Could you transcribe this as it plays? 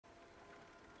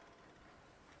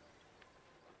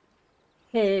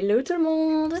Hello tout le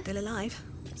monde! Still alive,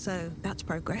 so that's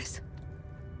progress.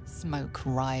 Smoke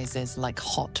rises like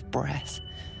hot breath,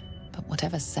 but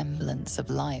whatever semblance of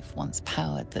life once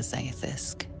powered the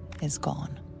Zaithisk is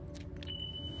gone.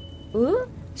 Oh!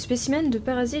 Spécimen de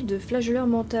parasite de flagelleur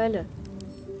mental.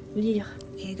 Lire.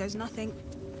 Here goes nothing.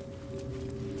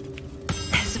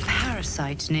 There's a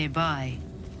parasite nearby.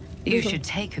 You should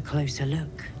take a closer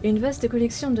look. Une vaste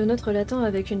collection de notes relatant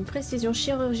avec une précision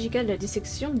chirurgicale la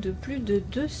dissection de plus de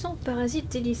 200 parasites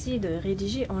télicides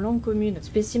rédigés en langue commune.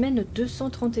 Spécimen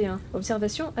 231.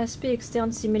 Observation, aspect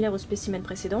externe similaire au spécimen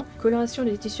précédent. Coloration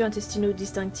des tissus intestinaux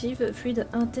distinctifs, fluides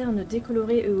internes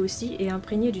décolorés eux aussi et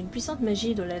imprégnés d'une puissante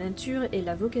magie dont la nature et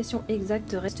la vocation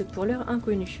exacte restent pour l'heure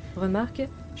inconnues. Remarque,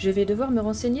 je vais devoir me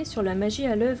renseigner sur la magie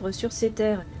à l'œuvre sur ces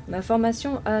terres. Ma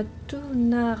formation à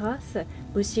Tonarath,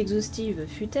 aussi exhaustive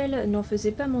fut-elle, n'en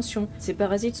faisait pas mention. Ces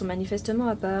parasites sont manifestement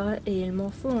à part, et il m'en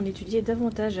faut en étudier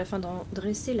davantage afin d'en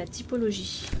dresser la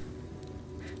typologie.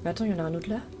 Mais attends, il y en a un autre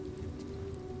là?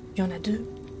 Il y en a deux.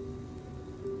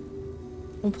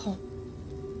 On prend.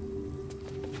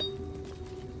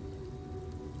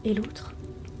 Et l'autre?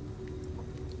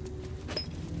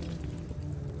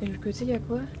 Et de l'autre côté, il y a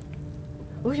quoi?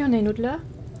 Oh, il y en a une autre là?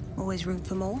 Always room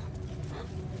for more.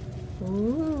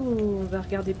 Oh, on va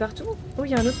regarder partout. Oh,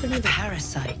 il y a un autre livre.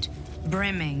 Parasite,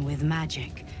 brimming with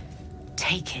magic.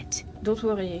 Take it. Don't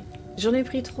worry. J'en ai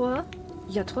pris 3.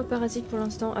 Il y a 3 parasites pour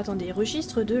l'instant. Attendez,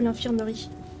 registre de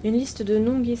l'infirmerie. Une liste de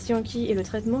noms Gessianki et le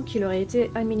traitement qui leur a été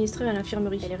administré à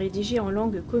l'infirmerie. Elle est rédigée en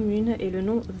langue commune et le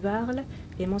nom Varl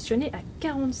est mentionné à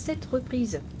 47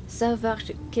 reprises.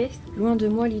 Savarch Keth, loin de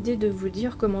moi l'idée de vous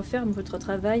dire comment faire votre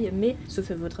travail, mais,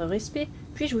 sauf à votre respect,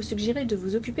 puis-je vous suggérer de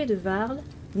vous occuper de Varl.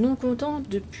 Non content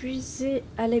de puiser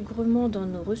allègrement dans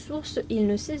nos ressources, il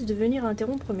ne cesse de venir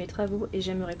interrompre mes travaux et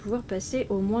j'aimerais pouvoir passer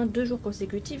au moins 2 jours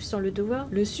consécutifs sans le devoir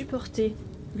le supporter.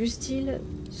 Gustil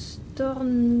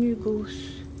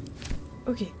Stornugos.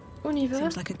 Ok, on y va.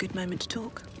 Seems like a good moment to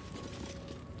talk.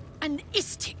 An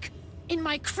istik in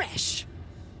my creche.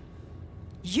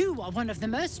 You are one of the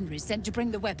mercenaries sent to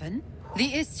bring the weapon.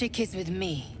 The istik is with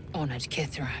me, honored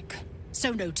Kithrak.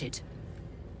 So noted.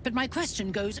 But my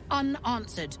question goes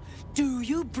unanswered. Do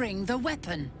you bring the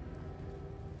weapon?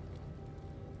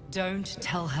 Don't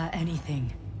tell her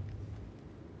anything.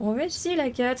 On va essayer la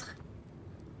 4.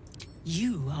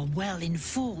 You are well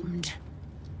informed.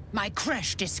 My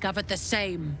creche discovered the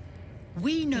same.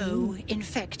 We know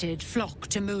infected flock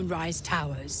to Moonrise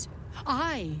Towers.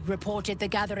 I reported the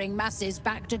gathering masses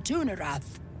back to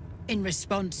Tunarath. In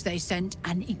response, they sent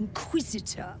an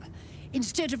inquisitor.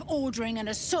 Instead of ordering an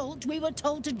assault, we were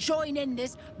told to join in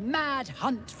this mad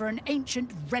hunt for an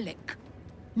ancient relic.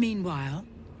 Meanwhile,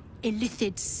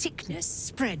 illithid sickness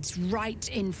spreads right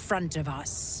in front of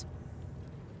us.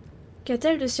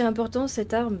 Qu'a-t-elle de si important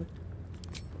cette arme?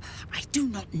 I do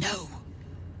not know.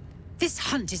 This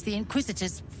hunt is the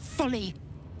Inquisitor's folly,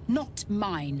 not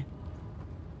mine.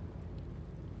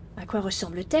 À quoi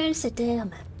ressemble-t-elle cette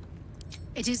arme?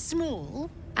 It is small,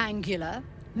 angular,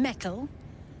 metal,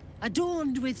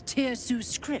 adorned with Tirsu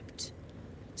script,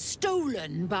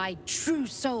 stolen by true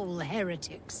soul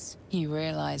heretics. You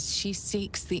realize she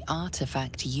seeks the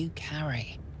artifact you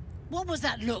carry. What was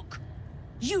that look?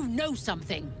 You know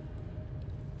something.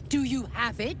 Do you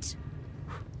have it?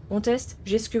 On teste,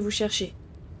 j'ai ce que vous cherchez.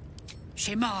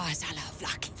 Shemaz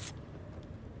Alavlakith.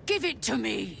 Give it to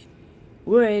me.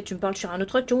 Ouais, tu me parles sur un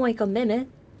autre ton et quand même, hein.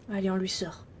 Allez, on lui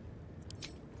sort.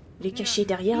 Il est caché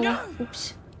derrière là.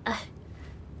 Oups. Ah.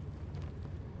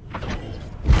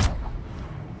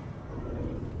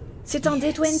 C'est un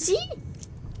D20?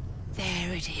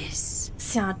 There it is.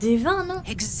 C'est un D20, non?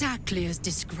 Exactly as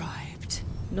described.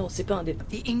 Non, c'est pas un D20.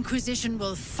 The Inquisition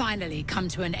will finally come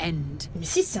to an end. Mais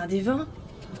si, c'est un D20.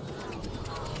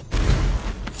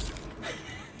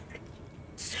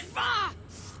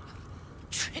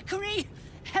 Trickery?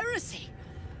 Heresy?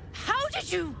 How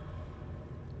did you...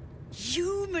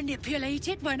 You manipulate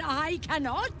it when I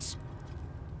cannot?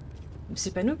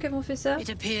 C'est pas nous qui avons fait ça? It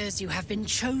appears you have been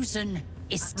chosen,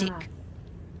 Istik. Ah.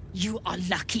 You are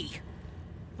lucky.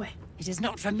 Ouais. It is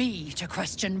not for me to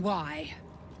question why.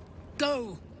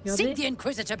 Go! Regardez. Seek the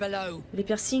Inquisitor below. Les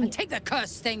piercings. And take the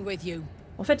cursed thing with you.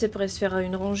 En fait, ça pourrait se faire à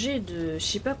une rangée de je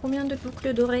sais pas combien de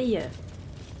boucles d'oreilles.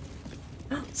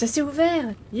 Oh, ça s'est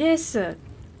ouvert! Yes!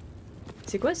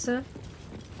 C'est quoi ça?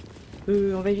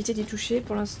 On va éviter d'y toucher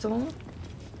pour l'instant.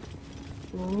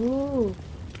 Oh!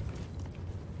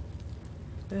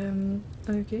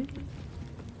 Ok.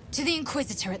 To the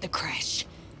Inquisitor at the creche.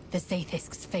 The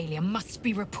Zaithisk's failure must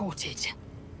be reported.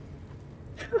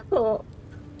 Oh.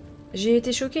 J'ai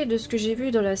été choquée de ce que j'ai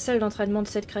vu dans la salle d'entraînement de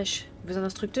cette crèche. Vos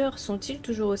instructeurs sont-ils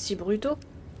toujours aussi brutaux?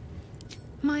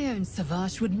 My own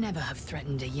savage would never have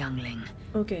threatened a youngling.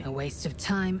 Ok. A waste of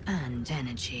time and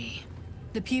energy.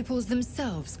 The pupils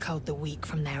themselves culled the weak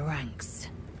from their ranks.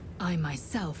 I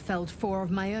myself felled 4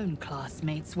 of my own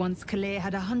classmates once Kalir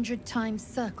had 100 times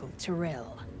circled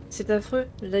Tyrell. C'est affreux.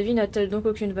 La vie n'a-t-elle donc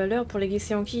aucune valeur pour les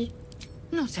Githyanki?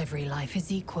 Not every life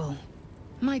is equal.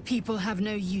 My people have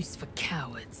no use for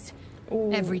cowards. Oh.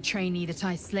 Every trainee that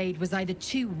I slayed was either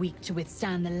too weak to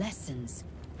withstand the lessons,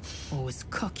 or was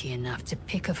cocky enough to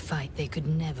pick a fight they could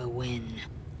never win.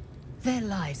 Their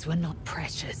lives were not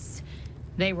precious.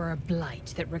 They were a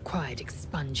blight that required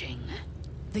expunging.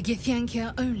 The Githyanki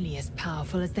are only as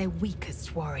powerful as their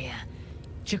weakest warrior.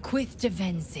 Jaquith de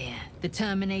Venzir, the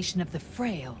termination of the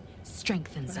frail,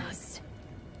 strengthens us.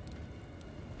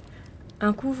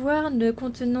 Un couvoir ne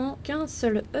contenant qu'un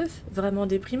seul œuf? Vraiment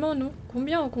déprimant, non?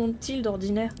 Combien en compte-t-il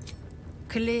d'ordinaire?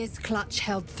 Kalir's clutch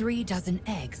held 3 dozen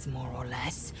eggs, more or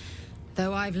less.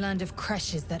 Though I've learned of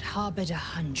creches that harbored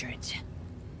 100.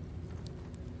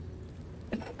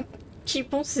 Qui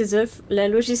pond ces œufs? La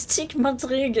logistique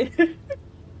m'intrigue.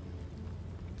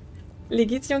 Les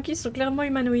Githyanki sont clairement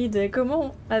humanoïdes.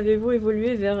 Comment avez-vous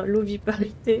évolué vers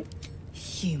l'oviparité?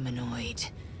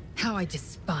 Humanoid. How I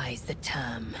despise the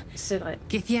term. C'est vrai.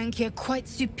 Githyanki are quite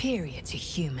superior to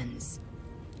humans.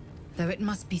 Though it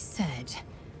must be said,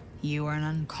 you are an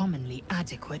uncommonly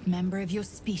adequate member of your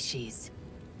species.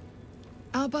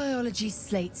 Our biology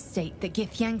slates state that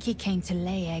Githyanki came to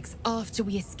lay eggs after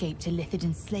we escaped Illithid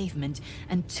enslavement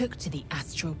and took to the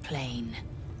astral plane.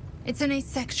 It's an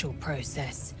asexual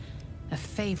process, a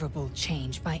favorable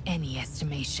change by any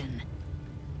estimation.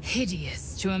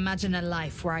 Hideous to imagine a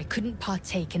life where I couldn't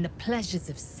partake in the pleasures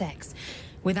of sex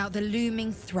without the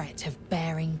looming threat of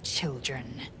bearing children.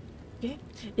 Okay.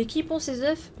 Et qui pond ces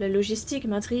œufs? La logistique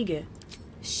m'intrigue.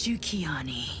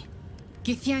 Shukiani.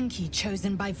 Githyanki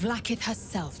chosen by Vlaakith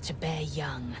herself to bear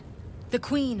young. The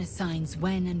queen assigns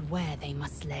when and where they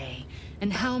must lay,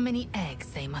 and how many eggs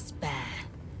they must bear.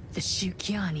 The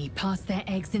Shukiani pass their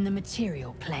eggs in the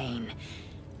material plane.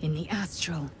 In the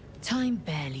astral, time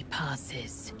barely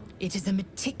passes. It is a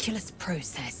meticulous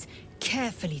process,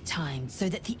 carefully timed so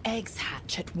that the eggs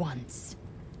hatch at once.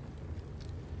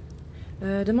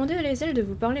 Demandez à Lae'zel de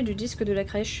vous parler du disque de la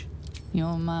crèche.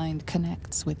 Your mind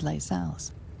connects with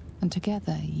Lae'zel's, and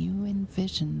together you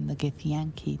envision the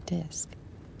Githyanki disc.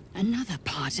 Another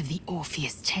part of the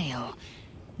Orpheus tale.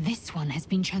 This one has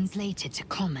been translated to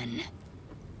Common.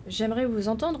 J'aimerais vous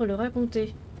entendre le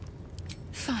raconter.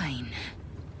 Fine.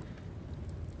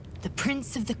 The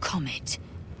Prince of the Comet,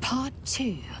 Part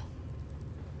 2.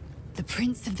 The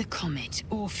Prince of the Comet,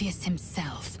 Orpheus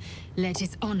himself, led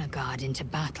his honor guard into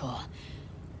battle.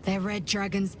 Their red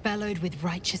dragons bellowed with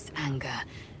righteous anger,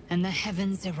 and the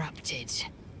heavens erupted.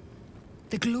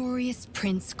 The glorious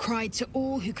prince cried to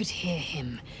all who could hear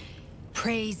him,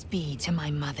 "Praise be to my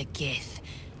mother Gith,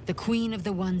 the queen of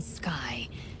the one sky,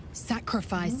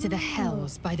 sacrificed to the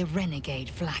hells by the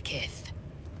renegade Vlaakith."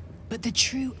 But the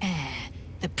true heir,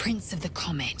 the Prince of the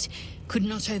Comet, could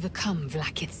not overcome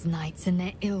Vlaakith's knights and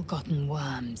their ill-gotten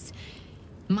worms.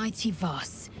 Mighty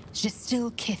Voss,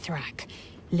 Gestil Kithrak,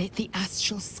 lit the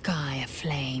astral sky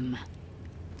aflame.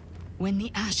 When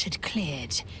the ash had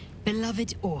cleared,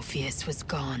 beloved Orpheus was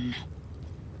gone.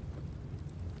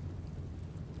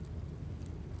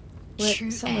 Ouais,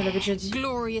 True ça, on l'avait déjà dit.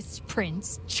 glorious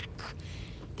prince.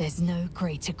 There's no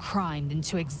greater crime than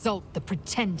to exalt the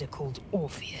pretender called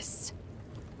Orpheus.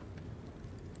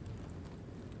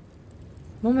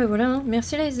 Bon ben voilà, hein.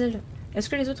 Merci Lae'zel. Est-ce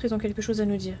que les autres ils ont quelque chose à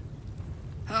nous dire?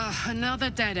 Ah, another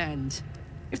dead end.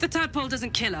 If the tadpole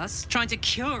doesn't kill us, trying to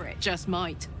cure it just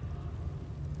might.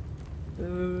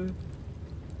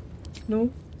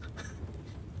 Non.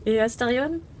 Et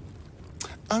Astarion?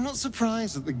 I'm not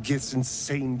surprised that the Gith's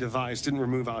insane device didn't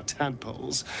remove our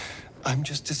tadpoles. I'm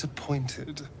just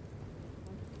disappointed.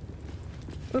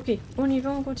 Ok, on y va,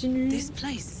 on continue. This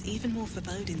place is even more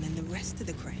foreboding than the rest of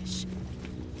the creche.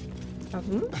 Ah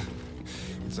bon?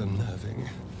 It's unnerving.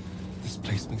 This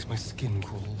place makes my skin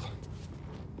crawl.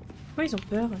 Pourquoi ils ont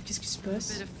peur? Qu'est-ce qui se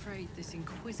passe?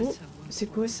 Oh, c'est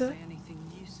quoi ça?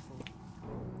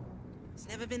 It's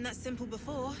never been that simple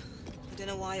before. I don't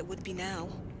know why it would be now.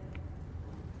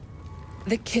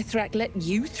 The Kithrak let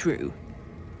you through.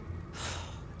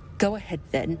 Go ahead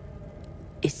then.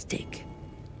 Istig.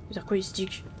 C'est-à-dire quoi,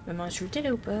 Istik? Elle m'a insulté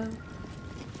là ou pas?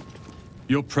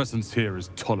 Your presence here is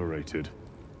tolerated.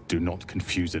 Do not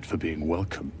confuse it for being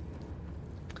welcome.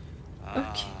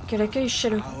 Ok, quel accueil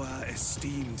chaleureux. Our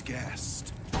esteemed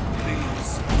guest,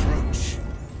 please approach.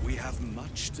 We have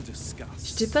much to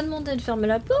discuss. Je t'ai pas demandé de fermer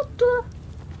la porte, toi?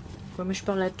 Ouais, moi je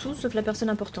parle à tout sauf la personne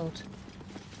importante.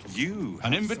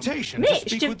 An invitation Mais to je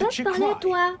speak t'ai with pas the parlé à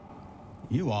toi.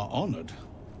 You are honored.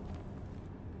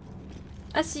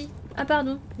 Ah si. Ah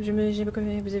pardon. J'ai pas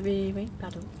compris. Vous avez... Oui,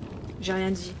 pardon. J'ai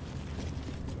rien dit.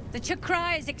 The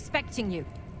Chakra is expecting you.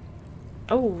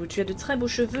 Oh, tu as de très beaux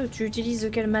cheveux. Tu utilises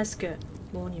quel masque?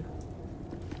 Bon, on y va.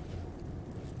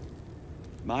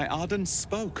 My Arden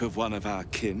spoke of one of our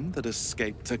kin that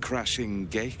escaped a crashing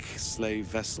Geik slave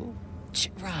vessel.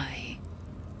 Right.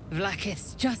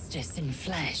 Vlakith's justice in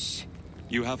flesh.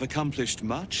 You have accomplished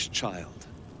much, child.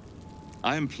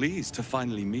 I am pleased to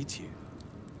finally meet you.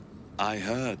 I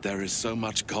heard there is so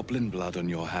much goblin blood on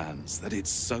your hands that it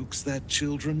soaks their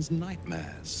children's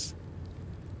nightmares.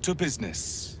 To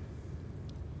business.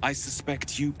 I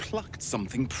suspect you plucked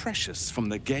something precious from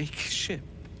the Geik ship.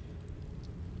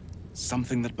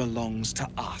 Something that belongs to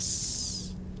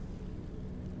us.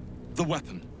 The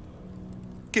weapon.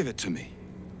 Give it to me.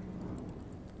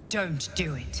 Don't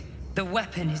do it. The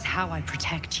weapon is how I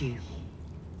protect you.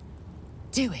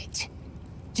 Do it.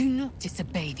 Do not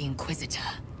disobey the Inquisitor.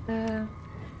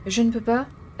 Je ne peux pas.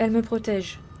 Elle me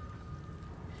protège.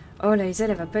 Oh, la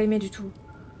Hazel, elle va pas aimer du tout.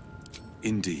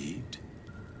 Indeed.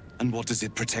 And what does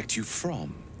it protect you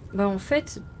from? Bah en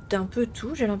fait, d'un peu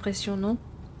tout, j'ai l'impression, non?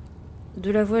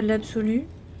 De la voix de l'absolu.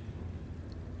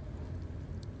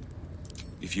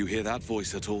 If you hear that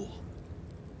voice at all,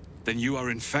 then you are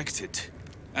infected.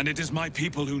 And it is my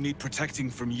people who need protecting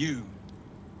from you.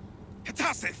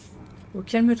 Hitassith! Oh,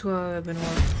 calme-toi, Benoît.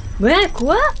 Ouais,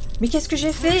 quoi? Mais qu'est-ce que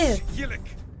j'ai fait?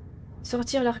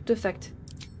 Sortir l'artefact.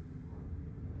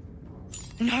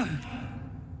 No.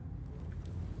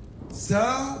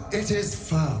 So it is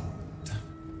found.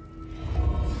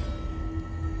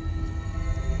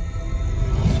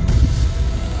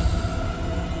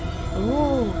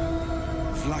 Oh.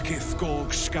 Vlakith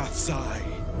Gorg Skathzai.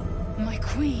 My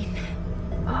queen.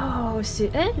 Oh,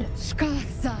 c'est elle?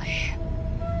 Skathzai.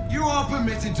 You are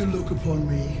permitted to look upon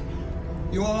me.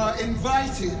 You are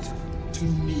invited to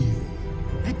kneel.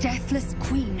 The deathless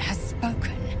queen has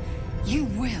spoken. You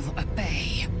will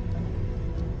obey.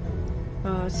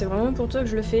 C'est vraiment pour toi que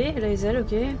je le fais, la Hazel,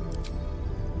 ok.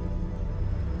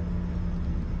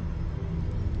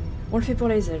 On le fait pour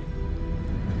la Hazel.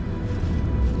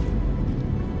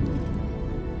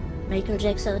 Michael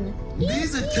Jackson.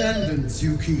 These attendants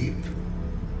you keep,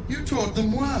 you taught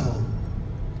them well,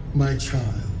 my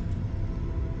child,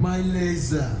 my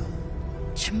Lae'zel.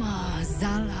 Chma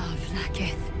Zala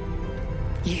Vlakith.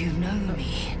 You know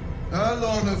me.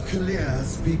 Erlon of Kalir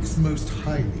speaks most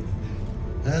highly,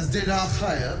 as did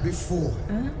Alchaya before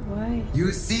him. Why?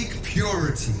 You seek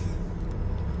purity.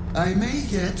 I may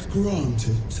yet grant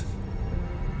it.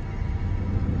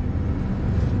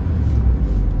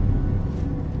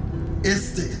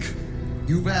 Istik,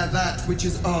 you bear that which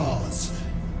is ours.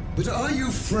 But are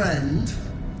you friend,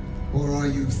 or are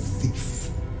you thief?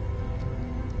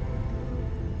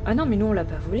 Ah non, mais nous on l'a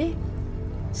pas volé.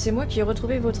 C'est moi qui ai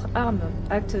retrouvé votre arme.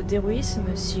 Acte d'héroïsme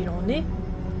s'il en est.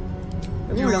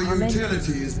 Mais bon, on la Your ramène.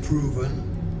 utility is proven,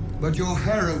 but your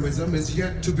heroism is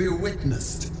yet to be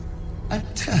witnessed. A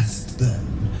test,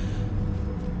 then,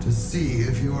 to see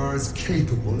if you are as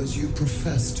capable as you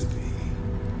profess to be.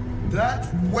 That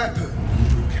weapon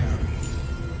you carry,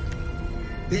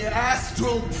 the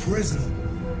astral prism,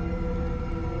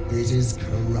 it is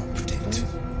corrupted.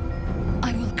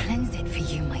 I will cleanse it for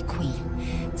you, my queen.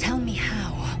 Tell me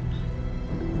how.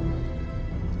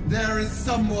 There is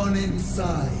someone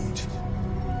inside.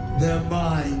 Their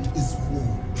mind is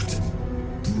warped,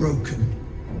 broken,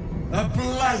 a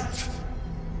blight.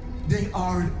 They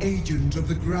are an agent of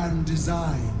the grand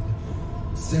design,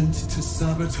 sent to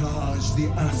sabotage the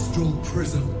astral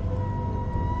prism.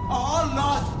 Our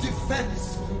last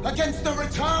defense against the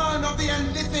return of the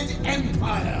Illithid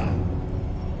Empire.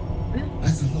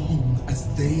 As long as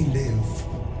they live,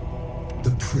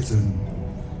 the prison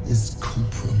is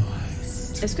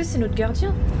compromised. Est-ce que c'est notre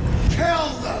gardien? Kill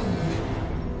them!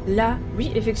 Là,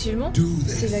 oui, effectivement,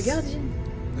 c'est la gardienne.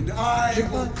 And I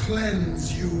will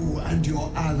cleanse you and your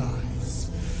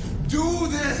allies. Do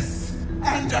this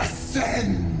and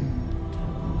ascend!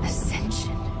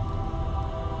 Ascension.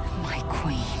 My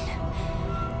queen.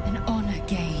 An honor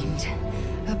gained.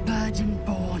 A burden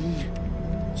borne.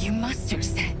 You must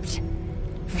accept.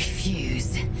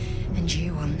 Refuse, and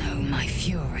you will know my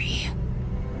fury.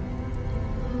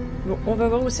 Bon, on va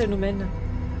voir où ça nous mène.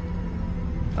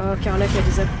 Oh, Carla qui a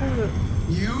des approuves.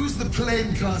 Use the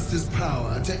Planecaster's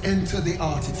power to enter the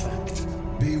artifact.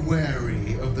 Be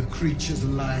wary of the creature's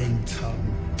lying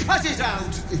tongue. Cut it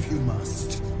out if you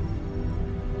must.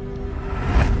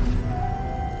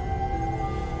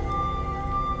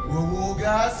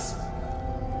 Wargas,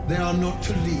 They are not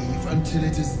to leave until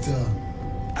it is done.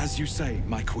 As you say,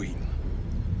 my queen.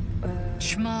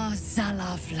 Shma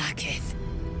Zala Vlakith.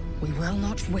 We will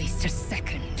not waste a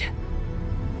second.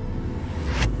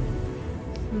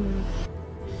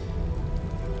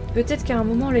 Peut-être qu'à un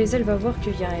moment, Lae'zel va voir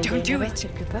qu'il y a une erreur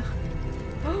quelque part.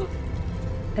 Oh,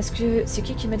 est-ce que... C'est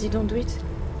qui m'a dit don't do it?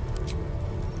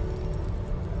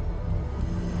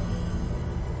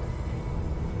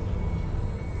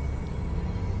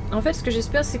 En fait, ce que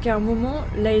j'espère, c'est qu'à un moment,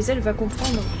 Lae'zel va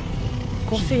comprendre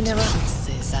qu'on fait une erreur.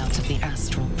 Out of the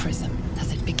astral prism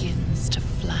as it begins to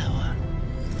flower.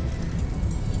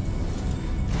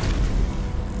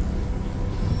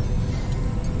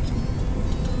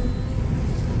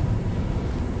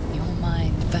 Your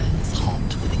mind burns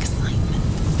hot with excitement.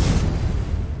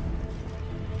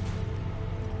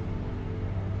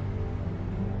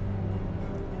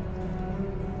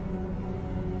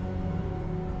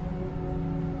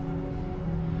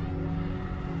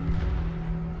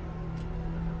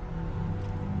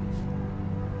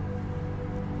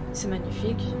 C'est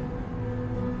magnifique.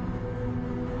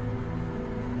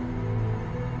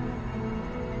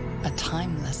 A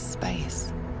timeless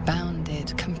space,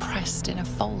 bounded, compressed in a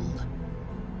fold.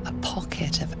 A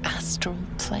pocket of astral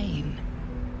plane.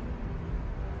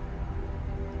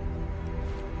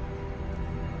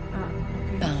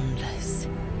 Okay. Boundless.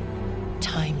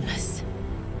 Timeless.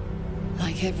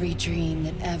 Like every dream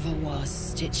that ever was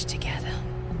stitched together.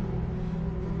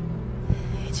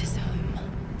 It is home.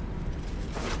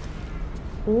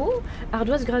 Oh,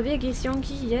 ardoise gravée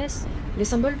Githyanki, yes. Les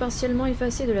symboles partiellement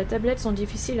effacés de la tablette sont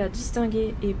difficiles à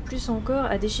distinguer et plus encore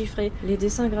à déchiffrer. Les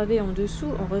dessins gravés en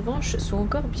dessous, en revanche, sont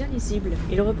encore bien lisibles.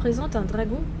 Ils représentent un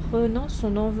dragon prenant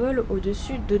son envol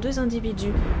au-dessus de deux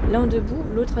individus, l'un debout,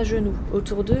 l'autre à genoux.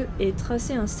 Autour d'eux est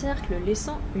tracé un cercle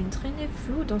laissant une traînée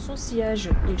floue dans son sillage.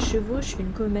 Il chevauche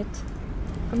une comète,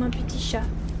 comme un petit chat.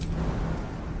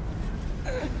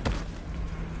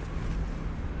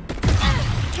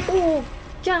 Oh,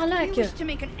 Carlac!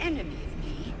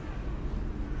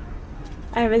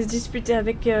 Ah, elle va se disputer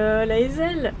avec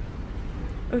Lae'zel.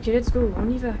 Ok, let's go, on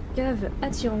y va. Cave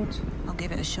attirante. I'll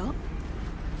give it a shot.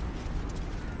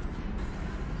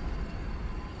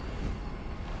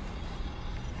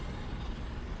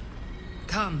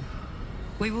 Come.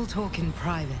 We will talk in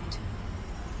private.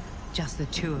 Just the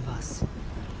two of us.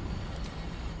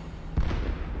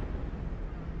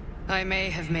 I may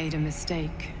have made a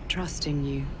mistake, trusting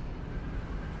you.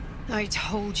 I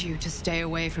told you to stay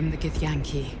away from the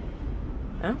Githyanki.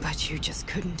 Huh? But you just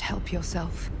couldn't help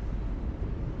yourself.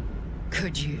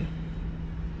 Could you?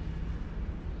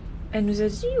 Elle nous a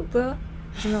dit ou pas?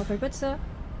 Je me rappelle pas de ça.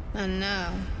 And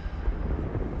now...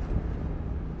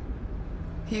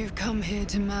 you've come here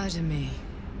to murder me.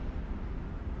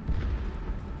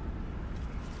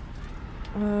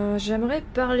 J'aimerais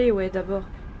parler, ouais, d'abord.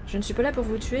 Je ne suis pas là pour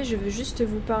vous tuer, je veux juste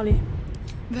vous parler.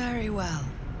 Very well.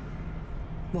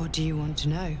 What do you want to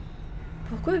know?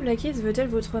 Pourquoi Blackheath veut-elle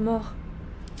votre mort?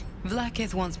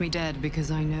 Vlakith wants me dead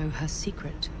because I know her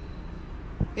secret.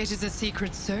 It is a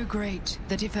secret so great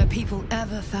that if her people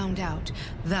ever found out,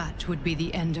 that would be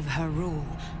the end of her rule,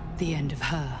 the end of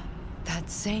her. That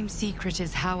same secret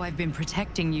is how I've been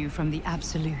protecting you from the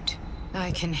Absolute.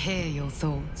 I can hear your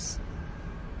thoughts.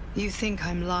 You think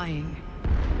I'm lying.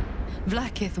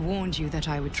 Vlakith warned you that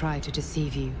I would try to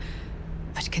deceive you.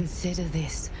 But consider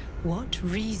this. What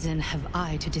reason have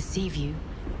I to deceive you?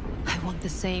 I want the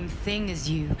same thing as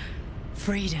you.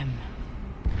 Freedom.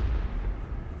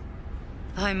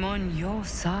 I'm on your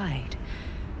side.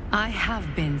 I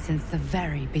have been since the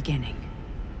very beginning.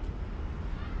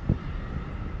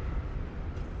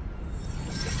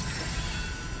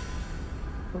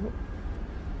 Oh.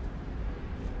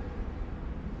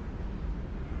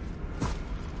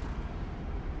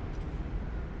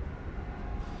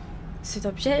 C'est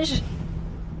un piège?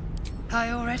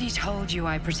 I already told you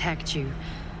I protect you,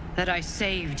 that I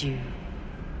saved you,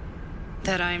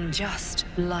 that I'm just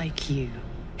like you.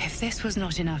 If this was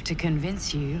not enough to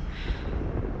convince you,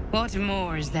 what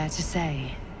more is there to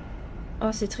say?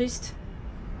 Oh, c'est triste.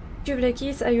 Que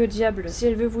Blackheath aille au diable. Si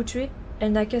elle veut vous tuer,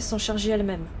 elle n'a qu'à s'en charger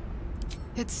elle-même.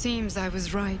 It seems I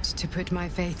was right to put my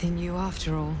faith in you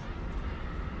after all.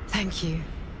 Thank you.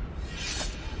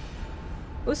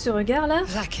 Oh, ce regard-là?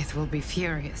 Vlakith will be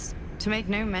furious, to make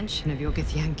no mention of your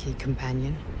Githyanki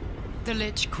companion. The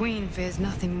Lich Queen fears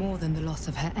nothing more than the loss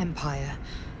of her empire.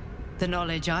 The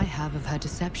knowledge I have of her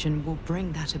deception will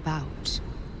bring that about.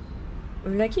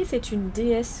 Blackheath est une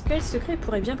déesse. Quel secret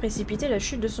pourrait bien précipiter la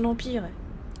chute de son empire?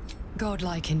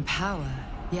 Godlike in power,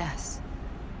 yes,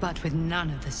 but with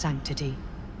none of the sanctity.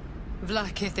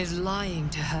 Vlakith is lying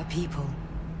to her people.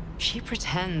 She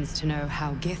pretends to know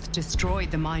how Gith destroyed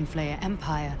the Mind Flayer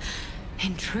Empire.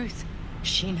 In truth,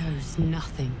 she knows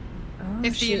nothing. Oh,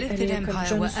 If the Illithid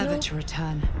Empire were ever to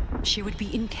return, she would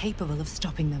be incapable of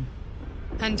stopping them.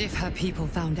 And if her people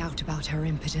found out about her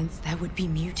impotence, there would be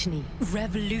mutiny,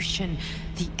 revolution,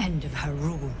 the end of her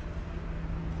rule.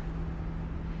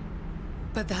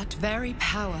 But that very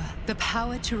power, the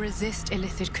power to resist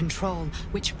Illithid control,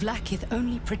 which Vlaakith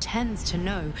only pretends to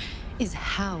know, is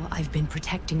how I've been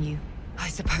protecting you. I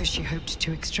suppose she hoped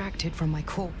to extract it from my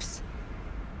corpse.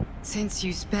 Since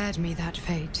you spared me that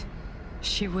fate,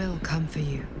 she will come for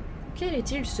you. Quel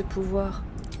est-il ce pouvoir?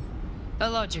 A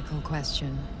logical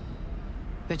question.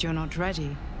 But you're not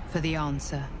ready for the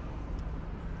answer.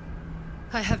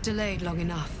 I have delayed long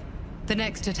enough. The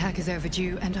next attack is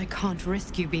overdue, and I can't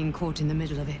risk you being caught in the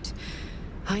middle of it.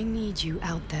 I need you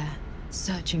out there,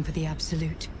 searching for the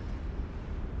Absolute.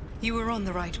 You were on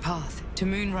the right path, to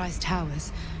Moonrise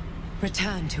Towers.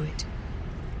 Return to it.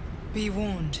 Be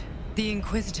warned, the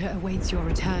Inquisitor awaits your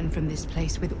return from this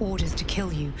place with orders to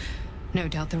kill you. No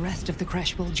doubt the rest of the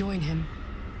Kresh will join him.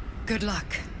 Good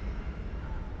luck.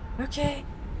 Ok.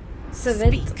 Ça va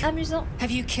être amusant.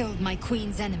 Have you killed my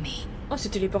queen's enemy? On s'est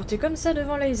téléporté comme ça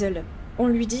devant Lae'zel. On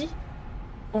lui dit,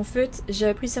 en fait, j'ai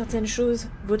appris certaines choses.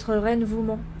 Votre reine vous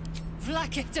ment.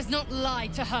 Vlaakith does not lie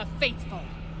to her faithful.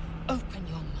 Open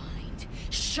your mind.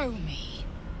 Show me.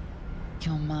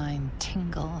 Your mind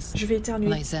tingles. Je vais éternuer.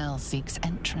 Lae'zel seeks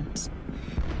entrance.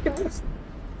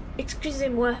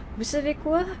 Excusez-moi, vous savez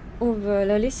quoi? On va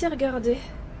la laisser regarder.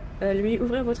 Lui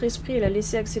ouvrir votre esprit et la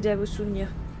laisser accéder à vos souvenirs.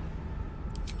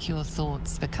 Your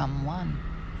thoughts become one.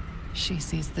 She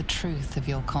sees the truth of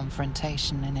your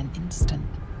confrontation in an instant.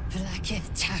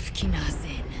 Vlaakith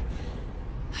Tafkinazin.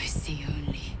 I see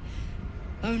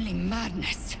only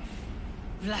madness.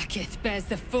 Vlaakith bears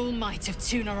the full might of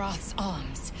Tunarath's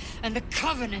arms, and the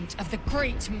covenant of the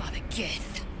Great Mother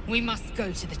Gith. We must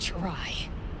go to the Chirai.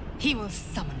 He will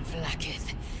summon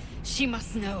Vlaakith. She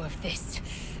must know of this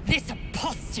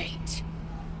apostate.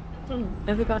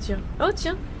 Elle veut partir. Oh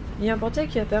tiens, il y a un portail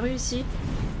qui est apparu ici.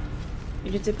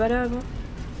 Il était pas là avant.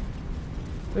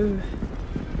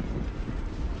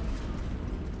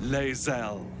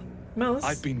 Lae'zel, Mince.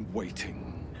 I've been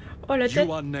waiting. Oh la tête.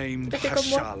 You are named Elle fait comme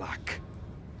moi. Hashalak.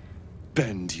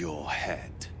 Bend your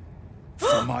head,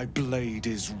 for my blade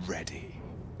is ready.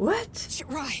 What?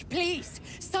 Chirai, please,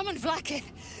 summon Vlaakith.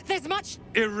 There's much...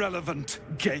 Irrelevant,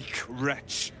 Gake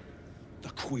wretch.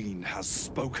 The Queen has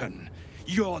spoken.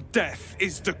 Your death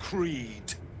is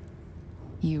decreed.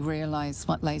 You realize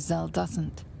what Lae'zel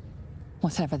doesn't.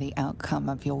 Whatever the outcome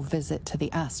of your visit to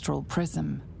the Astral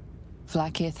Prism,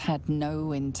 Vlaakith had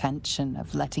no intention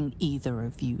of letting either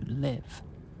of you live.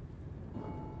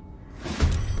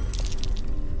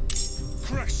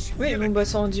 Oui, bon bah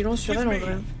ça en dit long sur elle en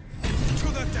vrai.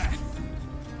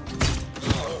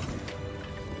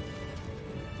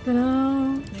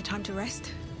 Tadam. No time to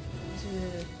rest.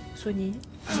 Soigner.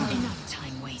 Enough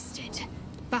time wasted.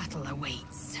 Battle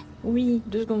awaits. Oui,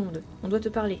 2 secondes. On doit te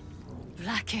parler.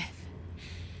 Vlaakith.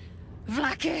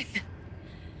 Vlaakith!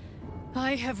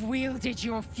 I have wielded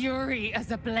your fury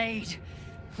as a blade,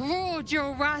 roared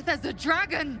your wrath as a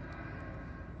dragon.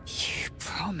 You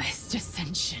promised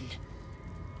ascension.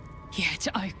 Yet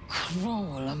I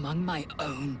crawl among my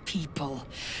own people,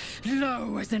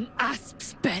 low as an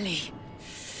asp's belly.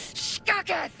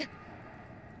 Shkaketh!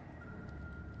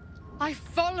 I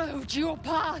followed your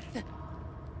path.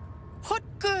 What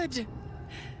good?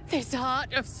 This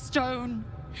heart of stone,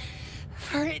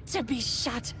 for it to be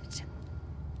shattered.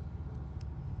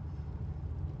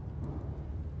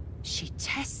 She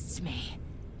tests me.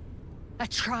 A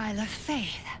trial of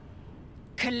faith.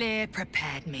 Kalir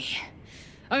prepared me.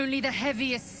 Only the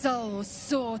heaviest souls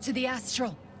soar to the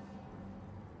astral.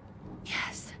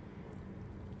 Yes.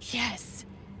 Yes.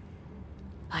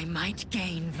 I might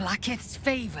gain Vlaakith's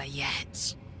favor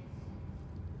yet.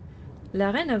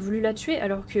 La reine a voulu la tuer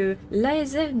alors que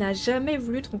Lae'zel n'a jamais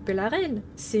voulu tromper la reine.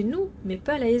 C'est nous, mais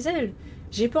pas Lae'zel.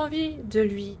 J'ai pas envie de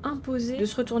lui imposer de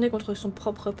se retourner contre son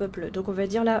propre peuple, donc on va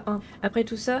dire la 1. Après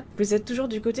tout ça, vous êtes toujours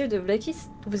du côté de Vlaakith?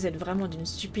 Vous êtes vraiment d'une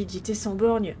stupidité sans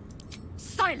borgne.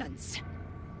 Silence!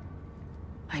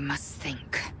 I must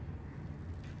think.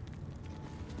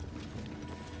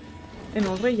 Mais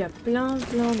en vrai, il y a plein de...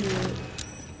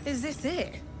 Is this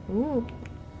it? Ouh.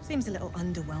 Seems a little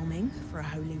underwhelming for a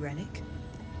holy relic.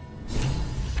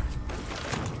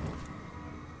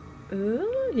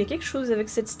 Il y a quelque chose avec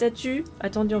cette statue.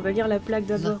 Attendez, on va lire la plaque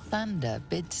d'abord. The thunder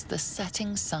bids the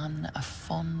setting sun a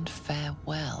fond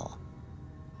farewell.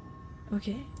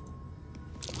 Ok.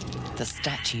 The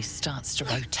statue starts to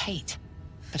rotate.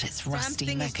 but its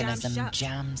rusty mechanism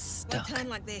jams stuck.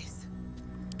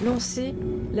 Lancer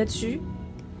là-dessus.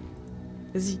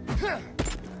 Vas-y.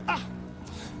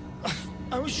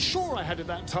 I was sure I had it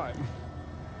that time.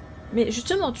 Mais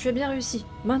justement, tu as bien réussi.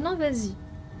 Maintenant, vas-y.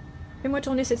 Fais-moi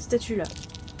tourner cette statue-là.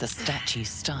 The statue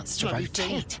starts to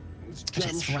rotate, but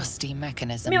its rusty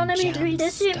mechanism Mais on a mis de l'huile jams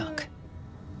dessus. stuck.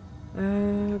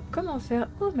 Comment faire?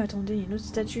 Oh, mais attendez, il y a une autre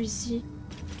statue ici.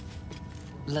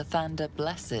 Lathander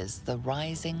blesses the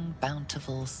rising,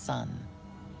 bountiful sun.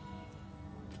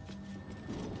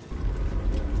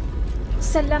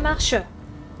 Celle-là marche.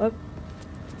 Hop.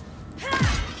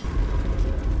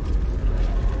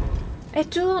 Elle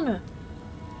tourne.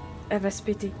 Elle va se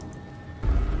péter.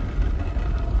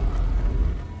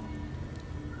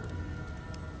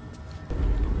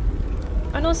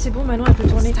 Ah non, c'est bon, maintenant elle peut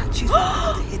tourner.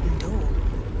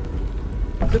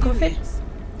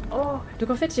 Donc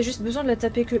en fait, il y a juste besoin de la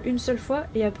taper qu'une seule fois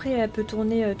et après elle peut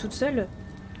tourner toute seule.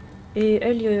 Et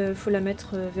elle, faut la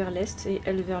mettre vers l'est et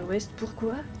elle vers l'ouest.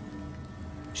 Pourquoi?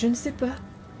 Je ne sais pas.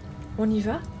 On y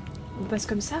va? On passe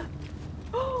comme ça?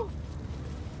 Oh,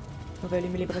 on va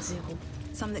allumer les braseros.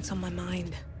 Something's on my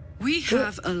mind. We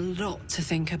have a lot to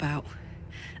think about.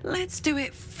 Let's do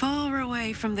it far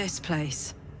away from this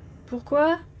place.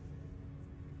 Pourquoi?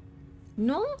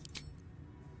 Non?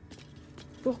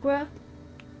 Pourquoi?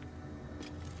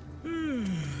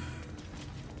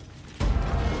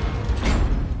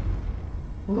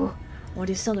 Oh, on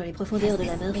descend dans les profondeurs de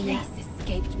la Maria.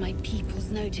 Escaped my people's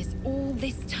notice all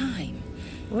this time.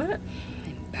 Ouais.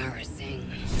 Embarrassing.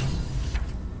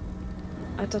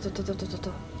 Attends.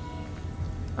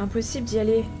 Impossible d'y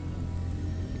aller.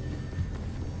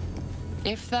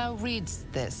 If thou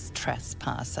readst this,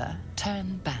 trespasser,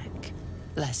 turn back,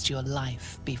 lest your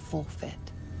life be forfeit.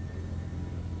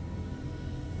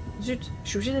 Zut, je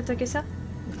suis obligée d'attaquer ça?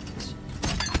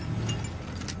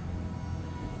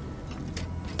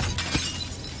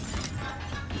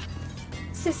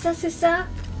 C'est ça.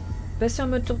 Passer en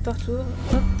mode tour par tour.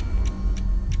 Hop.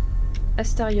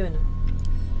 Astarion.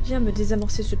 Viens me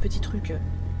désamorcer ce petit truc.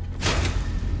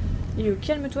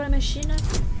 Calme-toi la machine.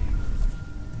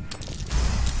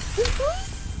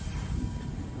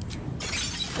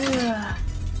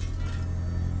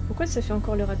 Pourquoi ça fait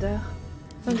encore le radar?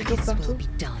 Fin du tour par tour.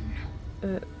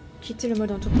 Quitter le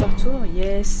mode en tour par tour,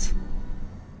 yes.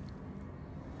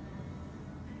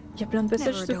 Il y a plein de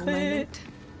passages secrets.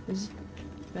 Vas-y.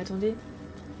 Mais attendez.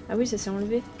 Ah oui, ça s'est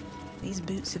enlevé. These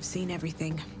boots have seen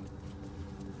everything.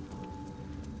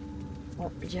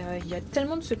 Bon, il y a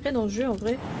tellement de secrets dans le jeu en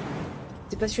vrai.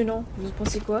 C'est passionnant. Vous en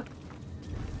pensez quoi?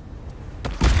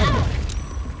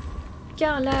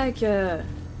 Carlac.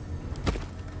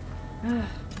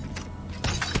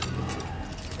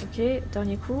 Ok,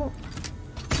 dernier coup.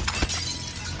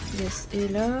 Yes, et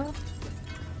là.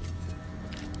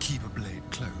 Keep a blade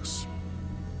close.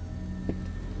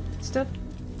 Stop.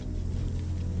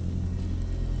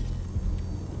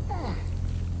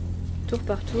 Tour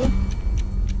par tour.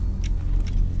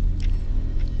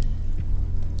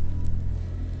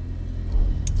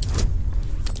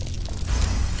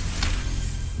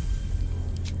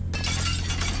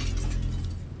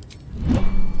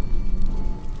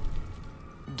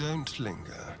 Don't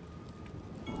linger.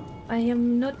 I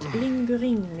am not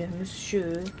lingering,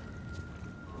 monsieur.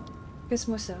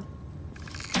 Casse-moi ça.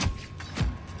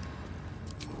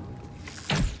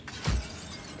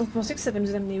 Vous pensez que ça va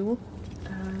nous amener où?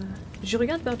 Je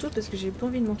regarde partout parce que j'ai pas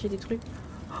envie de manquer des trucs.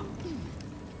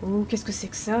 Oh, qu'est-ce que c'est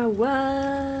que ça?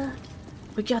 Waouh!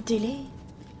 Regardez-les!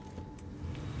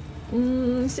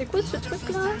 C'est quoi ce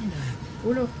truc-là?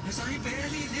 Oh là!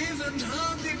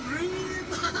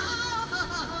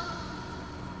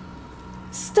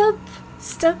 Stop!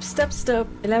 Stop, stop, stop!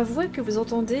 La voix que vous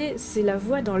entendez, c'est la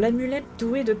voix dans l'amulette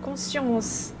douée de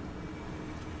conscience.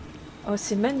 Oh,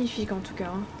 c'est magnifique en tout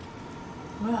cas. Hein.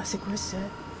 Oh, c'est quoi ça?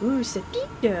 Ouh, ça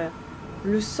pique!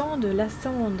 Le sang de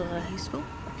Lathander. Ok,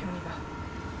 on y va.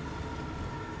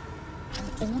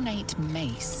 An ornate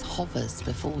mace hovers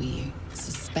before you,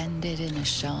 suspended in a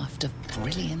shaft of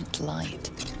brilliant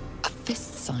light. A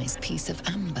fist-sized piece of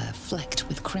amber flecked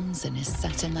with crimson is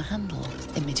set in the handle,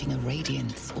 emitting a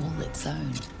radiance all its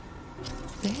own.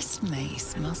 This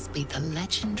mace must be the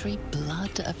legendary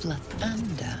blood of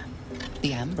Lathander.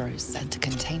 The amber is said to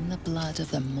contain the blood of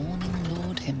the Morning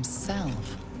Lord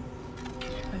himself.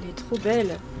 Elle est trop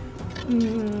belle.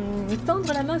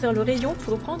 Tendre la main vers le rayon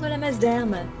pour prendre la masse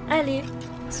d'armes. Allez,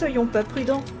 soyons pas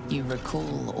prudents. You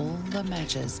recall all the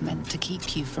measures meant to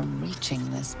keep you from reaching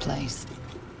this place.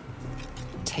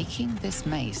 Taking this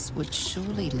mace would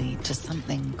surely lead to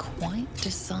something quite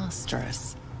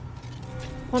disastrous.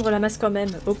 prendre la masse quand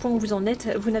même. Au point où vous en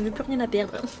êtes, vous n'avez plus rien à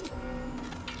perdre.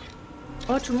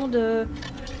 Oh, tout le monde...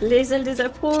 les ailes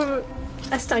désapprouvent.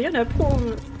 Astarion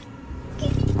approuve.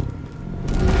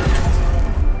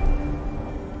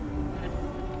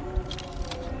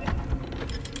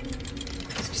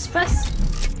 Qu'est-ce qui se passe?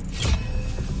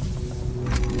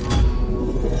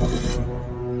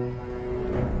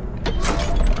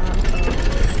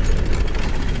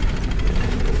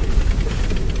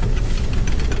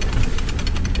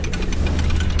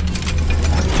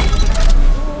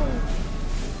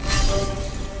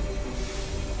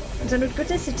 D'un autre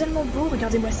côté, c'est tellement beau,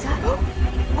 regardez-moi ça. Oh,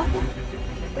 oh,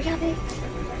 regardez.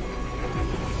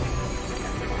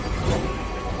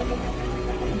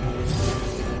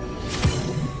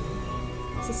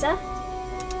 C'est ça?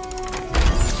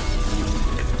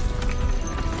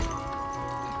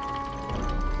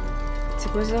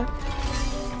 C'est quoi ça?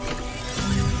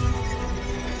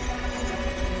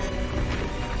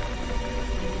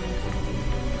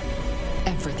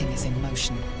 Everything is in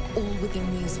motion. All within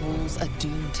these walls are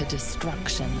doomed to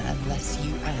destruction unless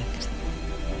you act.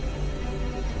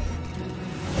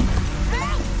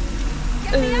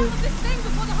 Get me out of this thing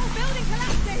before the whole building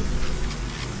collapses!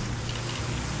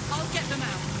 I'll get them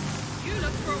out. You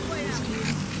look for a way out.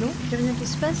 Non, il n'y a rien qui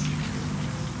se passe.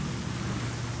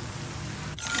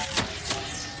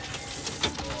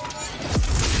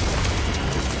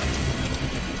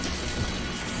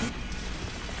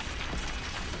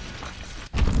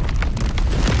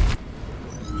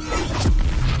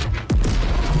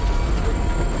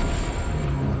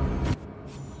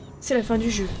 C'est la fin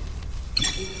du jeu.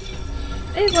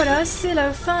 Et voilà, c'est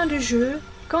la fin du jeu.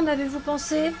 Qu'en avez-vous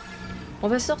pensé? On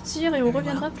va sortir et on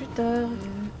reviendra plus tard.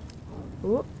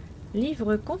 Oh,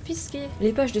 livre confisqué.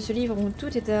 Les pages de ce livre ont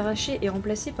toutes été arrachées et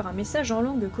remplacées par un message en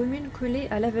langue commune collé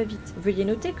à la va-vite. Veuillez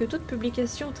noter que toute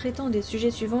publication traitant des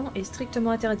sujets suivants est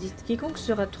strictement interdite. Quiconque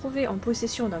sera trouvé en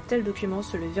possession d'un tel document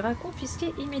se le verra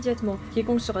confisqué immédiatement.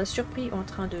 Quiconque sera surpris en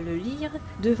train de le lire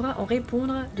devra en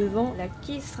répondre devant la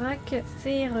Kisrak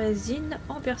Thérésine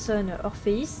en personne.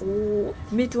 Orphéis,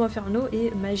 métaux infernaux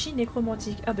et magie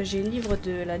nécromantique. Ah bah j'ai le livre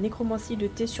de la nécromancie de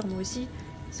thé sur moi aussi.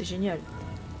 C'est génial.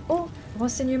 Oh,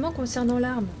 renseignements concernant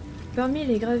l'arme. Parmi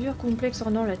les gravures complexes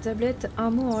ornant la tablette, un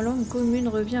mot en langue commune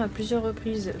revient à plusieurs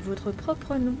reprises. Votre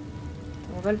propre nom.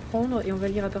 On va le prendre et on va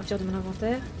le lire à partir de mon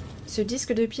inventaire. Ce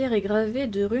disque de pierre est gravé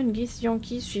de runes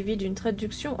Githyanki suivi d'une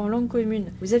traduction en langue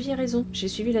commune. Vous aviez raison, j'ai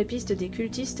suivi la piste des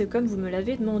cultistes comme vous me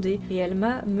l'avez demandé, et elle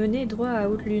m'a mené droit à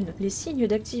Haute-Lune. Les signes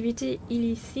d'activité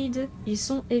illicite y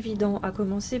sont évidents, à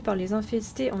commencer par les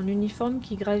infestés en uniforme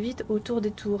qui gravitent autour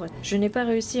des tours. Je n'ai pas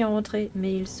réussi à entrer,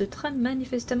 mais il se trame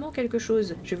manifestement quelque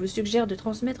chose. Je vous suggère de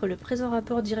transmettre le présent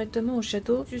rapport directement au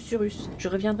château Susurrus. Je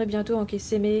reviendrai bientôt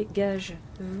encaisser mes gages.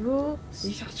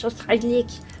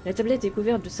 La tablette est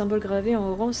couverte de symboles gravés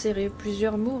en rang serré.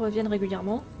 Plusieurs mots reviennent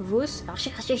régulièrement. Vos,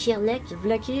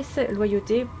 Vlakith,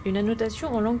 loyauté. Une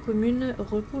annotation en langue commune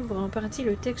recouvre en partie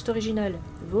le texte original.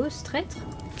 Vos, traître.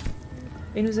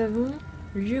 Et nous avons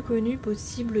lieu connu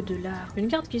possible de l'art. Une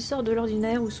carte qui sort de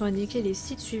l'ordinaire où sont indiqués les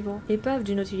sites suivants. Épave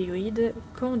du Nautiloïde,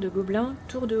 camp de gobelins,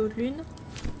 tour de Haute-Lune.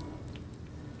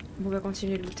 Bon, on va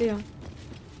continuer de looter, hein.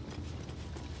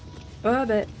 Ah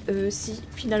bah, si,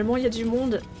 finalement il y a du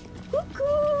monde. Coucou.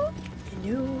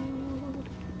 Hello.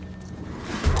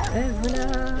 Et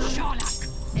voilà.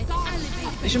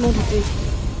 Je m'en doutais.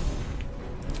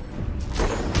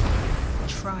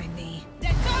 Try me.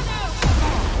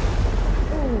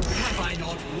 Oh. Have I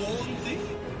not warned thee?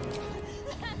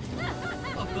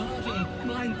 A burden,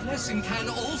 blind blessing can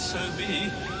also be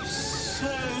so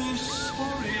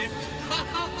sorry.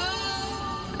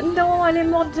 Non, elle est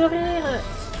morte de rire.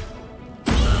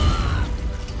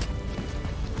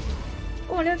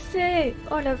 On l'a fait!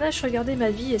 Oh la vache, regardez ma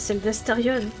vie et celle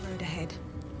d'Astarion.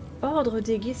 Ordre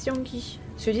des Githyanki.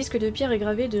 Ce disque de pierre est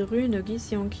gravé de runes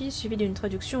Githyanki suivi d'une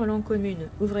traduction en langue commune.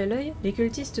 Ouvrez l'œil, les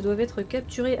cultistes doivent être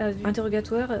capturés à vue.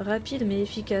 Interrogatoire rapide mais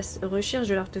efficace. Recherche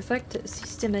de l'artefact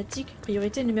systématique,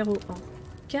 priorité numéro 1.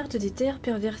 Carte des terres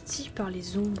perverties par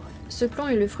les ombres. Ce plan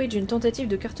est le fruit d'une tentative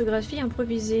de cartographie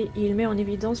improvisée. Il met en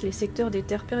évidence les secteurs des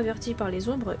terres perverties par les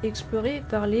ombres explorés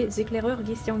par les éclaireurs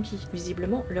Githyanki.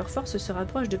 Visiblement, leur force se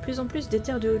rapproche de plus en plus des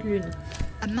terres de Haute-Lune.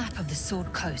 A map of the Sword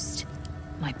Coast.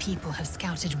 My people have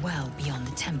scouted well beyond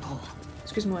the temple.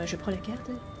 Excuse-moi, je prends la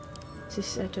carte. C'est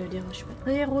ça, te le dire, je sais pas.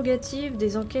 Prérogative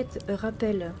des enquêtes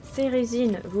rappel.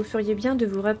 Thérésine, vous feriez bien de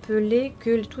vous rappeler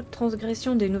que toute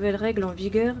transgression des nouvelles règles en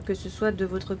vigueur, que ce soit de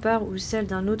votre part ou celle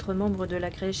d'un autre membre de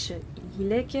la crèche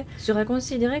sortilèque sera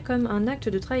considéré comme un acte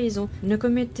de trahison. Ne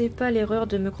commettez pas l'erreur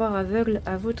de me croire aveugle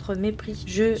à votre mépris.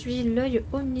 Je suis l'œil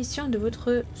omniscient de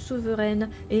votre souveraine,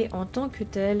 et en tant que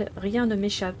tel, rien ne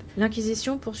m'échappe.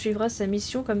 L'Inquisition poursuivra sa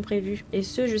mission comme prévu, et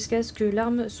ce jusqu'à ce que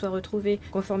l'arme soit retrouvée,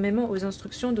 conformément aux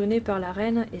instructions données par la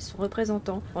reine et son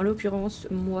représentant, en l'occurrence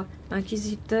moi,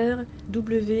 inquisiteur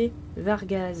W.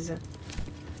 Vargas.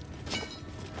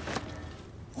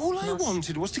 All I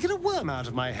wanted was to get a worm out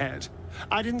of my head.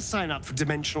 I didn't sign up for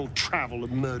dimensional travel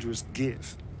and murderous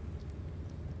give.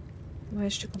 Ouais,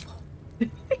 je te comprends.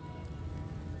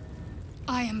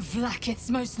 I am Vlakith's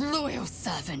most loyal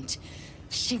servant.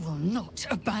 She will not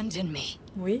abandon me.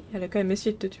 Oui, elle a quand même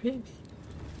essayé de te tuer.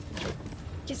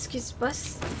 Qu'est-ce qui se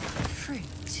passe?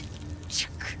 Fruit.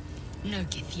 Chuk. No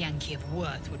Githyanki of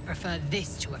worth would prefer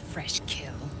this to a fresh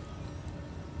kill.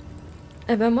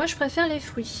 Eh ben moi je préfère les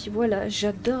fruits. Voilà,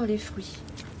 j'adore les fruits.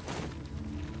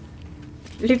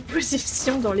 Les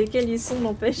positions dans lesquelles ils sont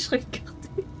n'empêchent de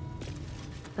regarder.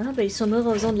 Ah bah ils sont morts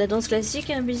en faisant de la danse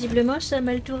classique, hein. Visiblement ça a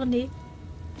mal tourné.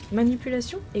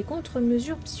 Manipulation et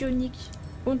contre-mesure psionique.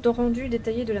 Compte rendu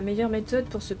détaillé de la meilleure méthode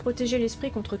pour se protéger l'esprit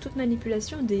contre toute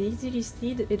manipulation des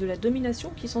illicides et de la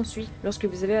domination qui s'ensuit. Lorsque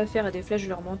vous avez affaire à des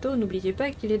flagelleurs mentaux, n'oubliez pas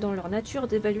qu'il est dans leur nature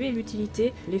d'évaluer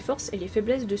l'utilité, les forces et les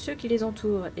faiblesses de ceux qui les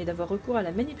entourent, et d'avoir recours à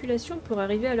la manipulation pour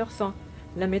arriver à leur fin.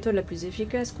 La méthode la plus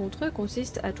efficace contre eux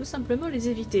consiste à tout simplement les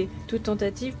éviter. Toute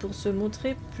tentative pour se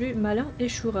montrer plus malin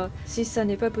échouera. Si ça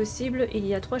n'est pas possible, il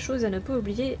y a 3 choses à ne pas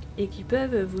oublier et qui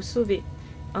peuvent vous sauver.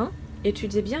 1.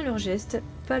 Étudiez bien leurs gestes,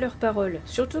 pas leurs paroles,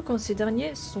 surtout quand ces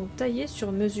derniers sont taillés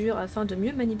sur mesure afin de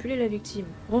mieux manipuler la victime.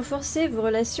 Renforcez vos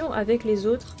relations avec les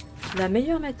autres. La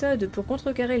meilleure méthode pour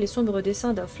contrecarrer les sombres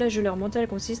desseins d'un flagelleur mental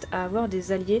consiste à avoir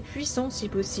des alliés puissants si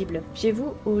possible.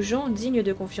 Fiez-vous aux gens dignes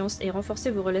de confiance et renforcez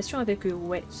vos relations avec eux.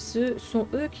 Ouais, ce sont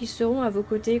eux qui seront à vos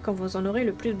côtés quand vous en aurez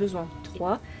le plus besoin.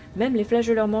 3. Même les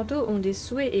flagelleurs mentaux ont des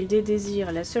souhaits et des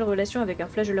désirs. La seule relation avec un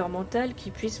flagelleur mental qui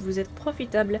puisse vous être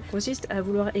profitable consiste à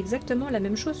vouloir exactement la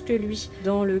même chose que lui.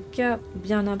 Dans le cas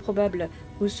bien improbable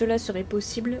où cela serait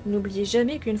possible, n'oubliez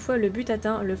jamais qu'une fois le but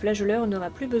atteint, le flagelleur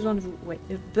n'aura plus besoin de vous. Ouais,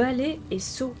 balai et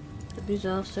seau. C'est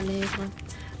bizarre ce livre.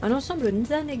 Un ensemble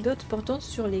d'anecdotes portant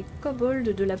sur les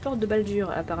kobolds de la porte de Baldur.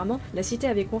 Apparemment, la cité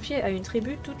avait confié à une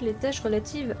tribu toutes les tâches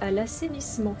relatives à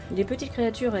l'assainissement. Les petites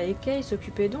créatures à écailles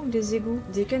s'occupaient donc des égouts,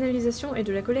 des canalisations et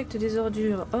de la collecte des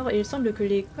ordures. Or, il semble que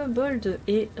les kobolds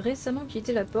aient récemment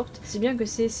quitté la porte, si bien que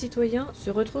ces citoyens se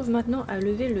retrouvent maintenant à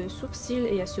lever le sourcil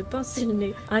et à se pincer le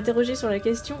nez. Interrogé sur la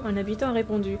question, un habitant a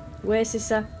répondu « Ouais, c'est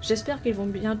ça. J'espère qu'ils vont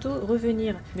bientôt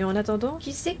revenir. Mais en attendant,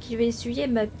 qui c'est qui va essuyer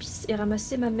ma pisse et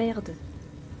ramasser ma merde ?»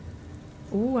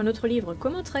 Ou un autre livre,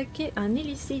 Comment traquer un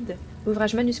illicide?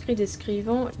 Ouvrage manuscrit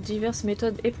décrivant diverses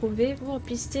méthodes éprouvées pour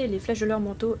pister les flagelleurs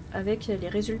mentaux avec les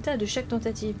résultats de chaque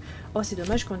tentative. Oh, c'est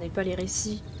dommage qu'on n'ait pas les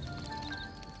récits.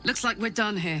 Looks like we're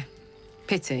done here.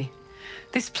 Pity.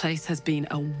 This place has been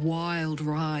a wild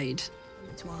ride.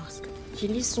 Qui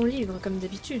lit son livre, comme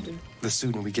d'habitude. The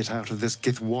sooner we get out of this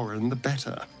Gith Warren, the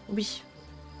better. Oui.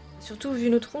 Surtout vu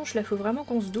nos tronches, là, faut vraiment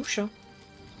qu'on se douche. Hein.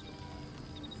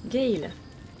 Gale.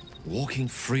 Walking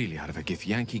freely out of a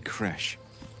Githyanki creche.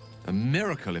 A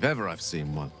miracle if ever I've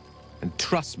seen one. And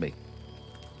trust me,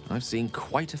 I've seen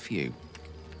quite a few.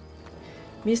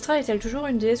 Mystra est-elle toujours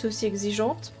une déesse aussi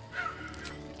exigeante?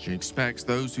 She expects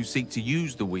those who seek to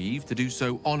use the weave to do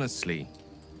so honestly,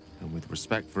 and with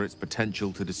respect for its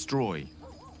potential to destroy,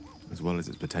 as well as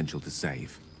its potential to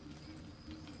save.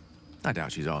 I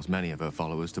doubt she's asked many of her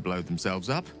followers to blow themselves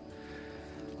up.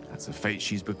 That's a fate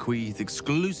she's bequeathed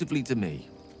exclusively to me.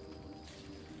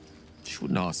 She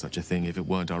wouldn't ask such a thing if it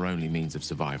weren't our only means of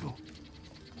survival.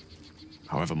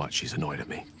 However much she's annoyed at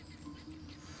me.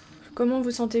 Comment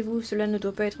vous sentez-vous? Cela ne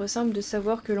doit pas être simple de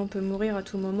savoir que l'on peut mourir à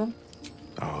tout moment.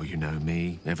 Oh, you know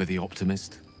me, ever the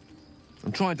optimist.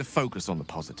 I'm trying to focus on the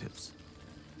positives.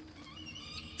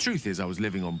 Truth is, I was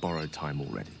living on borrowed time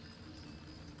already.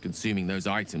 Consuming those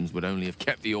items would only have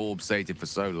kept the orb sated for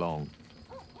so long.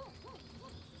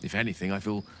 If anything, I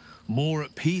feel more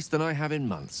at peace than I have in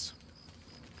months.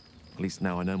 At least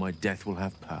now I know my death will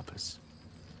have purpose.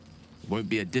 It won't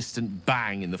be a distant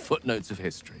bang in the footnotes of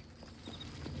history.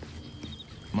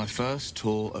 My first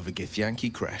tour of a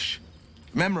Githyanki creche.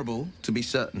 Memorable, to be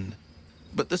certain,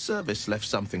 but the service left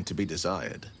something to be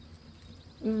desired.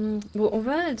 Bon, on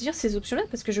va dire ces options-là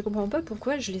parce que je comprends pas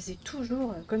pourquoi je les ai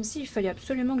toujours, comme s'il fallait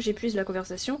absolument que j'épuise la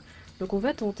conversation. Donc on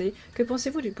va tenter. Que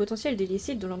pensez-vous du potentiel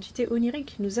d'illicite dont l'entité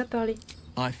onirique nous a parlé?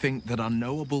 I think that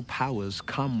unknowable powers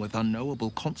come with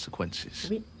unknowable consequences.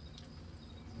 Oui.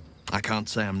 I can't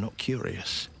say I'm not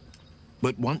curious,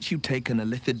 but once you take an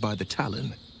illithid by the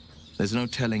talon, There's no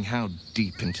telling how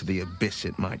deep into the abyss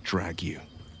it might drag you.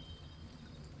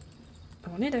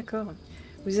 On est d'accord.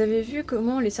 Vous avez vu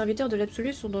comment les serviteurs de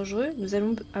l'Absolu sont dangereux? Nous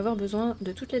allons avoir besoin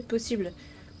de toute l'aide possible.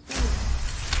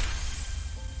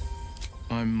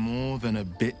 I'm more than a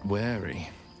bit wary,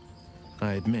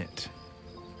 I admit.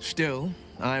 Still,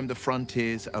 I am the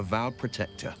frontier's avowed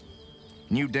protector.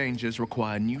 New dangers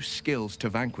require new skills to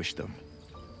vanquish them.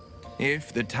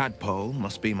 If the tadpole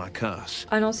must be my curse,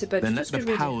 ah non, c'est pas then du tout let ce que the je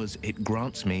voulais dire. powers it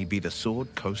grants me be the Sword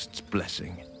Coast's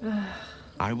blessing.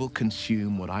 I will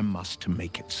consume what I must to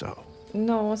make it so.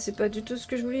 Non, c'est pas du tout ce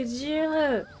que je voulais dire.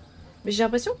 Mais j'ai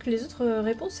l'impression que les autres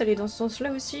réponses allaient dans ce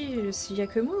sens-là aussi. S'il y a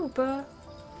que moi ou pas?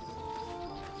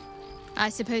 I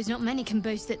suppose not many can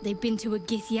boast that they've been to a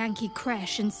Githyanki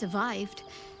creche and survived.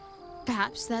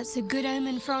 Perhaps that's a good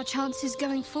omen for our chances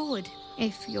going forward,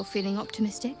 if you're feeling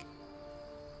optimistic.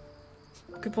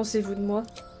 Que pensez-vous de moi?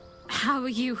 How are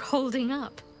you holding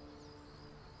up?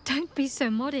 Don't be so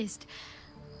modest.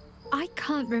 I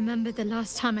can't remember the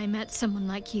last time I met someone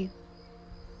like you.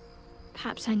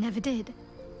 Perhaps I never did.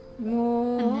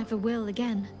 Oh. And never will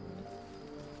again.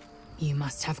 You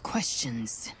must have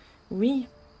questions. Oui.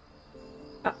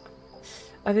 Ah.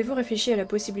 Avez-vous réfléchi à la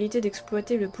possibilité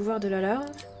d'exploiter le pouvoir de la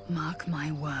larve? Mark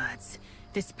my words.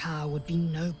 This power would be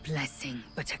no blessing,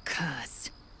 but a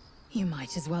curse. You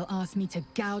might as well ask me to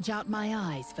gouge out my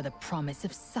eyes for the promise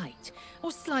of sight,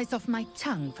 or slice off my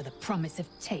tongue for the promise of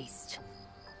taste.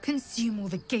 Consume all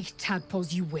the gate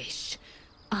tadpoles you wish.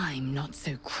 I'm not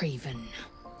so craven.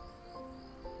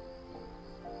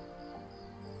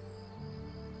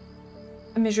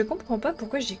 Mais je comprends pas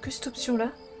pourquoi j'ai que cette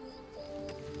option-là.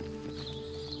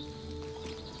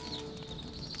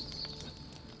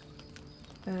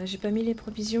 J'ai pas mis les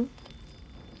provisions.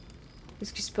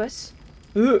 Qu'est-ce qui se passe?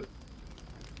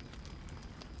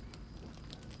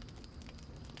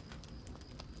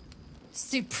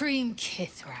 Supreme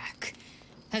Kithrak,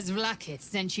 has Vlakith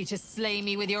sent you to slay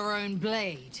me with your own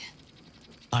blade?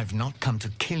 I've not come to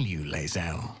kill you,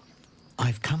 Lae'zel.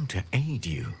 I've come to aid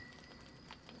you.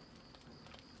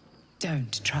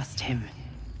 Don't trust him.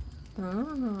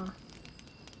 Ah.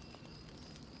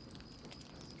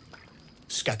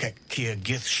 Skakek Kier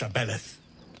Gith Shabeleth.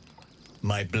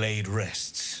 My blade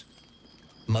rests.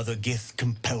 Mother Gith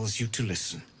compels you to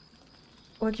listen.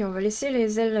 Ok, on va laisser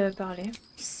les ailes parler.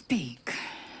 Speak.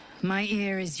 My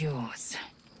ear is yours.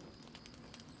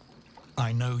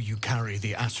 I know you carry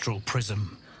the astral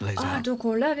prism, Lae'zel. Ah, donc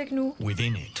on l'a avec nous.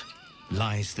 Within it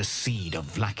lies the seed of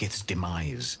Vlakith's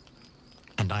demise,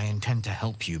 and I intend to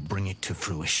help you bring it to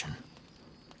fruition.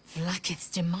 Vlakith's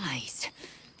demise?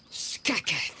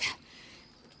 Skaketh.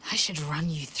 I should run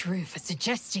you through for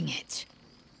suggesting it.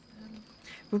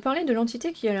 Vous parlez de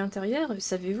l'entité qui est à l'intérieur,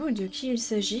 savez-vous de qui il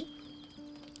s'agit?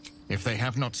 If they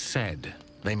have not said,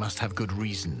 they must have good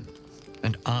reason,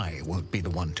 and I won't be the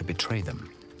one to betray them.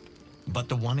 But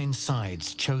the one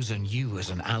inside's chosen you as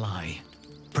an ally,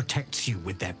 protects you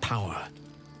with their power.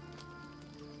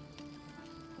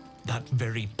 That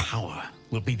very power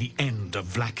will be the end of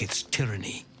Vlakith's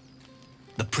tyranny.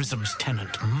 The Prism's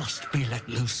tenant must be let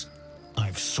loose.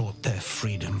 I've sought their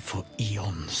freedom for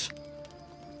eons.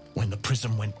 When the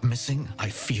Prism went missing, I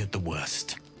feared the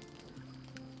worst.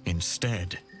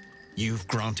 Instead, you've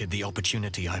granted the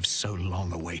opportunity I've so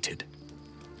long awaited.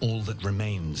 All that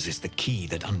remains is the key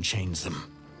that unchains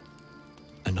them.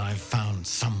 And I've found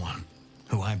someone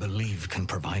who I believe can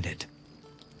provide it.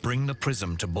 Bring the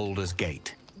Prism to Baldur's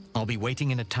Gate. I'll be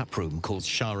waiting in a taproom called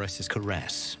Shares's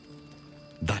Caress.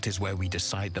 That is where we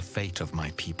decide the fate of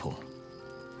my people.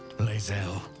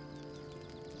 Lae'zel,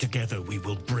 together we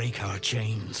will break our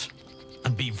chains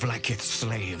and be Vlakith's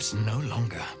slaves no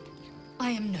longer.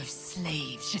 I am no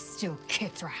slave, just still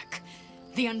Kithrak.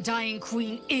 The Undying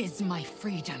Queen is my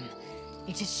freedom.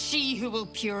 It is she who will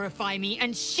purify me,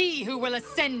 and she who will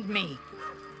ascend me.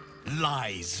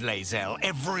 Lies, Lae'zel,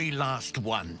 every last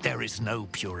one. There is no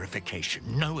purification,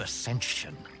 no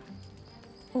ascension.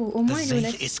 Oh, au The moins il est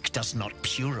honnête. Zayth-Isk does not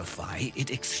purify,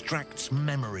 it extracts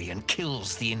memory and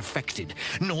kills the infected.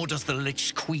 Nor does the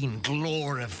Lich Queen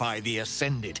glorify the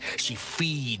Ascended. She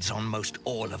feeds on most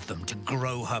all of them to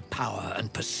grow her power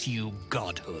and pursue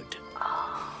godhood.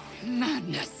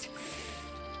 Madness.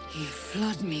 You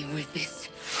flood me with this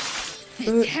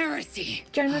heresy.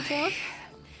 Calme-toi.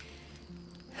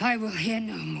 I will hear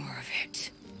no more of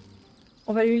it.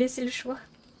 On va lui laisser le choix.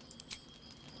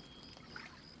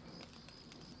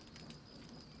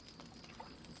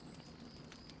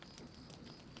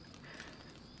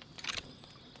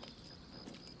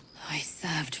 I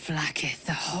served Vlakith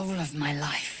the whole of my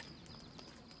life.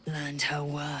 Learned her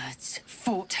words,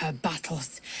 fought her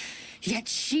battles. yet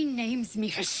she names me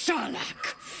her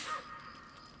Sherlock.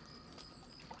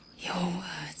 Your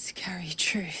words carry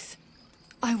truth.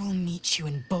 I will meet you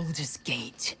in Baldur's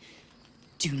Gate.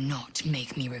 Do not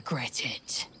make me regret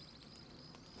it.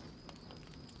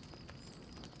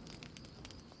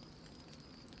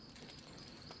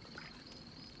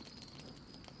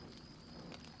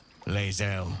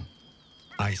 Lae'zel,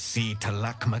 I see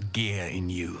Talakma Gear in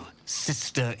you,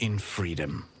 sister in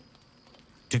freedom.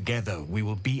 Together we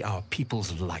will be our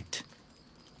people's light.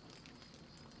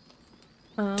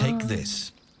 Take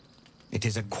this. It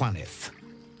is a Quanith,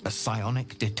 a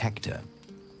psionic detector.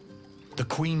 The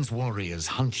Queen's warriors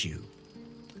hunt you.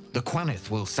 The Quanith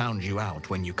will sound you out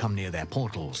when you come near their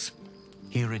portals.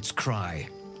 Hear its cry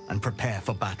and prepare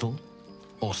for battle,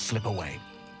 or slip away.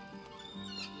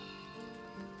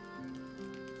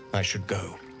 I should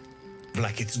go.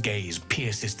 Vlaakith's gaze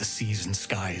pierces the seas and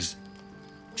skies.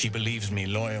 She believes me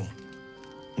loyal,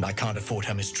 and I can't afford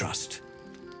her mistrust.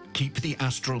 Keep the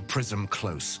astral prism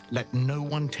close. Let no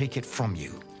one take it from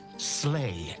you.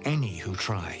 Slay any who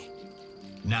try.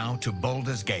 Now to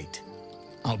Baldur's Gate.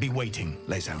 I'll be waiting,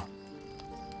 Lae'zel.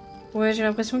 Ouais, j'ai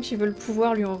l'impression qu'il veut le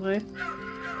pouvoir, lui, en vrai.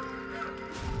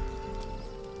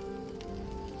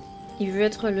 Il veut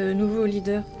être le nouveau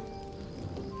leader.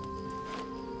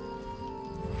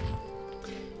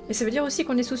 Et ça veut dire aussi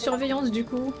qu'on est sous surveillance, du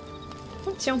coup.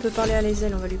 Oh, tiens, on peut parler à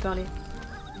Lae'zel, on va lui parler.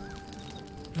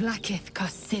 Vlaakith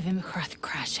Kosivim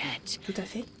Crashhead. Tout à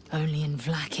fait. Only in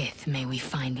Vlaakith may we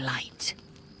find light.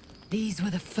 These were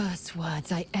the first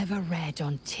words I ever read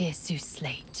on Tirsu's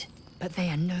slate. But they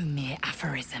are no mere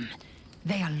aphorism.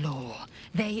 They are law.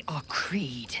 They are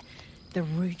creed. The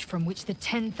root from which the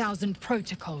 10,000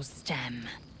 protocols stem.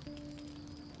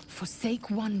 Forsake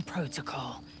one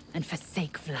protocol, and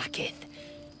forsake Vlaakith.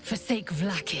 Forsake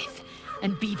Vlaakith,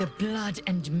 and be the blood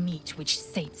and meat which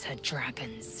sates her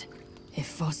dragons. If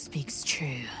Voss speaks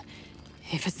true,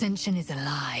 if Ascension is a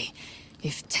lie,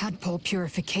 if tadpole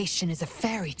purification is a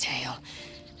fairy tale,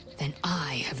 then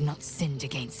I have not sinned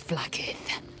against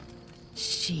Vlaakith.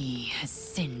 She has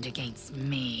sinned against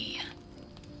me.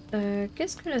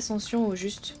 Qu'est-ce que l'ascension au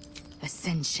juste?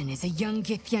 Ascension is a young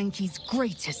Githyanki's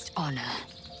greatest honor.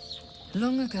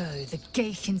 Long ago, the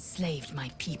Geich enslaved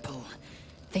my people.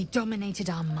 They dominated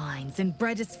our minds and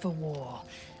bred us for war,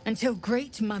 until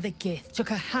Great Mother Gith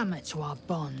took a hammer to our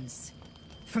bonds.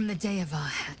 From the day of our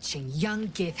hatching, young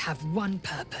Gith have one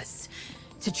purpose: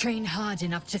 to train hard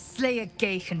enough to slay a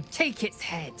Geich and take its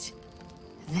head.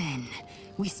 Then,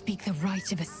 we speak the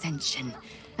rite of ascension,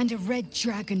 and a red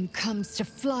dragon comes to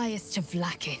fly us to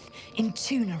Vlaakith, in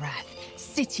Tunarath,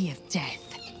 City of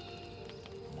Death.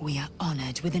 We are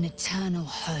honored with an eternal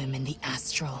home in the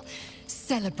astral,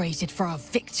 celebrated for our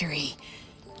victory.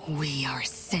 We are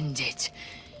ascended.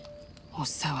 Or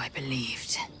so I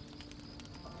believed.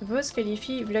 Voss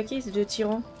qualifie Vlaakith de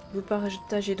tyran. Vous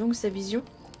partagez donc sa vision?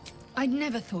 I'd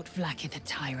never thought Vlaakith a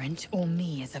tyrant, or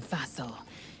me as a vassal.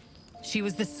 She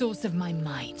was the source of my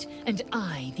might, and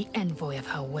I the envoy of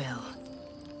her will.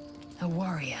 A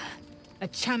warrior, a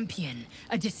champion,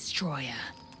 a destroyer.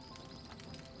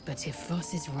 But if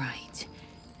Voss is right,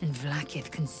 and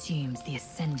Vlaakith consumes the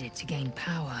Ascended to gain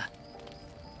power,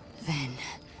 then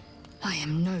I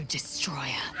am no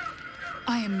destroyer.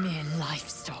 I am mere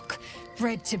livestock,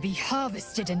 bred to be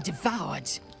harvested and devoured.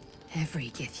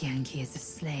 Every Githyanki is a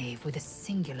slave with a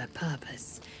singular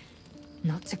purpose.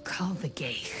 Not to cull the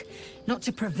Geich, not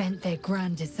to prevent their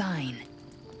grand design,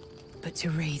 but to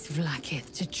raise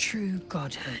Vlaakith to true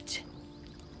godhood.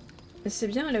 C'est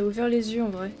bien, elle a ouvert les yeux en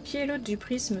vrai. Qui est l'autre du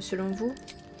prisme selon vous?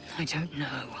 I don't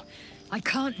know. I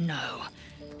can't know.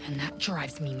 And that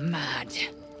drives me mad.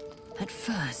 At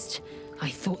first, I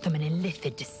thought them an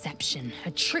illithid deception,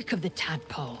 a trick of the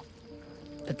tadpole.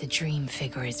 But the dream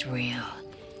figure is real.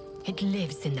 It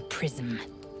lives in the prism.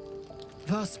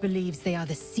 Voss believes they are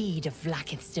the seed of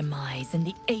Vlaakith's demise and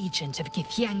the agent of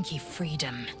Githyanki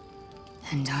freedom.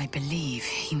 And I believe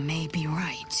he may be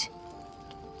right.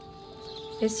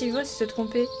 Et si Voss se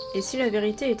trompait? Et si la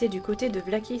vérité était du côté de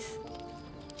Vlaakith?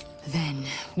 Then,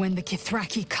 when the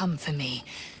Kithraki come for me,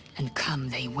 and come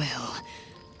they will,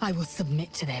 I will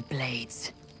submit to their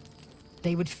blades.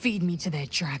 They would feed me to their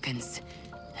dragons,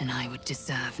 and I would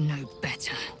deserve no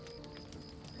better.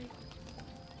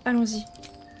 Allons-y.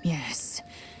 Yes.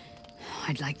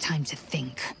 I'd like time to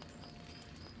think.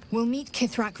 We'll meet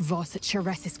Kithrak Voss at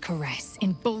Chares's Caress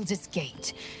in Baldur's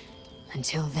Gate.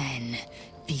 Until then,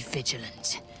 be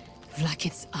vigilant.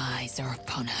 Vlaakith's eyes are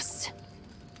upon us.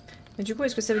 Mais du coup,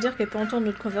 est-ce que ça veut dire qu'elle peut entendre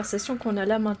notre conversation qu'on a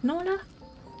là maintenant, là?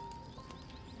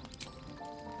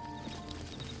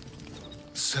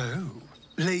 So,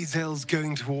 Lae'zel's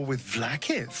going to war with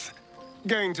Vlaakith?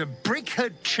 Going to break her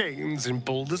chains in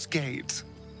Baldur's Gate.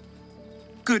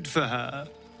 Good for her.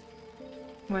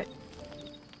 Ouais.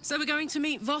 So we're going to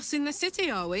meet Voss in the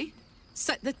city, are we?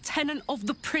 Set the tenant of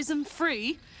the prison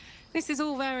free? This is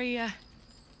all very,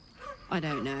 I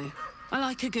don't know. I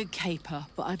like a good caper,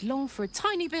 but I'd long for a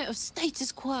tiny bit of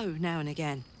status quo now and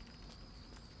again.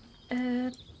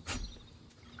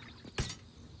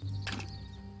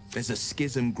 There's a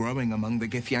schism growing among the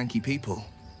Githyanki people,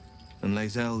 and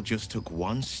Lae'zel just took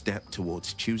one step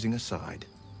towards choosing a side.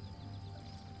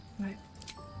 Ouais.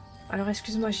 Alors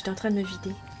excuse-moi, j'étais en train de me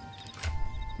vider.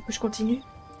 Du coup, je continue.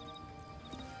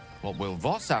 What will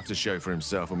Voss have to show for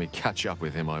himself when we catch up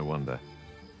with him, I wonder?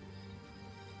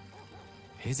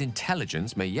 His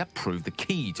intelligence may yet prove the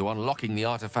key to unlocking the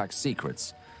artifact's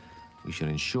secrets. We should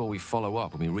ensure we follow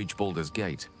up when we reach Baldur's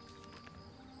Gate.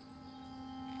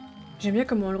 J'aime bien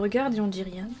comment on le regarde et on dit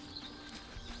rien.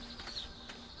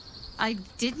 I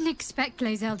didn't expect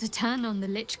Lae'zel to turn on the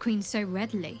Lich Queen so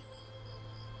readily.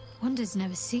 Wonders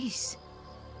never cease.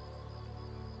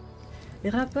 Les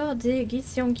rapports des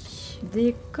Githyanki.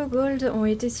 Des kobolds ont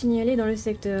été signalés dans le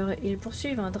secteur. Ils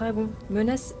poursuivent un dragon.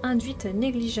 Menace induite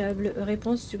négligeable.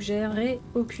 Réponse suggérée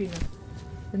aucune.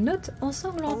 Note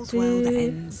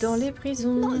ensanglantée dans les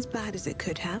prisons.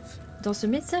 Dans ce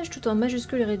message tout en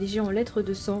majuscule rédigé en lettres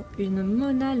de sang, une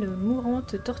monale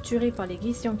mourante torturée par les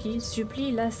Githyanki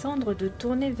supplie Lassandre de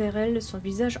tourner vers elle son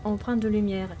visage empreint de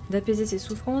lumière, d'apaiser ses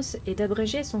souffrances et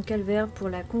d'abréger son calvaire pour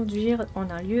la conduire en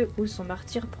un lieu où son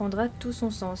martyre prendra tout son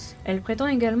sens. Elle prétend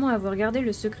également avoir gardé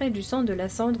le secret du sang de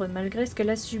Lassandre malgré ce qu'elle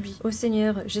a subi. Ô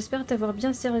Seigneur, j'espère t'avoir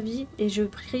bien servi et je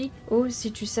prie, oh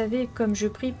si tu savais comme je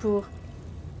prie pour...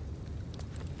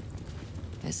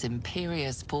 This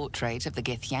imperious portrait of the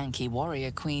Githyanki warrior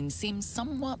queen seems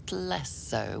somewhat less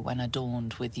so when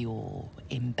adorned with your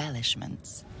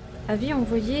embellishments. Avis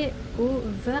envoyé au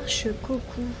Varche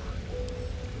Koku.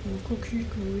 Ou Koku,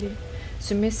 comme vous voulez.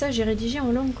 Ce message est rédigé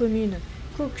en langue commune.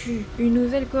 Koku, une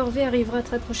nouvelle corvée arrivera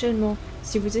très prochainement.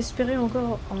 Si vous espérez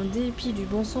encore, en dépit du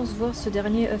bon sens, voir ce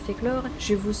dernier œuf éclore,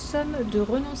 je vous somme de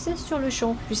renoncer sur le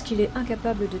champ, puisqu'il est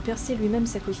incapable de percer lui-même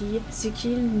sa coquille, c'est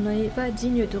qu'il n'est pas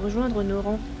digne de rejoindre nos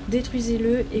rangs.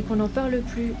 Détruisez-le et qu'on n'en parle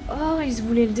plus. Oh, ils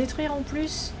voulaient le détruire en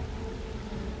plus.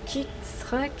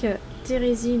 Kithrak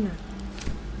Thérésine.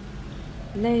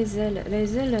 Lae'zel,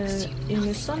 il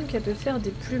me semble qu'elle peut faire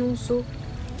des plus longs sauts.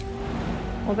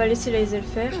 On va laisser Lae'zel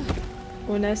faire.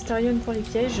 On a Astarion pour les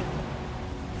pièges.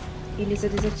 Il les a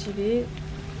désactivés.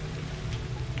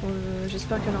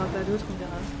 J'espère qu'il n'y en aura pas d'autres, on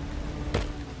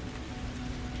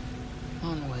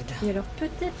verra. Et alors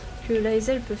peut-être que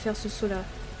Lae'zel peut faire ce saut-là.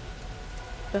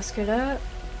 Parce qu'elle a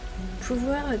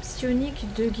pouvoir psionique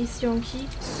de Githyanki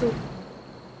saut.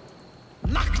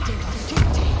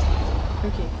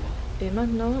 Ok. Et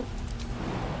maintenant...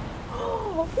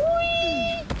 Oh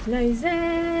oui,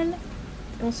 Lae'zel.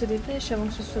 Et on se dépêche avant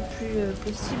que ce soit plus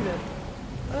possible.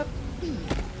 Hop.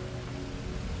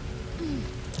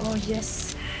 Oh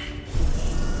yes.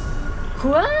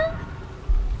 Quoi?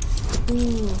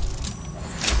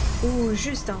 Oh,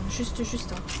 juste un, juste un.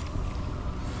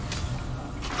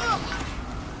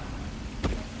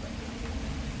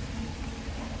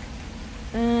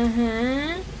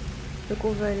 Donc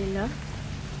on va aller là.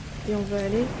 Et on va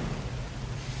aller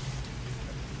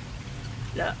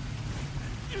là.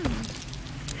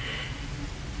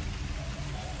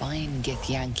 Fine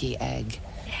Githyanki egg.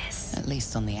 Yes. At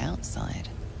least on the outside.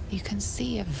 You can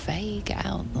see a vague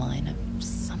outline of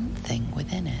something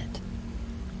within it.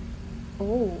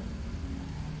 Oh.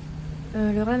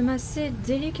 Le ramasser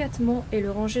délicatement et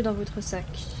le ranger dans votre sac.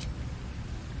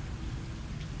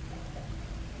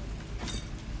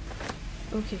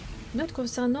 Ok. Note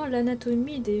concernant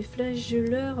l'anatomie des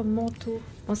flagelleurs mentaux.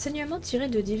 Enseignement tiré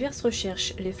de diverses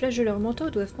recherches. Les flagelleurs mentaux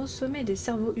doivent consommer des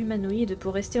cerveaux humanoïdes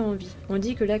pour rester en vie. On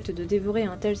dit que l'acte de dévorer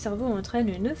un tel cerveau entraîne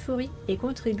une euphorie et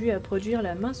contribue à produire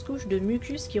la mince couche de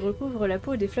mucus qui recouvre la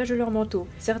peau des flagelleurs mentaux.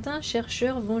 Certains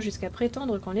chercheurs vont jusqu'à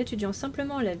prétendre qu'en étudiant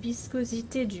simplement la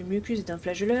viscosité du mucus d'un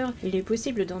flagelleur, il est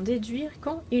possible d'en déduire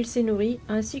quand il s'est nourri,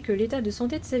 ainsi que l'état de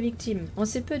santé de sa victime. On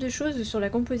sait peu de choses sur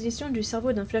la composition du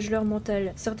cerveau d'un flagelleur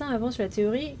mental. Certains avancent la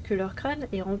théorie que leur crâne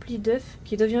est rempli d'œufs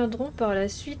qui deviendront par la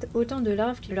suite autant de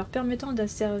larves qui leur permettant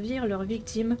d'asservir leurs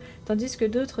victimes, tandis que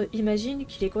d'autres imaginent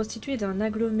qu'il est constitué d'un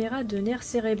agglomérat de nerfs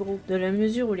cérébraux. Dans la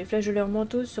mesure où les flagelleurs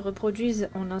mentaux se reproduisent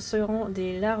en insérant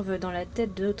des larves dans la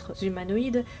tête d'autres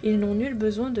humanoïdes, ils n'ont nul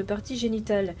besoin de parties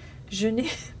génitales. Je n'ai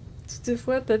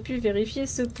toutefois pas pu vérifier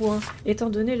ce point, étant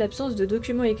donné l'absence de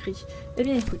documents écrits. Eh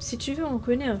bien écoute, si tu veux en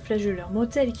connaître un flagelleur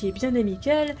mental qui est bien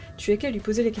amical, tu as qu'à lui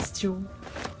poser la question.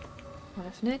 Par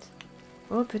la fenêtre.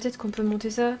 Oh, peut-être qu'on peut monter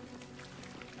ça.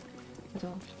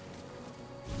 Attends.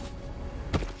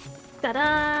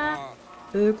 Tada!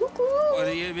 Coucou! What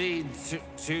do you mean,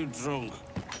 too drunk?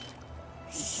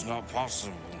 It's not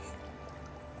possible.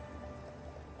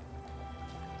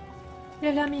 Il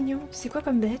a l'air mignon. C'est quoi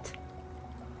comme bête?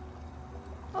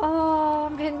 Oh,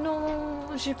 mais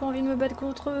non! J'ai pas envie de me battre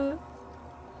contre eux.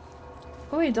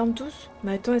 Oh, ils dorment tous.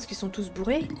 Mais attends, est-ce qu'ils sont tous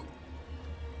bourrés?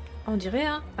 On dirait,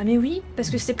 hein? Ah, mais oui, parce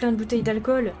que c'est plein de bouteilles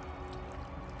d'alcool.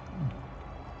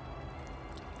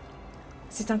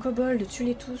 C'est un kobold,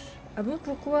 tue-les tous. Ah bon,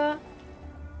 pourquoi?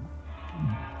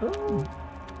 Oh.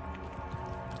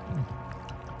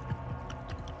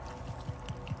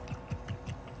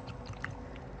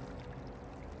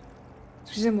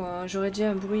 Excusez-moi, j'aurais dit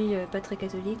un bruit pas très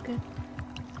catholique.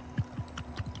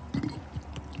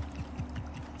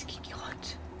 C'est qui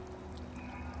rote?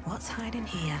 What's hiding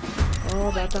here?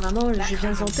 Oh bah apparemment le je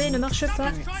viens en paix ne marche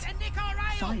pas.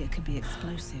 Fire could be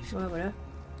explosive. Ouais voilà.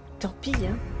 Tant pis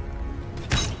hein.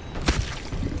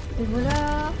 Et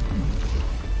voilà.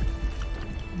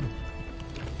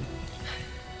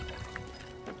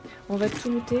 On va tout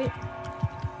looter.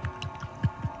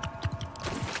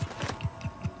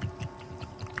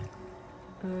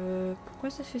 Pourquoi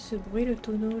ça fait ce bruit le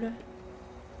tonneau là?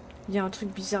 Il y a un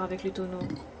truc bizarre avec les tonneaux.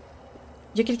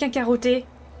 Il y a quelqu'un qui a roté.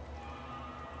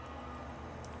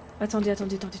 Attendez.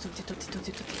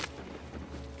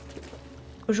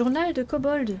 Au journal de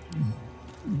Kobold.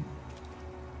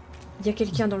 Il y a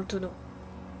quelqu'un dans le tonneau.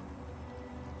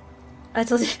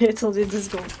 Attendez 2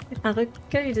 secondes. Un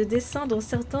recueil de dessins dont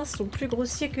certains sont plus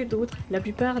grossiers que d'autres. La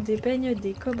plupart dépeignent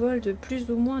des kobolds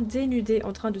plus ou moins dénudés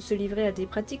en train de se livrer à des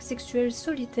pratiques sexuelles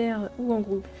solitaires ou en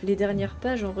groupe. Les dernières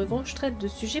pages en revanche traitent de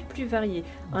sujets plus variés.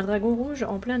 Un dragon rouge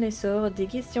en plein essor, des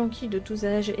guissianquis de tous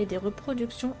âges et des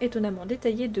reproductions étonnamment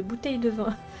détaillées de bouteilles de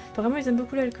vin. Apparemment ils aiment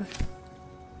beaucoup l'alcool.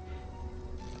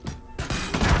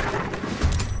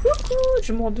 Coucou,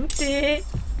 je m'en doutais.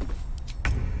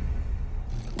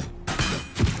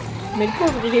 Mais le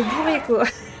pauvre, il est bourré, quoi.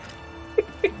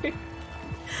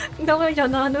 Non, il y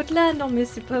en a un autre là. Non, mais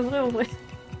c'est pas vrai, en vrai.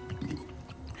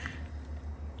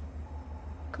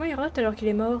 Comment il rote alors qu'il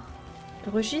est mort?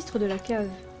 Le registre de la cave.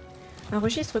 Un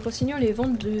registre consignant les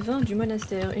ventes de vin du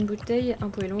monastère. 1 bouteille, 1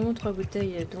 poêlon, 3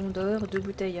 bouteilles d'on d'or, 2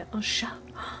 bouteilles, un chat.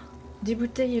 Des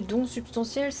bouteilles d'on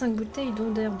substantielles, 5 bouteilles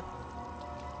d'on d'herbe.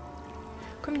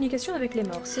 Communication avec les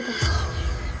morts, c'est parti.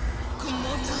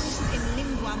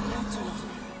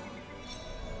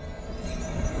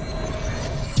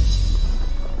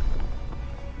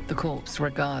 The corpse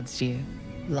regards you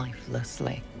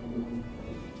lifelessly.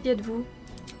 Qui êtes-vous?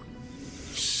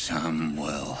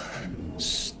 Samuel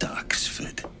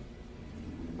Staxford,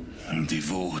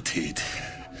 devoted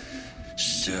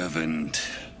servant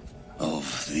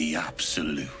of the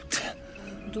Absolute.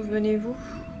 D'où venez-vous?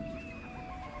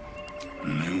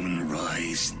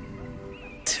 Moonrise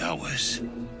Towers.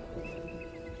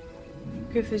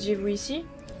 Que faisiez-vous ici?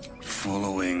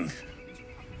 Following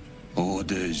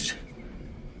orders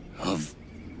of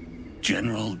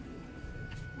General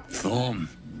Thorm.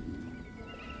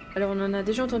 Alors on en a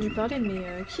déjà entendu parler, mais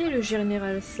qui est le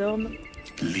général Thorm?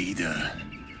 Leader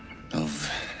of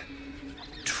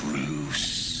true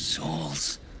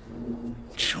souls,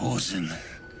 chosen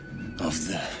of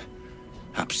the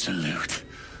Absolute.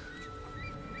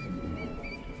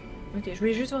 Ok, je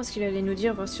voulais juste voir ce qu'il allait nous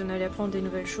dire, voir si on allait apprendre des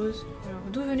nouvelles choses. Alors,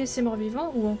 d'où venaient ces morts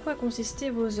vivants ou en quoi consistaient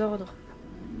vos ordres?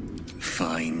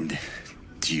 Find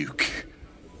Duke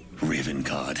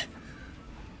Ravengard.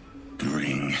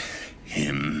 Bring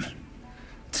him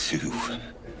to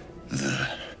the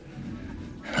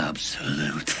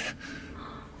Absolute.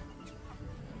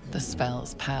 The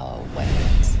spell's power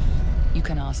wanes. You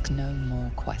can ask no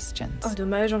more questions. Oh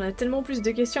dommage, on a tellement plus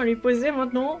de questions à lui poser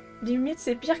maintenant. Limite,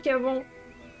 c'est pire qu'avant.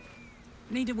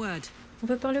 Need a word. On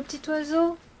va parler au petit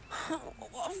oiseau.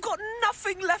 I've got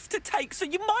nothing left to take, so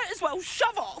you might as well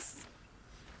shove off.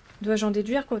 Dois-je en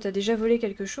déduire quand t'as déjà volé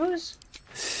quelque chose?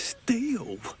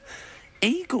 Steal?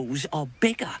 Eagles are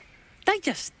bigger. They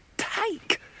just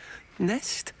take.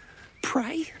 Nest,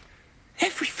 prey,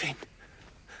 everything.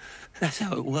 That's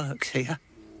how it works here.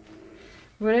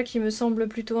 Voilà qui me semble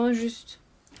plutôt injuste.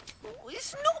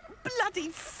 It's not bloody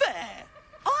fair.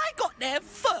 I got there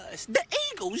first. The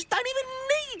eagles don't even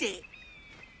need it.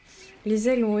 Les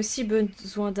aigles ont aussi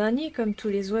besoin d'un nid comme tous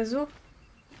les oiseaux.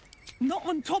 Not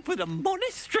on top of the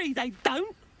monastery, they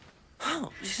don't.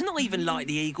 Oh, it's not even like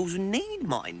the eagles need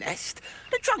my nest.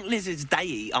 The drunk lizards they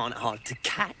eat aren't hard to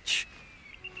catch.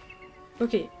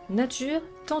 Ok, nature,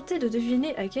 tentez de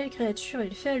deviner à quelle créature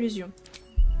il fait allusion.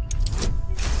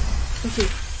 Ok,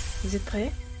 vous êtes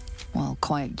prêts? While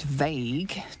quite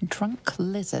vague, drunk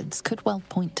lizards could well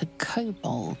point to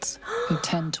kobolds, who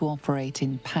tend to operate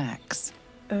in packs.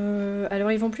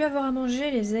 Alors ils vont plus avoir à manger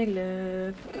les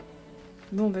aigles.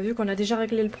 Bon bah vu qu'on a déjà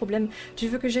réglé le problème, tu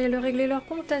veux que j'aille leur régler leur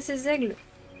compte à ces aigles?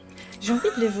 J'ai envie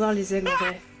de les voir les aigles,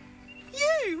 ouais.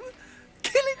 You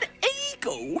kill an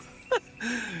eagle?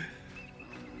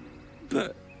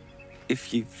 But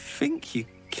if you think you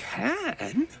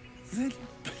can, then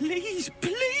please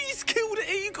kill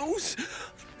the eagles.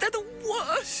 They're the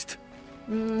worst.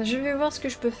 Je vais voir ce que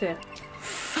je peux faire.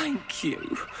 Thank you.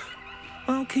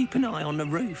 I'll keep an eye on the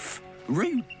roof.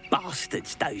 Rude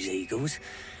bastards, those eagles.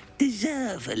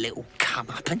 Deserve a little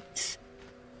comeuppance.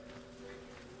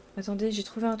 Attendez, j'ai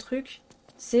trouvé un truc.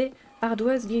 C'est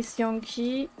Ardoise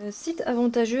Gisianki, site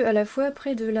avantageux à la fois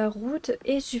près de la route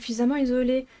et suffisamment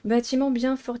isolé. Bâtiment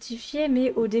bien fortifié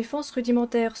mais aux défenses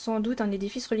rudimentaires, sans doute un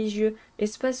édifice religieux.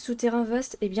 Espace souterrain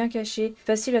vaste et bien caché.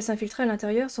 Facile à s'infiltrer à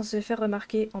l'intérieur sans se faire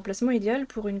remarquer. Emplacement idéal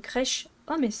pour une crèche.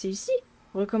 Oh mais c'est ici.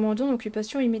 Recommandons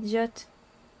l'occupation immédiate.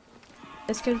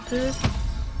 Est-ce qu'elle peut...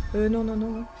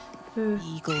 non.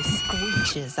 Eagle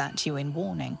screeches at you in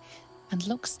warning and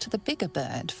looks to the bigger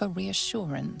bird for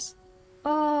reassurance.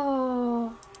 Oh.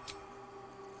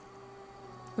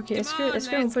 Ok, est-ce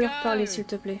qu'on peut leur parler s'il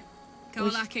te plaît?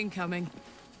 Oui. Incoming.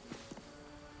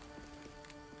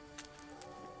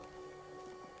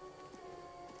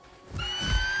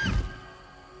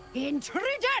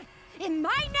 Intruder! In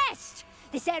my nest!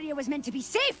 This area was meant to be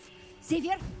safe!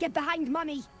 Xavier, get behind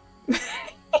Mummy!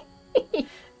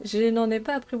 Je n'en ai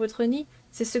pas après votre nid,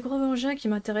 c'est ce gros engin qui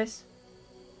m'intéresse.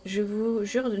 Je vous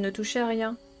jure de ne toucher à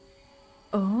rien.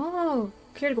 Oh,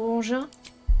 quel gros engin!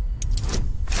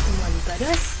 Moi le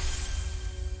badass!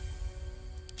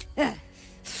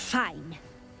 Fine.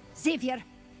 Xavier!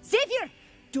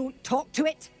 Don't talk to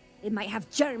it! It might have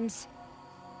germs.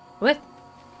 What?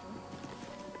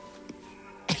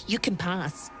 You can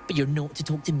pass, but you're not to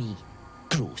talk to me.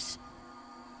 Gross.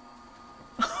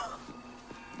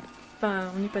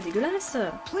 Enfin, on n'est pas dégueulasse.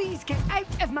 Please get out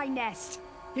of my nest.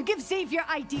 You give Xavier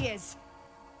ideas.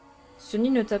 Ce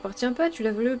nid ne t'appartient pas, tu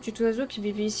l'as volé au petit oiseau qui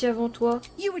vivait ici avant toi.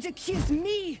 You would accuse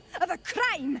me of a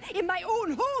crime in my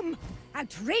own home.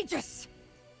 Outrageous.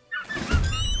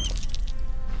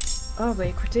 Oh bah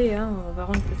écoutez, hein, on va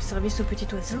rendre service au petit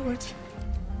oiseau.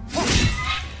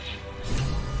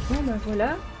 Bon bah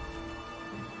voilà.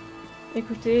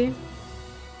 Écoutez.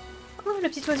 Oh, le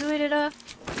petit oiseau, il est là.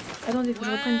 Attendez, faut que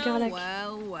je reprenne Carlac.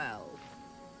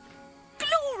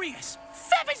 Glorious!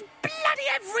 Feathers bloody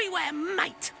everywhere,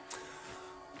 mate!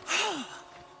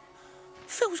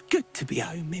 Feels good to be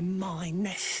home in my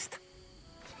nest.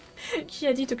 Qui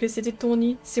a dit que c'était ton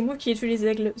nid? C'est moi qui ai tué les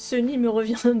aigles. Ce nid me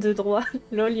revient de droit.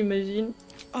 Lol, imagine.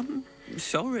 I'm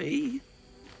sorry.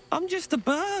 I'm just a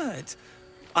bird.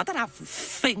 I don't have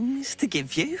things to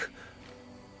give you.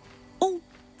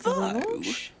 Although,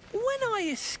 when I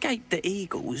escaped the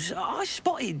eagles, I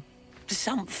spotted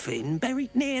something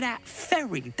buried near that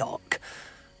ferry dock.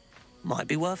 Might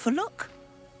be worth a look.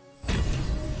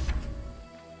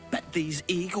 Bet these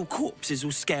eagle corpses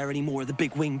will scare any more of the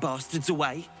big wing bastards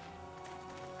away.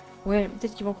 Ouais,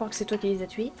 peut-être qu'ils vont croire que c'est toi qui les as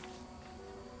tués.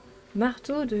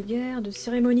 Marteau de guerre, de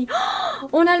cérémonie. Oh,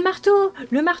 on a le marteau!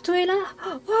 Le marteau est là!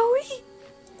 Oh oui!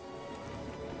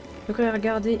 Donc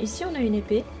regardez, ici on a une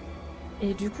épée.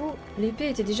 Et du coup,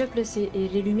 l'épée était déjà placée et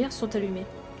les lumières sont allumées.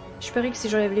 Je parie que si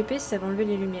j'enlève l'épée, ça va enlever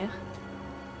les lumières.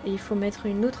 Et il faut mettre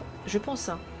une autre, je pense,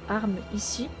 hein, arme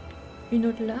ici, une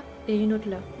autre là et une autre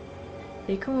là.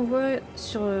 Et quand on voit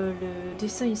sur le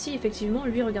dessin ici, effectivement,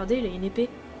 lui, regardez, il a une épée.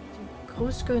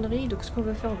 Grosse connerie, donc ce qu'on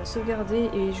va faire, on va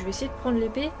sauvegarder et je vais essayer de prendre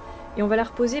l'épée et on va la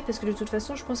reposer parce que de toute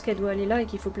façon, je pense qu'elle doit aller là et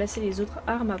qu'il faut placer les autres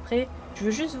armes après. Je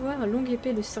veux juste voir longue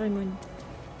épée de cérémonie.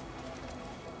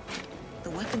 The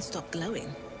weapon stopped glowing.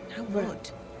 How odd.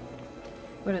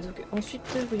 Voilà, donc ensuite,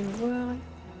 voyons voir.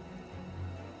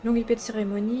 Longue épée de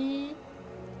cérémonie.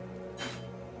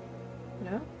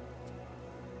 Là.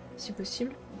 Si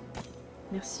possible.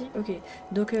 Merci. Ok.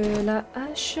 Donc la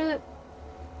hache.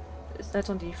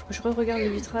 Attendez, il faut que je re-regarde le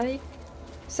vitrail.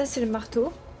 Ça, c'est le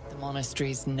marteau. The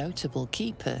monastery's notable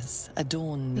keepers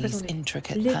adorn these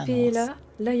intricate panels. L'épée est là.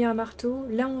 Là, il y a un marteau.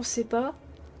 Là, on ne sait pas.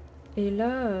 Et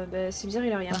là, bah, c'est bizarre,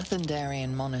 il a rien. Lathendarian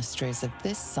monasteries of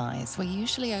this size were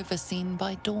usually overseen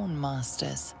by dawn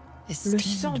masters,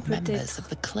 esteemed members of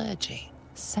the clergy.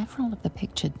 Several of the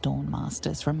pictured dawn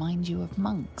masters remind you of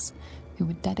monks who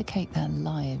would dedicate their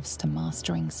lives to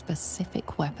mastering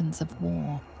specific weapons of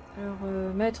war.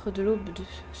 Alors, maître de l'aube de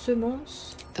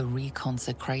semence. The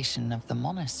reconsecration of the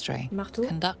monastery, marteau.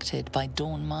 Conducted by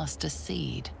dawn master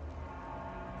Seed.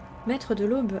 Maître de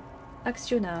l'aube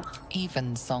actionnard.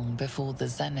 Evensong before the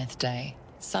Zenith Day,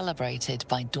 celebrated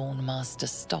by Dawnmaster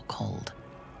Stockhold.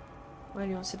 Ouais,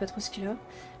 lui, on sait pas trop ce qu'il a.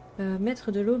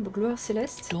 Maître de l'aube, gloire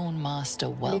céleste. Dawnmaster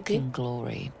Welkin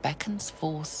Glory beckons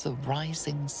forth the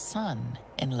rising sun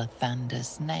in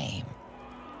Lathander's name.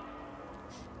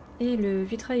 Et le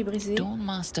vitrail brisé.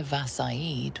 Dawnmaster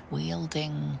Vassaid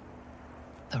wielding...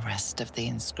 The rest of the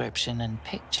inscription and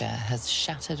picture has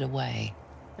shattered away.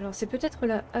 Alors c'est peut-être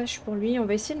la hache pour lui. On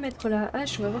va essayer de mettre la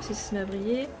hache. On va voir si ça se met à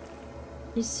briller.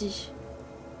 Ici.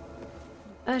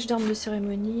 Hache d'arme de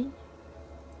cérémonie.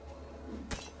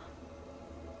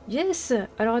 Yes!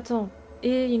 Alors attends.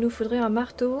 Et il nous faudrait un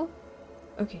marteau.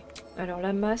 Ok. Alors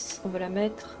la masse, on va la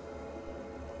mettre...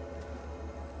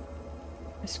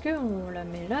 Est-ce qu'on la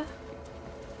met là?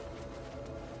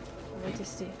 On va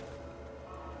tester.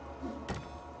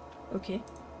 Ok.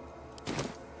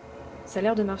 Ça a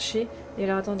l'air de marcher. Et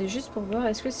alors attendez juste pour voir,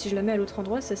 est-ce que si je la mets à l'autre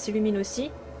endroit, ça s'illumine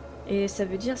aussi? Et ça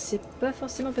veut dire c'est pas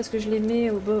forcément parce que je les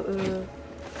mets au beau...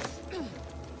 Vous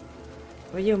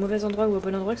voyez, au mauvais endroit ou au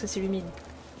bon endroit que ça s'illumine.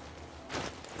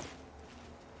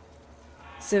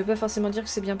 Ça veut pas forcément dire que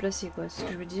c'est bien placé, quoi, c'est ce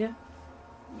que je veux dire.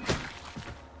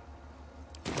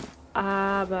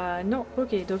 Ah bah non,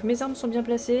 ok, donc mes armes sont bien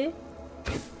placées.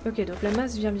 Ok, donc la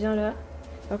masse vient bien là.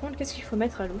 Par contre, qu'est-ce qu'il faut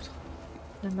mettre à l'autre?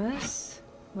 La masse,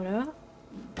 voilà.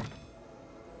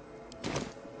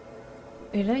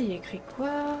 Et là, il y a écrit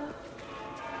quoi?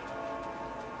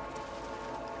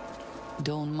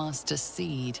 Dawnmaster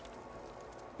Seed.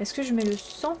 Est-ce que je mets le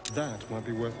sang?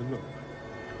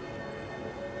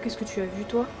 Qu'est-ce que tu as vu,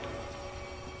 toi?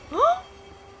 Oh,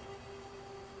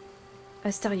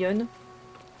 Astarion.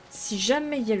 Si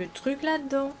jamais il y a le truc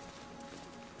là-dedans.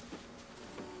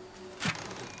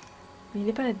 Mais il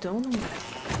n'est pas là-dedans, non?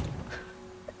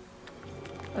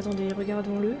 Attendez,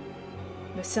 regardons-le.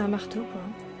 Bah, c'est un marteau, quoi.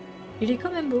 Il est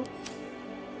quand même beau.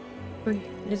 Oui,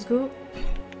 let's go.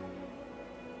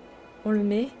 On le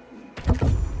met.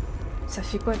 Ça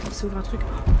fait quoi quand ça ouvre un truc?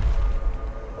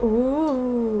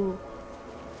 Oh!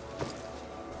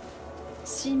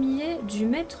 Cimier du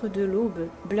maître de l'aube.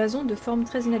 Blason de forme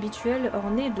très inhabituelle,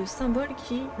 orné de symboles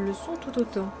qui le sont tout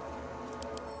autant.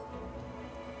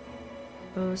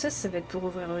 Ça va être pour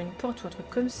ouvrir une porte ou un truc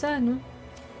comme ça, non?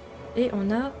 Et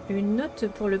on a une note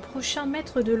pour le prochain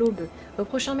maître de l'aube. Au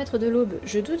prochain maître de l'aube,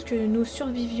 je doute que nous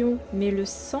survivions, mais le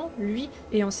sang, lui,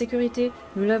 est en sécurité.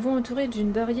 Nous l'avons entouré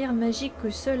d'une barrière magique que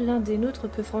seul l'un des nôtres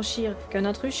peut franchir. Qu'un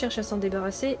intrus cherche à s'en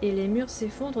débarrasser et les murs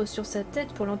s'effondrent sur sa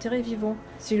tête pour l'enterrer vivant.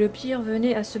 Si le pire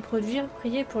venait à se produire,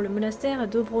 priez pour le monastère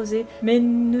d'Obrosé. Mais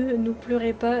ne nous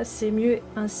pleurez pas, c'est mieux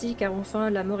ainsi, car enfin,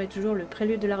 la mort est toujours le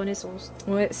prélude de la renaissance.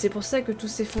 Ouais, c'est pour ça que tout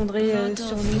s'effondrait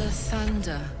sur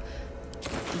nous.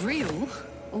 Real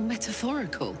or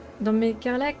metaphorical? Dans mes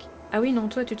carlacs? Ah oui, non,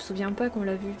 toi, tu te souviens pas qu'on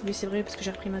l'a vu. Oui, c'est vrai, parce que j'ai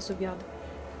repris ma sauvegarde.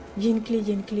 Il y a une clé, il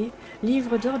y a une clé.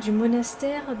 Livre d'or du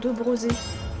monastère d'Obrosé.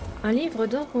 Un livre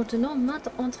d'or contenant maintes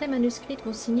entrées manuscrites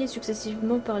consignées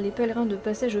successivement par les pèlerins de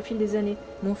passage au fil des années.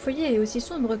 Mon foyer est aussi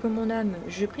sombre que mon âme.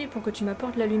 Je prie pour que tu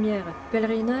m'apportes la lumière.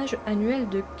 Pèlerinage annuel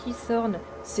de Keythorn.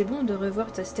 C'est bon de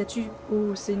revoir ta statue,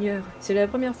 ô Seigneur. C'est la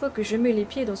première fois que je mets les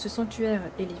pieds dans ce sanctuaire,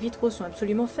 et les vitraux sont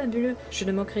absolument fabuleux. Je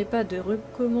ne manquerai pas de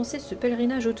recommencer ce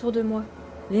pèlerinage autour de moi.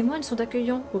 Les moines sont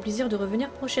accueillants, au plaisir de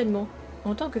revenir prochainement.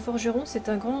 En tant que forgeron, c'est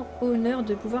un grand honneur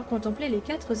de pouvoir contempler les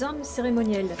 4 armes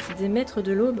cérémonielles, des maîtres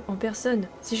de l'aube en personne.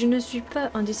 Si je ne suis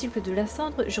pas un disciple de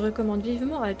Lathander, je recommande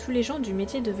vivement à tous les gens du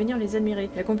métier de venir les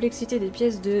admirer. La complexité des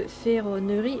pièces de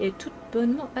ferronnerie est toute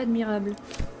bonnement admirable.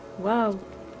 Waouh!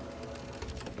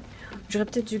 J'aurais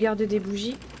peut-être dû garder des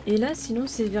bougies. Et là, sinon,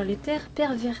 c'est vers les terres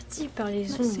perverties par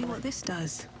les ombres.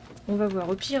 On va voir.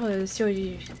 Au pire, si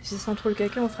ça sent trop le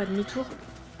caca, on fera demi-tour.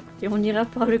 Et on ira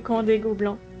par le camp des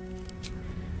gobelins.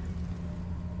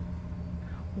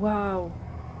 Wow.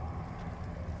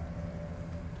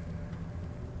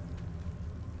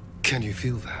 Can you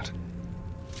feel that?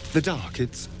 The dark,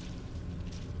 it's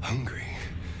hungry.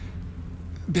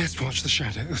 Best watch the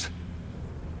shadows.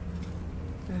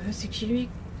 C'est qui lui?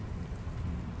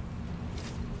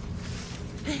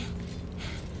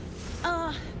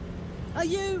 Are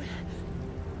you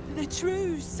the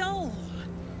true soul?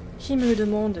 Qui me le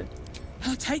demande?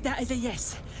 I'll take that as a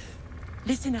yes.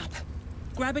 Listen up.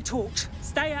 Grab a torch,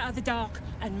 stay out of the dark,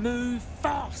 and move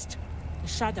fast. The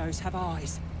shadows have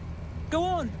eyes. Go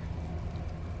on!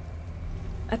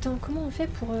 Attends, comment on fait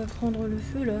pour prendre le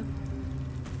feu, là?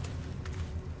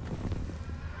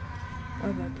 Ah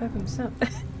bah, pas comme ça.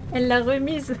 Elle l'a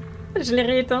remise. Je l'ai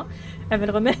rééteint. Elle va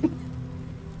le remettre.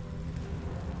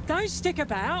 Don't stick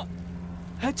about.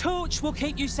 Her torch will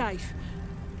keep you safe.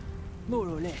 More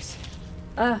or less.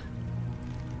 Ah.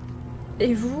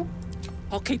 Et vous?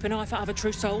 I'll keep an eye for other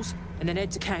true souls, and then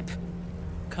head to camp.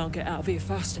 Can't get out of here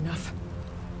fast enough.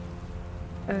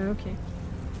 Ok.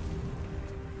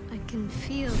 I can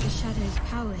feel the shadow's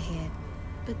power here,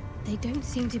 but they don't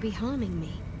seem to be harming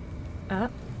me. Ah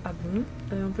bon,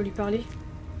 on peut lui parler.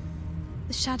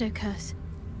 The shadow curse.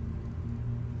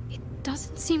 It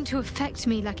doesn't seem to affect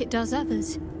me like it does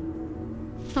others.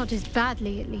 Not as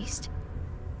badly, at least.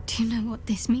 Do you know what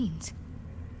this means?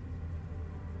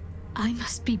 I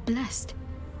must be blessed.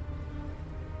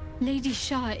 Lady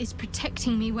Shah is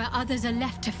protecting me where others are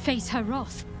left to face her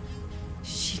wrath.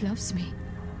 She loves me.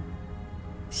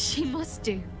 She must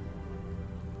do.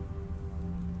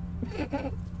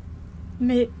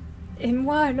 Mais... et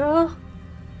moi alors?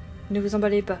 Ne vous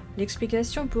emballez pas,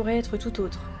 l'explication pourrait être tout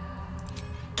autre.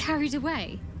 Carried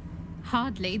away?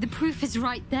 Hardly, the proof is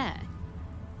right there.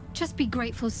 Just be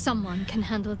grateful someone can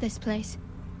handle this place.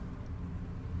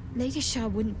 Lady Shah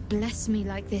wouldn't bless me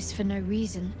like this for no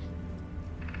reason.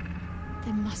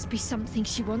 There must be something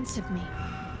she wants of me.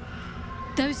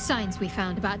 Those signs we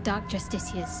found about Dark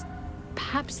Justiciars,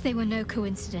 perhaps they were no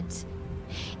coincidence.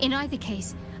 In either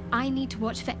case, I need to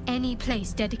watch for any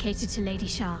place dedicated to Lady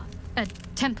Shah. A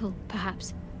temple,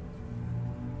 perhaps.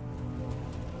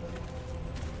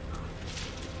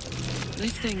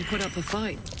 This thing put up a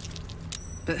fight.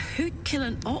 But who'd kill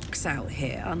an ox out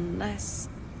here unless...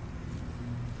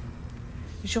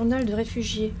 Journal de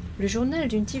réfugié. Le journal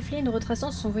d'une Tifline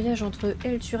retraçant son voyage entre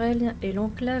El Turel et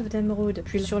l'enclave d'Emeraude,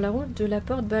 puis sur la route de la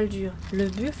porte Baldur. Le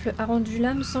buffle a rendu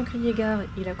l'âme sans crier gare.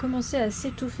 Il a commencé à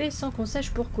s'étouffer sans qu'on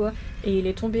sache pourquoi, et il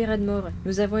est tombé raide mort.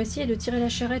 Nous avons essayé de tirer la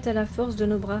charrette à la force de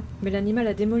nos bras, mais l'animal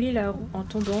a démoli la roue en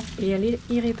tombant, et elle est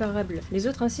irréparable. Les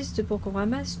autres insistent pour qu'on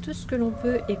ramasse tout ce que l'on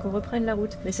peut et qu'on reprenne la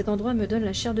route, mais cet endroit me donne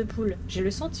la chair de poule. J'ai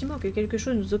le sentiment que quelque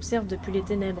chose nous observe depuis les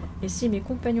ténèbres, et si mes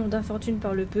compagnons d'infortune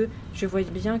parlent peu, je vois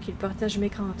bien qu'ils partagent mes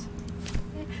craintes.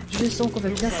 Je sens qu'on va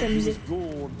bien s'amuser.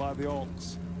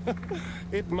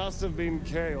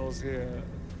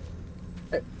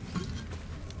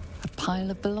 A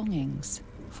pile of belongings,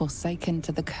 forsaken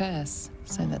to the curse,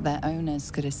 so that their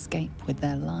owners could escape with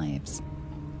their lives.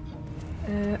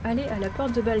 Aller à la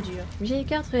porte de Baldur. Vieille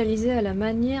carte réalisée à la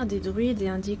manière des druides et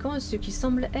indiquant ce qui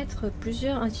semble être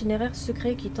plusieurs itinéraires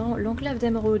secrets quittant l'enclave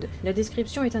d'Emeraude. La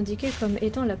description est indiquée comme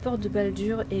étant la porte de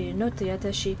Baldur et une note est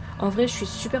attachée. En vrai, je suis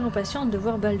super impatiente de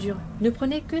voir Baldur. Ne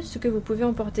prenez que ce que vous pouvez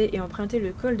emporter et empruntez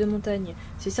le col de montagne.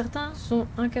 Si certains sont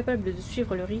incapables de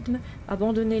suivre le rythme,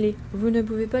 abandonnez-les. Vous ne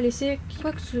pouvez pas laisser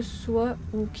quoi que ce soit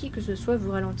ou qui que ce soit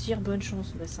vous ralentir. Bonne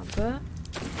chance. Bah, sympa.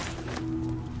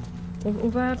 On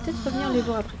va peut-être revenir les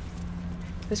voir après.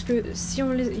 Parce que si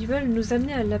ils veulent nous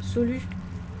amener à l'absolu.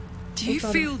 Do you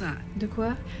feel that? De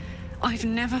quoi? I've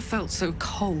never felt so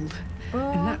cold.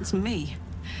 And that's me.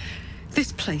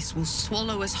 This place will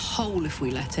swallow us whole if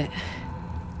we let it.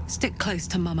 Stick close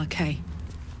to Mama Kay.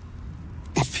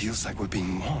 It feels like we're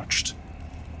being watched.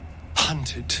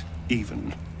 Hunted,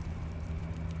 even.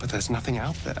 But there's nothing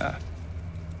out there.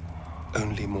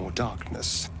 Only more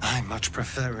darkness. I much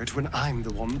prefer it when I'm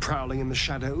the one prowling in the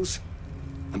shadows.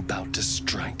 About to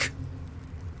strike.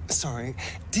 Sorry,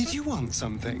 did you want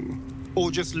something? Or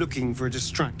just looking for a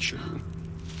distraction?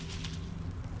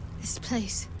 This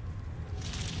place.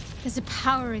 There's a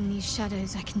power in these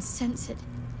shadows, I can sense it.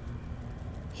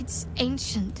 It's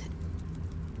ancient.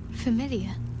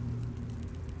 Familiar.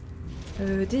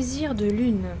 Désir de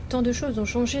lune. Tant de choses ont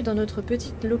changé dans notre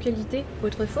petite localité.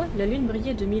 Autrefois, la lune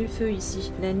brillait de mille feux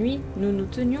ici. La nuit, nous nous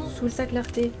tenions sous sa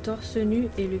clarté, torse nu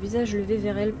et le visage levé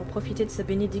vers elle pour profiter de sa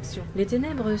bénédiction. Les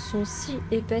ténèbres sont si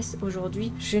épaisses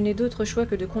aujourd'hui, je n'ai d'autre choix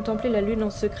que de contempler la lune en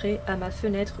secret, à ma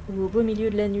fenêtre ou au beau milieu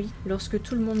de la nuit, lorsque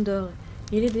tout le monde dort.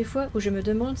 Il est des fois où je me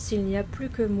demande s'il n'y a plus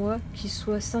que moi qui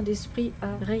soit saint d'esprit à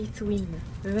Wraithwin.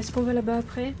 Est-ce qu'on va là-bas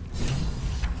après?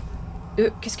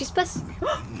 Qu'est-ce qui se passe?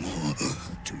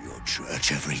 To your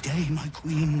church every day, my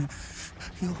queen.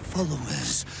 Your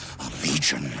followers are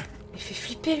legion. Il fait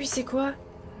flipper, lui, c'est quoi?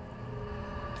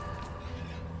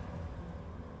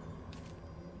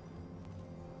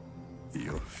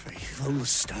 Your faithful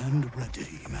stand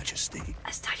ready, Majesty.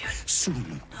 Astarion.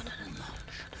 Soon. Non.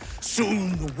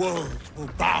 Soon the world will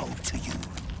bow to you.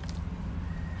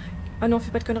 Ah non,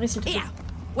 fais pas de conneries, s'il te plaît. Here,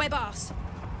 we're boss.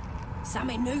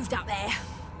 Something moved up there.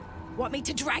 Want me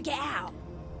to drag it out?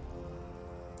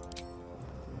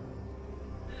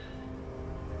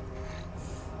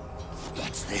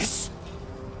 What's this?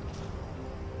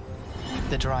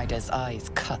 The Drider's eyes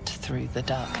cut through the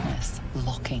darkness,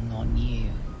 locking on you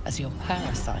as your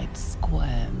parasite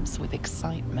squirms with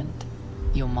excitement.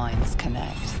 Your minds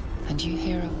connect, and you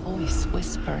hear a voice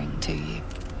whispering to you.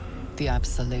 The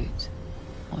Absolute.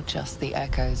 or just the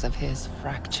echoes of his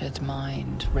fractured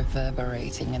mind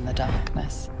reverberating in the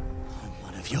darkness?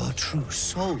 One of your true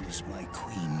souls, my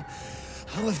queen.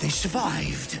 How have they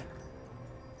survived?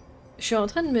 Je suis en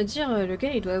train de me dire, le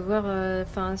gars il doit avoir,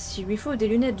 enfin s'il lui faut des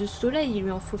lunettes de soleil, il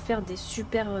lui en faut faire des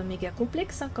super méga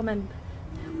complexes hein, quand même.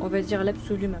 On va dire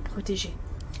l'absolu m'a protégé.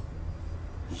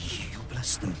 You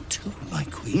bless them too, my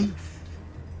queen.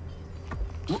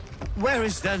 Where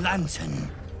is their lantern?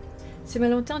 C'est ma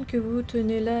lanterne que vous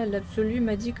tenez là, l'absolu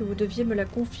m'a dit que vous deviez me la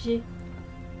confier.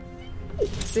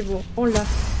 C'est bon, on l'a.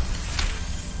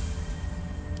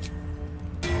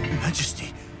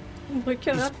 Majesty.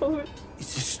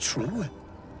 Is this true?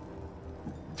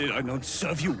 Did I not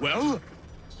serve you well?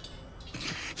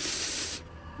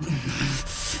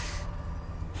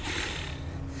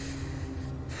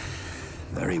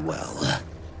 Very well.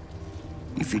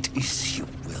 If it is your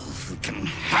will, you can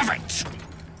have it.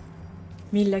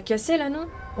 Mais il l'a cassé là, non?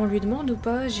 On lui demande ou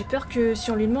pas? J'ai peur que si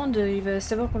on lui demande, il va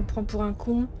savoir qu'on le prend pour un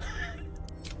con.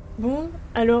 Bon,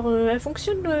 alors elle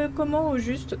fonctionne comment au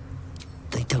juste?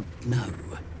 They don't know.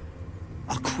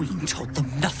 Our queen told them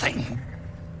nothing.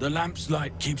 The lamp's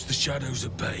light keeps the shadows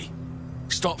at bay.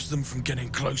 Stops them from getting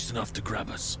close enough to grab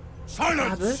us.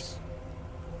 Silence!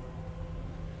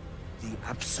 The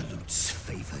absolutes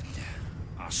favored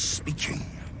are speaking.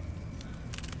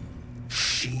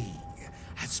 She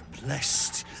has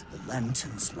blessed the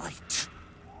lantern's light.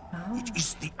 Oh. It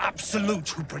is the absolute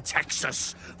who protects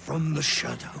us from the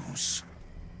shadows.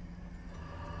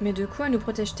 Mais de quoi nous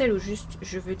protège-t-elle au juste?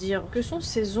 Je veux dire, que sont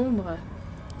ces ombres?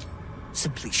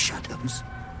 Simply shadows.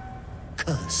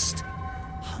 Cursed,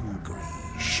 hungry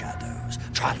shadows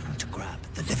trying to grab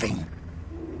the living.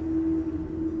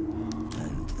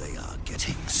 And they are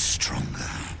getting stronger.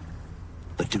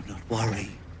 But do not worry.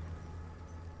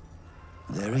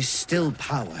 There is still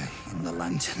power in the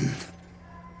lantern.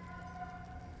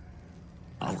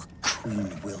 Our queen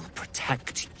will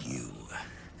protect you,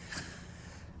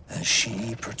 as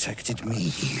she protected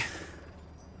me.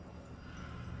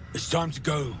 It's time to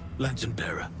go, lantern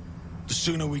bearer. The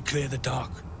sooner we clear the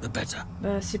dark, the better.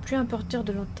 Bah, c'est plus un porteur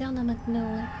de lanterne hein,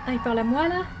 maintenant. Hein. Ah, il parle à moi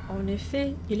là? En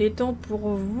effet, il est temps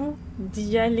pour vous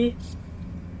d'y aller.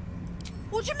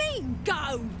 What do you mean,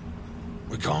 go?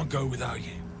 We can't go without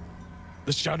you.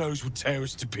 The shadows would tear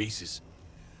us to pieces.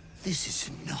 This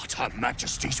is not Her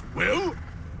Majesty's will.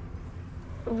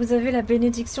 Vous avez la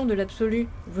bénédiction de l'absolu.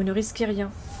 Vous ne risquez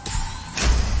rien.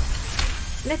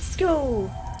 Let's go!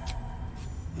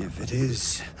 If it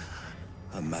is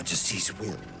Her Majesty's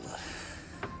will.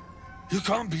 You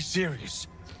can't be serious.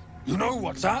 You know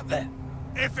what's out there.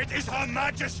 If it is Her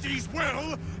Majesty's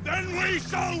will, then we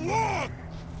shall walk!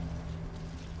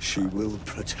 She will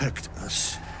protect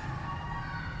us.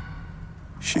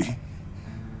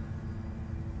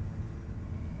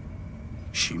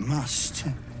 She must.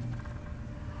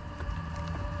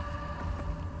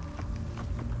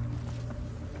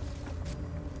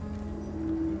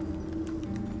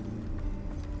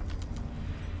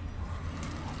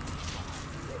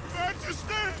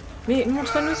 Mais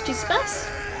montre-nous ce qui se passe.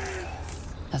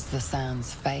 As the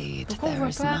sounds fade, there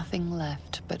is nothing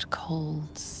left but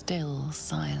cold, still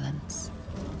silence.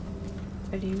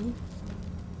 Elle est où?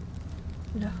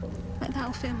 Là. But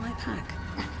that'll fit my pack.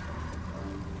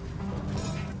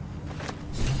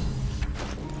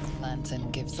 Lantern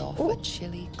gives off a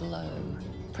chilly glow,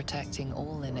 protecting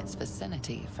all in its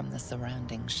vicinity from the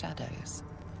surrounding shadows.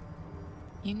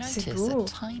 You notice a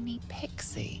tiny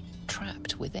pixie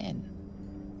trapped within.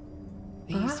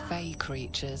 These fey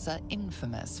creatures are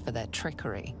infamous for their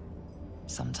trickery.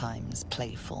 Sometimes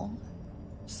playful,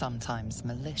 sometimes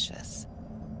malicious.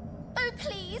 Oh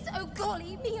please, oh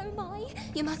golly me, oh my.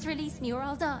 You must release me or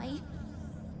I'll die.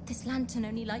 This lantern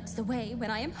only lights the way when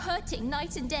I am hurting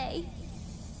night and day.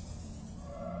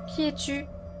 Qui es-tu?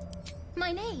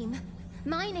 My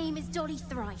name is Dolly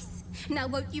Thrice. Now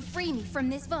won't you free me from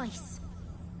this vice?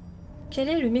 Quel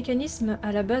est le mécanisme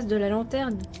à la base de la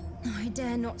lanterne? I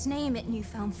dare not name it,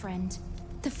 newfound friend.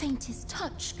 The faintest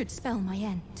touch could spell my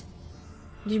end.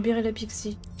 Libérer la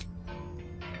pixie.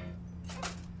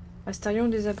 Astarion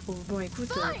désapprouve. Bon, écoute...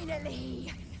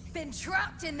 Finally! Been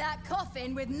trapped in that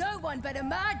coffin with no one but a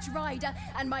mad rider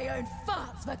and my own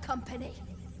farts for company.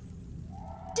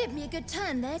 Did me a good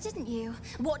turn there, didn't you?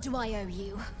 What do I owe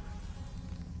you?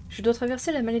 Je dois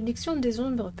traverser la malédiction des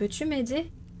ombres. Peux-tu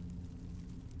m'aider?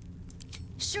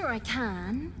 Sure I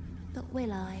can, but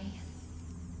will I?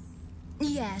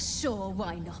 Yeah, sure,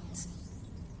 why not?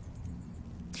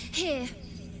 Here,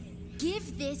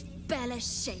 give this bell a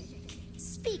shake.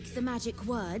 Speak the magic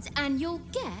words and you'll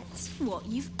get what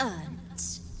you've earned.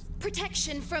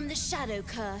 Protection from the shadow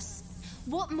curse.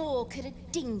 What more could a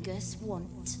dingus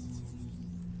want?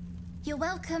 You're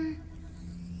welcome.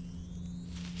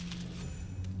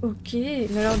 Ok,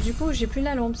 mais alors du coup, j'ai plus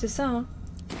la lampe, c'est ça, hein?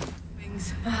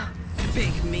 Ah.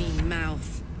 Big mean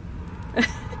mouth.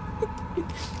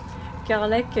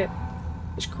 Carlac,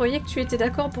 je croyais que tu étais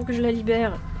d'accord pour que je la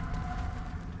libère.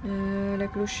 La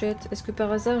clochette, est-ce que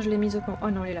par hasard je l'ai mise au camp? Oh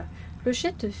non, elle est là.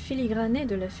 Clochette filigranée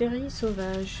de la féerie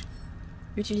sauvage.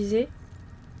 Utiliser.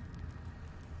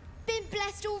 Been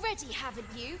blessed already, haven't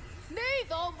you?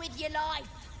 Move on with your life.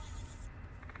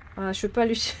 Ah, je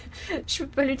peux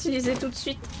pas l'utiliser tout de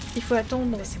suite. Il faut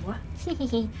attendre. C'est moi.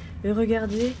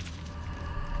 Regardez.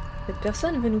 Cette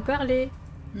personne veut nous parler.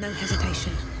 No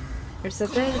hesitation. Elle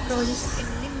s'appelle Corliss.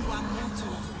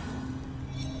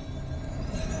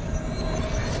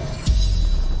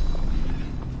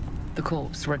 The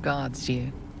corpse regards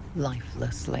you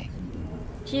lifelessly.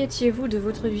 Qui étiez-vous de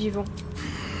votre vivant?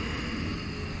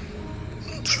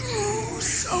 True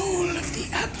soul of the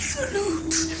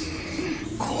absolute.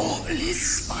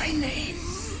 Corliss by name.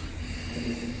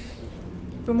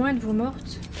 Comment êtes-vous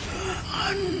morte?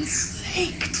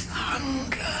 Unslaked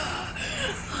hunger,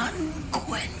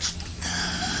 unquenched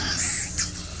thirst.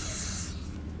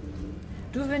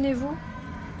 D'où venez-vous?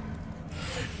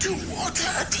 To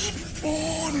water deep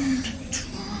born, to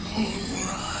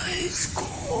moonrise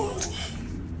cold.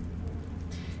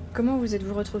 Comment vous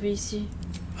êtes-vous retrouvé ici?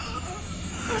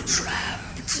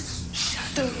 Trapped,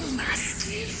 shadow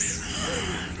mastiffs,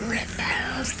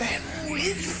 repels them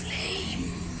with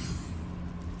flame.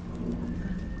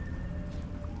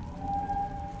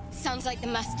 Sounds like the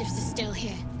mastiffs are still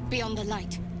here, beyond the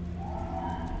light.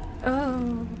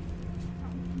 Oh.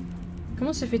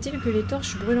 Comment se fait-il que les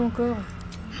torches brûlent encore?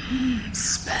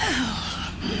 Spell.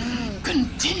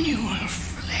 Continual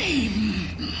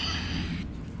flame.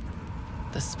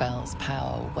 The spell's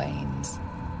power wanes.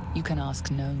 You can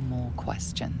ask no more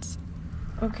questions.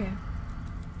 Ok.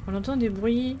 On entend des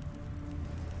bruits.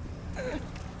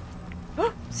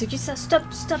 Oh, c'est qui ça?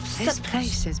 Stop, stop, stop. This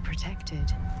place is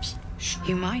protected.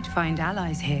 You might find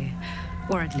allies here,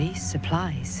 or at least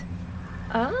supplies.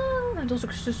 Ah, donc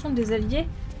ce sont des alliés.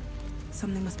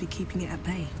 Something must be keeping it at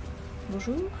bay.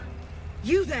 Bonjour.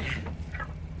 You there!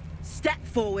 Step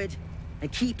forward and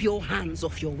keep your hands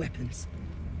off your weapons.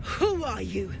 Who are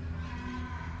you?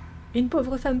 Une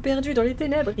pauvre femme perdue dans les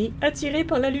ténèbres et attirée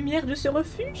par la lumière de ce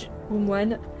refuge. Ou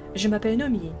moine. Je m'appelle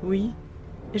Nomi, oui.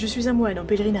 Et je suis un moine en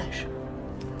pèlerinage.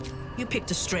 You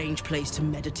picked a strange place to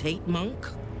meditate, monk.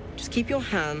 Just keep your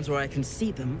hands where I can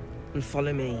see them and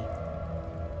follow me.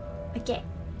 Ok.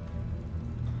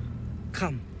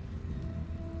 Come.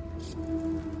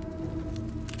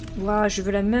 Waouh, je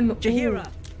veux la même. Jahira.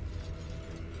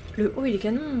 Le haut, il est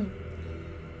canon.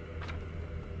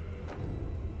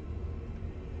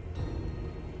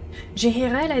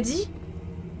 Jahira, elle a dit.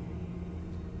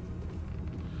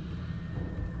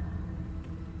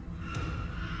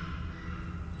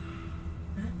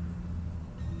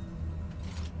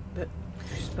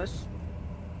 Qu'est-ce qui se passe?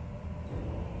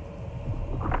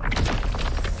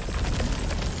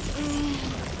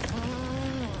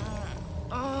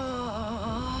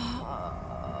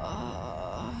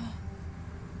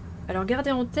 Alors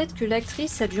gardez en tête que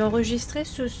l'actrice a dû enregistrer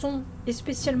ce son, et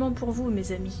spécialement pour vous,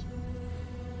 mes amis.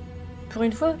 Pour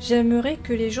une fois, j'aimerais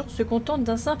que les gens se contentent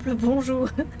d'un simple bonjour.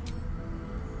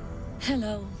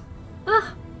 Hello.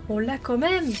 Ah, on l'a quand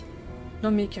même.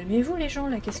 Non mais calmez-vous les gens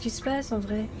là, qu'est-ce qui se passe en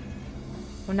vrai?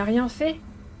 On n'a rien fait.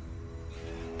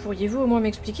 Pourriez-vous au moins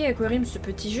m'expliquer à quoi rime ce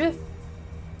petit jeu?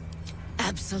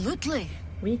 Absolutely.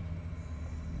 Oui.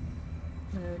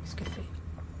 Qu'est-ce qu'elle fait?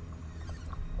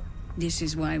 This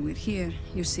is why we're here,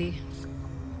 you see.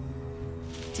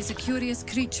 It is a curious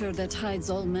creature that hides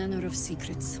all manner of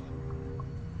secrets.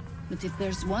 But if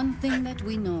there's one thing that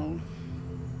we know,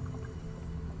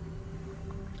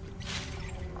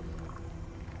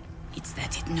 it's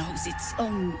that it knows its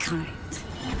own kind.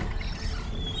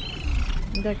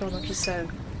 D'accord, donc ils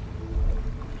savent.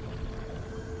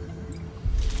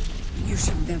 You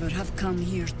should never have come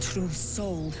here, true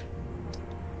soul.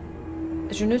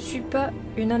 Je ne suis pas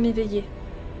une âme éveillée.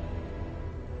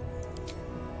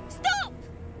 Stop!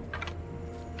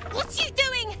 What's she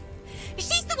doing?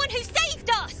 She's the one who saved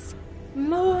us!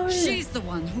 Moll! She's the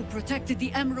one who protected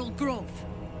the Emerald Grove.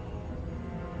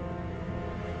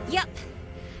 Yup.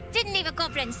 Didn't leave a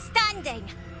goblin standing.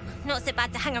 Not so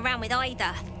bad to hang around with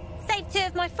either. Saved two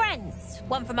of my friends.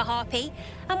 One from a harpy,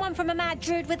 and one from a mad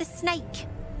druid with a snake.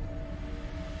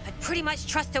 I'd pretty much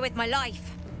trust her with my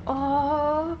life.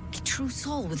 Oh. A true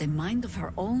soul with a mind of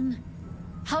her own?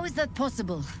 How is that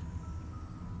possible?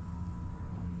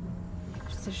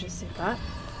 Je sais pas.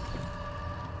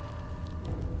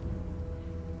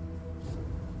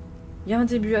 Il y a un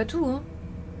début à tout, hein.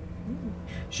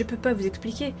 Je peux pas vous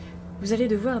expliquer. Vous allez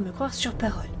devoir me croire sur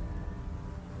parole.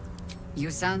 You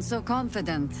sound so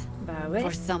confident. Bah ouais.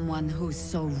 For someone who's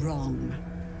so wrong.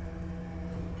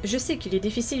 Je sais qu'il est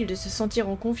difficile de se sentir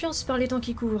en confiance par les temps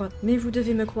qui courent, mais vous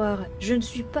devez me croire, je ne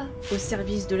suis pas au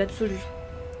service de l'absolu.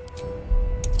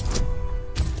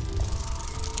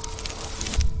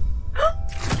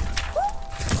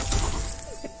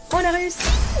 On a réussi!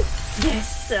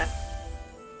 Yes!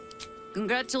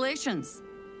 Congratulations.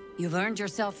 You've earned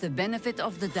yourself the benefit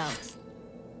of the doubt.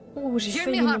 Oh, j'ai Hear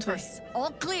failli me, montrer. Harpers.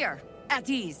 All clear. At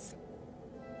ease.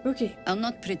 Ok. I'll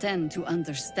not pretend to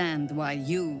understand why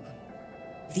you,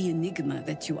 the enigma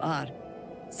that you are,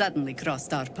 suddenly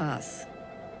crossed our path.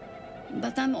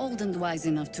 But I'm old and wise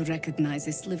enough to recognize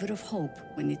a sliver of hope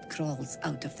when it crawls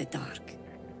out of the dark.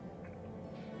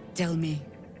 Tell me,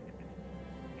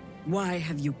 why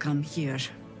have you come here?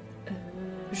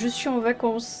 Je suis en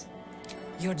vacances.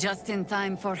 You're just in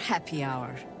time for happy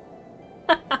hour.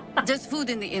 There's food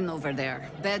in the inn over there.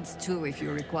 Beds too if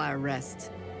you require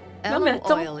rest. Non mais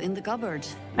attends. Oil in the cupboard.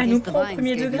 Elle nous prend au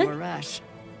premier degré.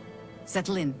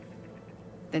 Settle in.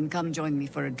 Then come join me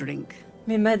for a drink.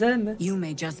 Mais madame. You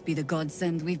may just be the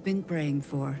godsend we've been praying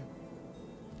for.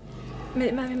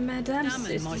 Mais madame,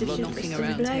 c'est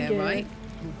une blague.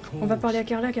 On va parler à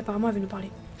Carla qui apparemment elle veut nous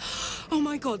parler. Oh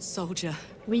my god, soldier.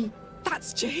 Oui.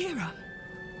 That's Jaheira.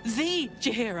 The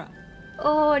Jaheira.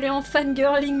 Oh, elle est en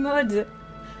fangirling mode.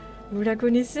 Vous la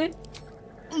connaissez?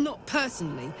 Not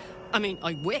personally. I mean,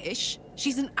 I wish.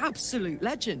 She's an absolute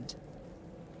legend.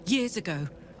 Years ago,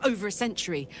 over a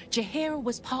century, Jaheira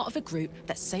was part of a group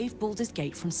that saved Baldur's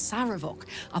Gate from Saravok,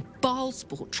 a Baal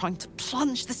sport trying to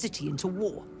plunge the city into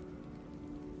war.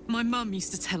 My mum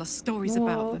used to tell us stories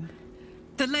about them.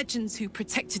 The legends who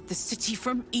protected the city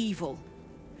from evil.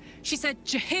 She said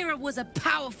Jaheira was a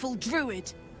powerful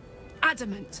druid.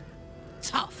 Adamant.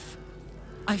 Tough.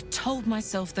 I've told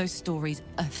myself those stories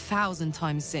 1,000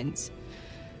 times since.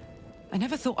 I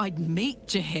never thought I'd meet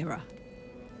Jaheira.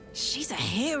 She's a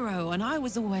hero, and I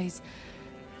was always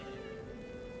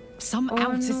some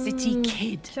outer city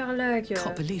kid.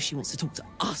 Can't believe she wants to talk to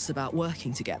us about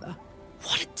working together.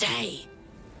 What a day!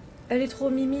 Elle est trop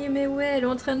mimi, mais ouais, elle est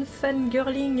en train de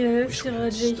fangirling sur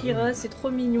Jaheira, c'est trop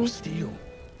mignon.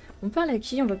 On parle à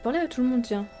qui? On va parler à tout le monde,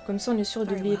 tiens. Comme ça, on est sûr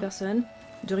d'oublier personne.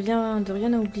 De rien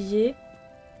à oublier.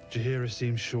 Jaheira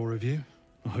seems sure of you.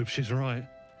 I hope she's right.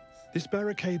 This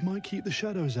barricade might keep the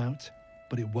shadows out,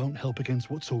 but it won't help against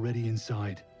what's already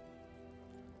inside.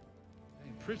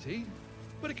 Ain't pretty,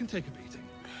 but it can take a beating.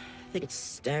 I think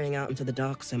staring out into the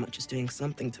dark so much is doing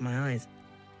something to my eyes.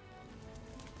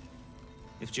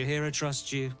 If Jaheira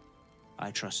trusts you,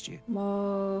 I trust you.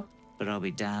 Oh. But I'll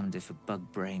be damned if a bug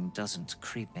brain doesn't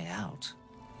creep me out.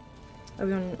 Ah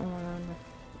oui,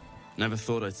 Never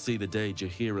thought I'd see the day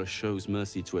Jaheira shows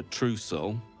mercy to a true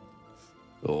soul.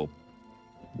 Or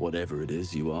whatever it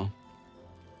is you are.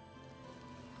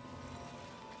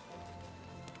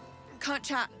 Can't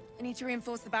chat. I need to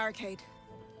reinforce the barricade.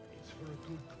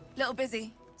 Little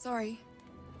busy. Sorry.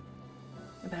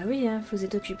 Bah oui, hein, vous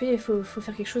êtes occupé, faut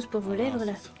faire quelque chose pour vos lèvres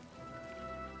là.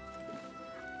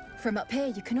 From up here,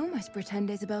 you can almost pretend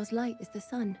Isabel's light is the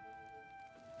sun.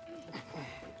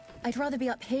 I'd rather be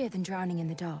up here than drowning in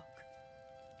the dark.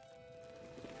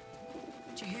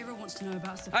 Jaheira wants to know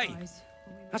about supplies. Hey,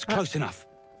 that's close enough.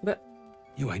 But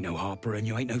you ain't no Harper and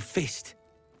you ain't no Fist.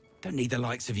 Don't need the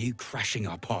likes of you crashing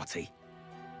our party.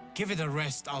 Give it a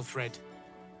rest, Alfred.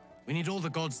 We need all the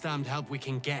goddamned help we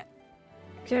can get.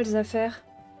 Quelles affaires?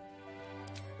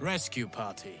 Rescue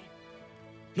party.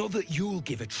 Not that you'll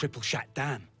give a triple shot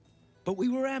damn, but we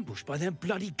were ambushed by them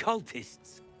bloody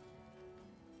cultists.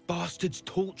 Bastards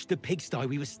torched the pigsty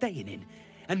we were staying in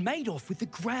and made off with the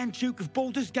Grand Duke of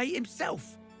Baldur's Gate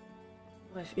himself.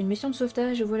 Bref, une mission de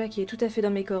sauvetage, voilà, qui est tout à fait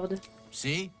dans mes cordes.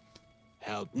 See?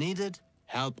 Help needed,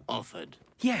 help offered.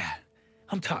 Yeah,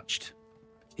 I'm touched.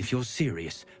 If you're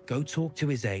serious, go talk to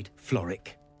his aide,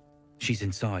 Floric. She's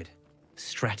inside,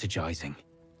 strategizing.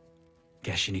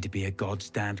 Guess you need to be a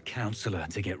goddamned counselor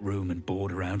to get room and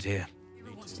board around here.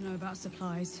 Jaheira wants to know about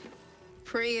supplies.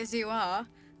 Pretty as you are,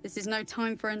 this is no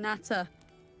time for a natter.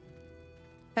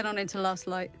 Head on into Last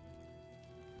Light.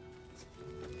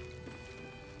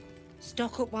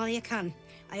 Stock up while you can.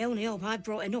 I only hope I've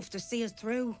brought enough to see us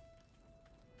through.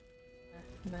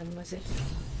 Mademoiselle.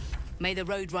 May the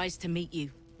road rise to meet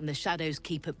you, and the shadows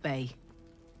keep at bay.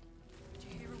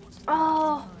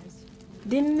 Oh,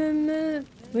 des meumeux.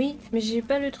 Oui, mais j'ai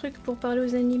pas le truc pour parler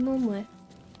aux animaux, moi.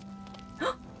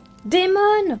 Oh,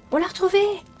 Démon, on l'a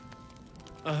retrouvé.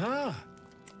 Aha!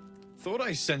 Thought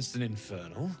I sensed an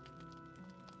infernal.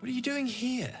 What are you doing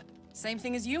here? Same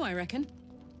thing as you, I reckon.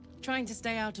 Trying to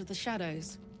stay out of the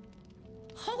shadows.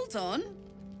 Hold on.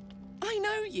 I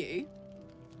know you.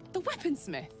 The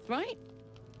weaponsmith, right?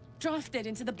 Drafted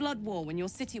into the Blood War when your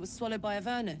city was swallowed by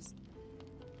Avernus.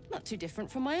 Not too different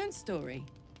from my own story.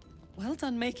 Well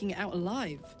done making it out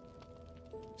alive.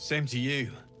 Same to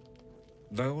you.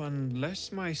 Though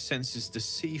unless my senses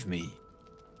deceive me,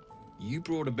 you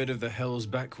brought a bit of the hells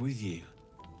back with you.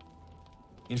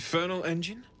 Infernal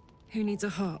engine? Who needs a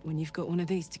heart when you've got one of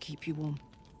these to keep you warm?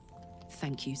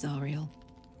 Thank you, Zariel.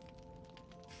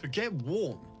 Forget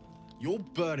warm. You're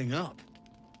burning up.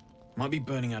 Might be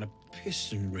burning out a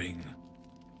piston ring.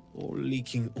 Or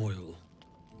leaking oil.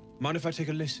 Mind if I take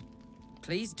a listen?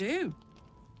 Please do.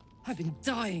 I've been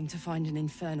dying to find an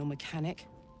infernal mechanic.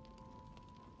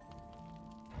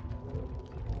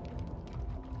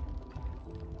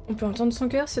 On peut entendre son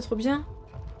cœur, c'est trop bien.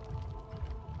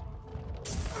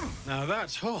 Now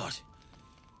that's hot.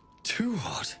 Too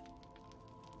hot.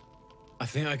 I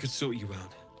think I could sort you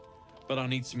out. But I'll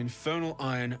need some infernal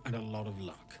iron and a lot of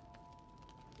luck.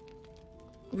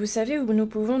 Vous savez où nous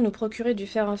pouvons nous procurer du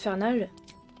fer infernal?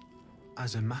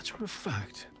 As a matter of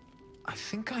fact, I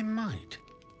think I might.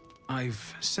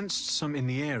 I've sensed some in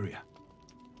the area.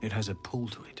 It has a pull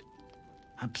to it.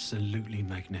 Absolutely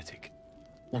magnetic.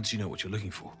 Once you know what you're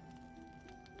looking for.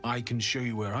 I can show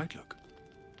you where I'd look.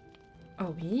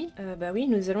 Oh oui, bah oui,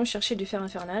 nous allons chercher du fer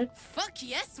infernal. Fuck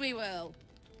yes, we will.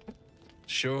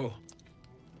 Sure.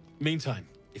 Meantime,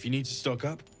 if you need to stock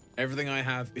up, everything I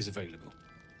have is available.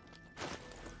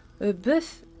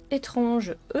 Bœuf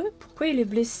étrange. Pourquoi il est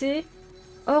blessé?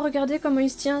 Oh, regardez comment il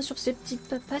se tient sur ses petites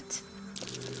papates.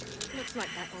 Looks like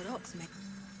that old ox, mate.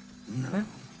 No,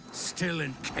 still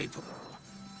incapable.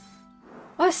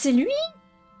 Oh, c'est lui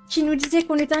qui nous disait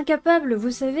qu'on était incapable,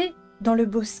 vous savez, dans le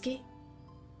bosquet.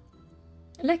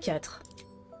 La 4.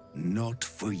 Not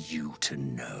for you to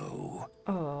know.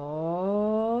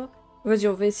 Oh. Vas-y,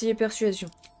 on va essayer persuasion.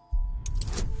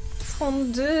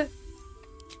 32.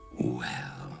 Well,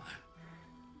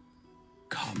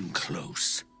 come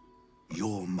close.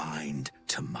 Your mind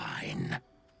to mine.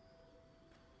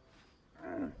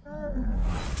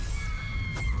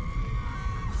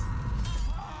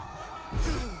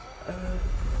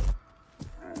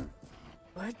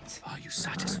 What? Are you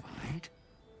satisfied?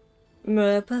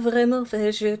 Mais pas vraiment, enfin,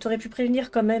 t'aurais pu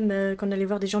prévenir quand même qu'on allait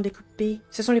voir des gens découpés.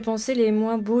 Ce sont les pensées les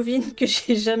moins bovines que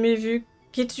j'ai jamais vues.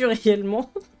 Qu'es-tu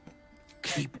réellement?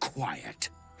 Keep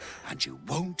quiet, and you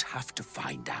won't have to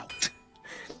find out.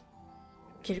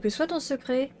 Quel que soit ton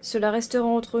secret, cela restera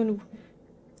entre nous.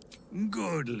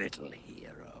 Good little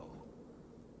hero.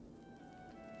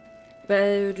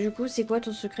 Bah, du coup, c'est quoi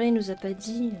ton secret? Il nous a pas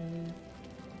dit.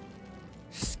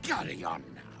 Scurry on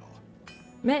now.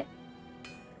 Mais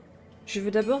je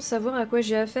veux d'abord savoir à quoi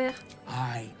j'ai affaire.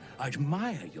 I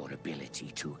admire your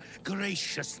ability to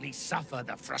graciously suffer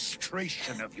the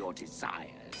frustration of your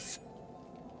desires.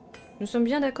 Nous sommes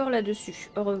bien d'accord là-dessus.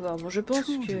 Au revoir. Bon, je pense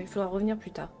qu'il faudra revenir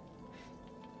plus tard.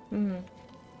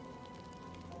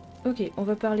 Ok, on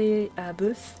va parler à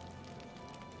Bœuf.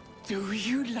 Do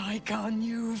you like our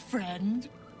new friend?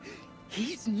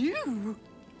 He's new.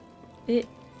 Et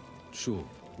sure,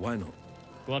 why not?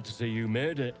 Glad to see you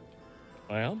made it.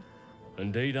 I am.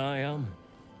 Indeed I am.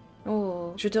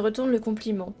 oh, je te retourne le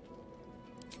compliment.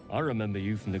 I remember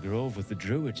you from the grove with the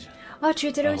druids. Ah, tu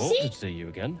étais là I aussi? hoped to see you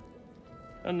again.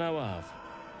 And now I have.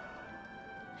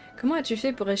 Comment as-tu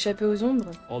fait pour échapper aux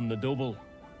ombres? On the double.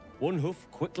 One hoof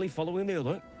quickly following the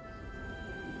other.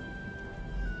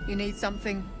 You need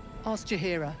something? Ask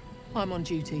Jahira. I'm on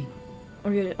duty.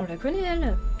 On la connaît,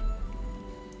 elle.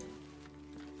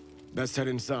 Let's head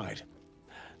inside.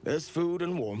 There's food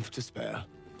and warmth to spare.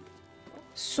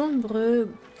 Sombre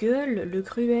gueule, le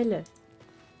cruel.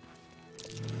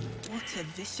 What a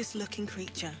vicious-looking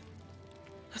creature.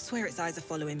 I swear its eyes are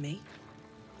following me.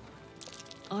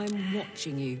 I'm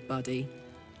watching you, buddy.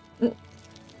 Look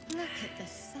at the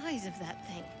size of that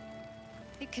thing.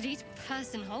 It could eat a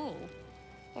person whole.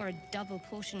 Or a double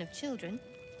portion of children.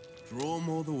 Draw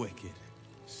more the wicked,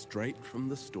 straight from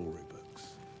the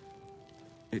storybooks.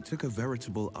 It took a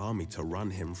veritable army to run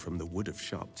him from the Wood of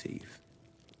Sharp Teeth.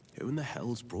 Who in the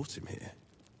hell's brought him here?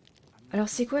 Alors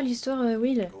c'est quoi l'histoire,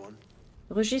 Will?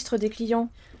 Registre des clients.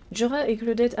 Jorah et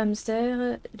Claudette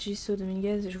Hamster, Gisso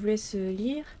Dominguez, je vous laisse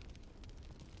lire.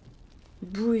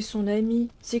 Boo et son ami.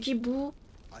 C'est qui Boo?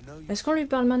 Est-ce qu'on lui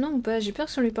parle maintenant ou pas? J'ai peur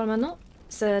que si on lui parle maintenant,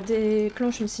 ça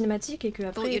déclenche une cinématique et que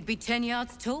Thought après... you'd be 10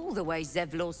 yards tall the way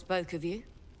Zevlor spoke of you.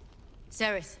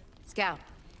 Ceres, Scout.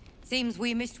 Seems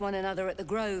we missed one another at the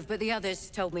Grove, but the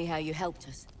others told me how you helped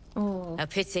us. Oh. A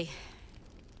pity.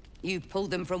 You pulled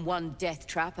them from one death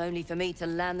trap only for me to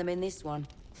land them in this one.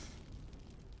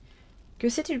 Que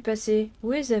s'est-il passé?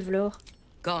 Où est Zevlor?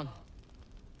 Gone.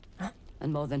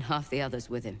 And more than half the others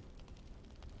with him.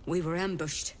 We were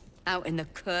ambushed out in the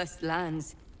cursed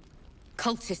lands.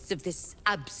 Cultists of this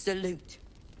absolute.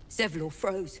 Zevlor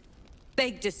froze,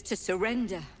 begged us to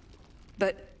surrender.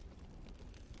 But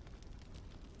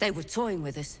they were toying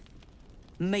with us,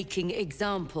 making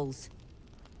examples.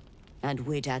 And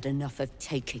we'd had enough of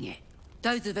taking it.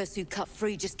 Those of us who cut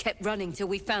free just kept running till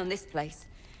we found this place.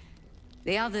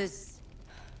 The others...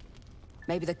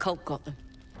 Maybe the cult got them.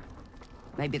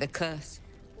 Maybe the curse.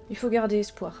 Il faut garder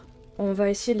espoir. On va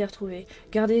essayer de les retrouver.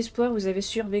 Gardez espoir, vous avez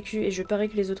survécu et je parie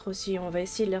que les autres aussi. On va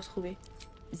essayer de les retrouver.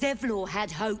 Zevlor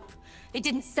had hope. It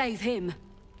didn't save him.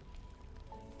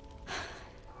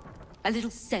 A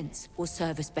little sense will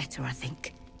serve us better, I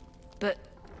think. But...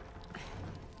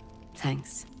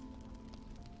 thanks.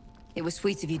 It was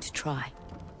sweet of you to try.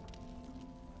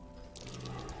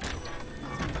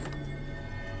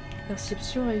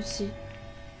 Perception réussie.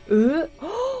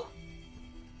 Oh,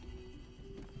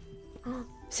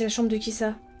 c'est la chambre de qui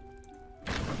ça?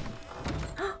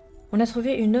 On a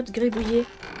trouvé une note gribouillée.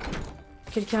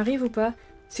 Quelqu'un arrive ou pas?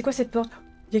 C'est quoi cette porte?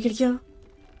 Il y a quelqu'un?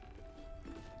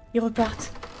 Ils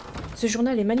repartent. Ce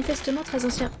journal est manifestement très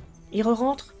ancien. Ils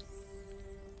re-rentrent.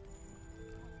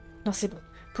 Non, c'est bon.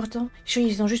 Pourtant,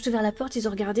 ils ont juste ouvert la porte, ils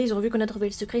ont regardé, ils ont vu qu'on a trouvé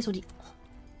le secret, ils ont dit...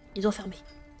 Ils ont fermé.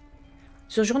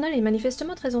 Ce journal est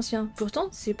manifestement très ancien. Pourtant,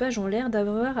 ces pages ont l'air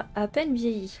d'avoir à peine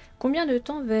vieilli. Combien de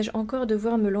temps vais-je encore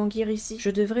devoir me languir ici? Je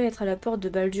devrais être à la porte de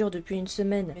Baldur depuis une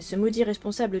semaine, mais ce maudit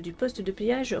responsable du poste de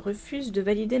pliage refuse de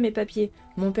valider mes papiers.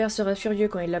 Mon père sera furieux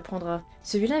quand il l'apprendra.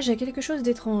 Ce village a quelque chose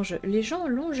d'étrange. Les gens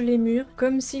longent les murs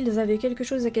comme s'ils avaient quelque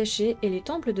chose à cacher, et les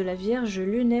temples de la Vierge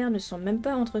lunaire ne sont même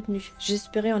pas entretenus.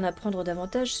 J'espérais en apprendre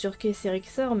davantage sur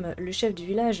Thorm, le chef du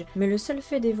village, mais le seul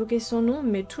fait d'évoquer son nom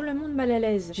met tout le monde mal à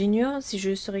l'aise. J'ignore si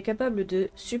je serais capable de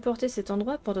supporter cet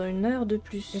endroit pendant une heure de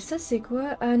plus. Et ça c'est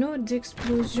quoi? Anneau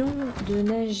d'explosion de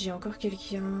neige. Il y a encore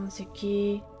quelqu'un. C'est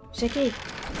qui? C'est qui?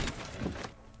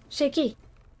 C'est qui?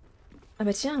 Ah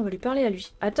bah tiens, on va lui parler à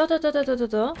lui. Attends.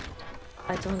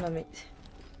 Attends, non mais...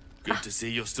 Good to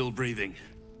see you're still breathing.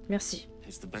 Merci.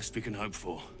 It's the best we can hope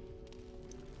for.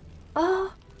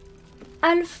 Oh!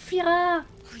 Alfira!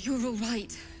 Oh, you're all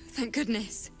right. Thank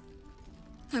goodness.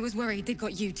 I was worried they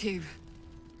got you too.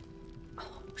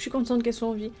 Je suis contente qu'elle soit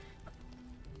en vie.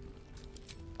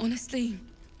 Honestly,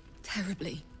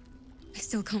 terribly. I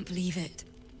still can't believe it.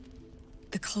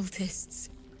 The cultists.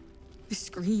 The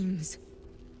screams.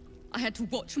 I had to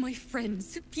watch my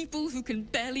friends, people who can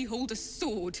barely hold a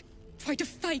sword, try to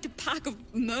fight a pack of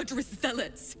murderous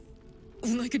zealots.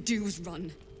 All I could do was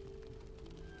run.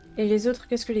 Et les autres,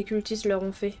 qu'est-ce que les cultistes leur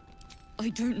ont fait? I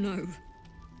don't know.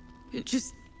 It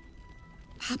just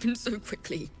happened so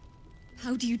quickly.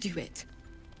 How do you do it?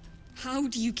 How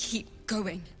do you keep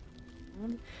going?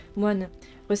 Moine,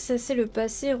 ressasser le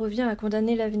passé revient à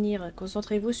condamner l'avenir.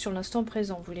 Concentrez-vous sur l'instant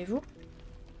présent, voulez-vous?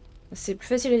 C'est plus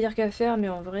facile à dire qu'à faire, mais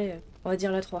en vrai, on va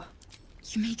dire la 3.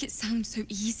 You make it sound so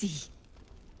easy.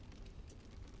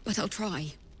 But I'll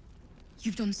try.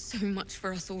 You've done so much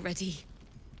for us already.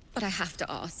 But I have to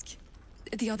ask.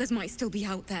 The others might still be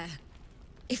out there.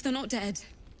 If they're not dead,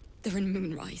 they're in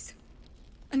Moonrise.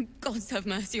 And gods have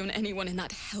mercy on anyone in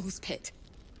that hell's pit.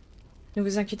 Ne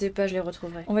vous inquiétez pas, je les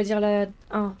retrouverai. On va dire la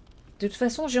 1. De toute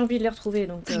façon, j'ai envie de les retrouver,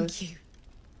 donc... Thank you.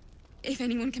 If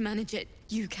anyone can manage it,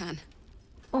 you can.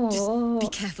 Oh. Just be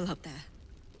careful up there.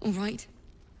 All right?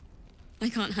 I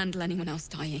can't handle anyone else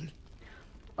dying.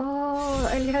 Oh,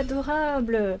 elle est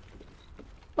adorable.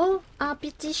 Oh, un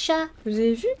petit chat. Vous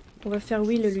avez vu? On va faire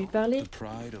Will lui parler.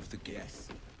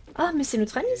 Ah, mais c'est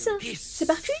notre ami, ça. C'est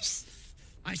Barcus.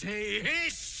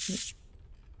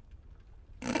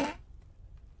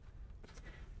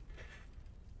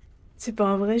 C'est pas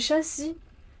un vrai chat, si?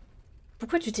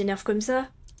 Pourquoi tu t'énerves comme ça?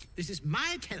 This is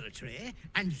my territory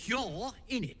and you're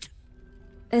in it.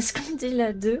 Est-ce qu'on dit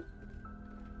la 2?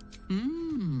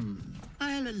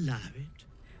 I'll allow it.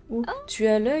 Ou tu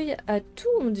as l'œil à tout,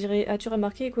 on dirait. As-tu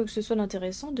remarqué quoi que ce soit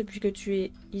d'intéressant depuis que tu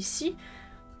es ici?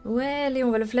 Ouais, allez,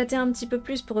 on va le flatter un petit peu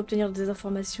plus pour obtenir des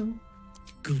informations.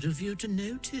 Good of you to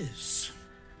notice.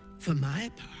 For my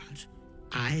part,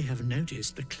 I have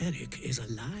noticed the cleric is a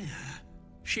liar.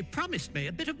 She promised me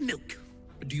a bit of milk.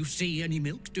 Do you see any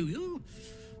milk, do you?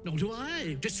 Nor do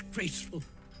I. Disgraceful.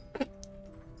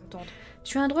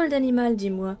 Tu es un drôle d'animal,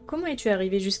 dis-moi. Comment es-tu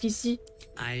arrivé jusqu'ici?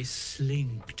 I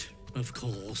slinked, of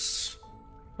course.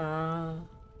 Ah.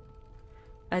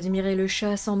 Admirer le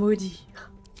chat sans maudire.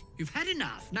 You've had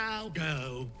enough, now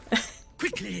go.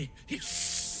 Quickly.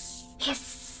 Yes.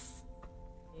 Yes.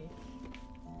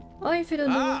 Oh, il fait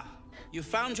dodo. Ah, you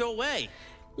found your way.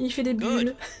 Il fait des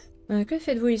bulles. Que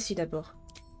faites-vous ici d'abord?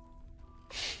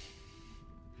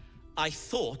 I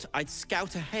thought I'd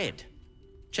scout ahead,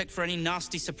 check for any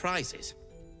nasty surprises,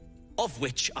 of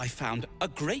which I found a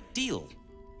great deal.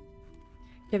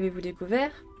 Qu'avez-vous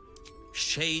découvert?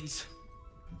 Shades,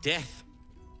 death,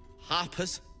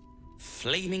 harpers,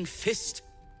 flaming fist,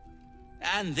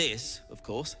 and this, of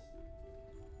course,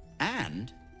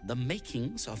 and the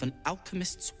makings of an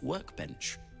alchemist's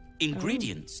workbench.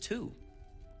 Ingredients, too.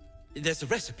 There's a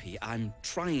recipe I'm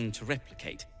trying to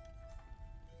replicate.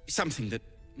 Something that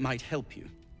might help you.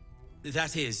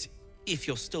 That is, if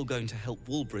you're still going to help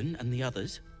Wulbren and the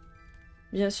others.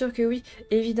 Bien sûr que oui,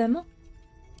 évidemment.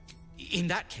 In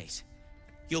that case,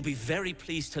 you'll be very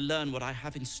pleased to learn what I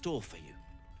have in store for you.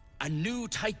 A new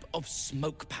type of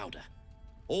smoke powder.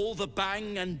 All the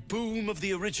bang and boom of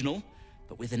the original,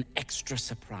 but with an extra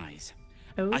surprise.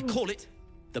 I call it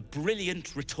the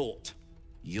Brilliant Retort.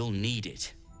 You'll need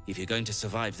it if you're going to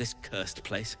survive this cursed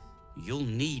place. You'll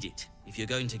need it if you're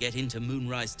going to get into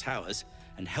Moonrise Towers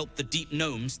and help the deep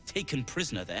gnomes taken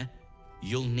prisoner there.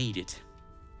 You'll need it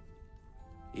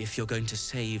if you're going to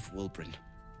save Wulbren.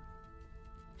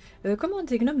 Comment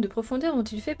des gnomes de profondeur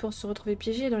ont-ils fait pour se retrouver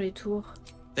piégés dans les tours?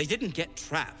 They didn't get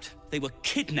trapped. They were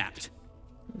kidnapped.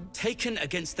 Taken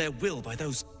against their will by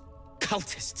those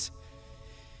cultists.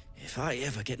 If I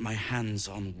ever get my hands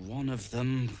on one of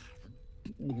them...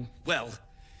 Well...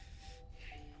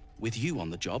 With you on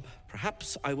the job,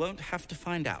 perhaps I won't have to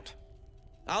find out.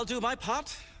 I'll do my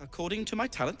part, according to my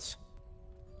talents.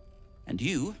 And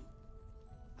you,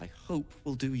 I hope,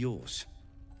 will do yours.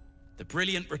 The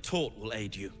Brilliant Retort will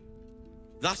aid you.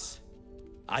 Thus,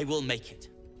 I will make it.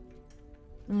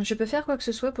 Je peux faire quoi que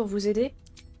ce soit pour vous aider?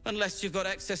 Unless you've got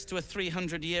access to a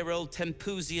 300-year-old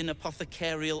Tempusian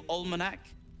apothecarial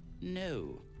almanac?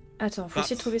 No. Attends, faut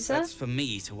essayer de trouver ça? That's for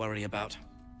me to worry about.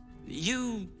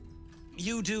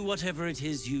 You do whatever it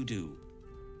is you do.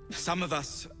 Some of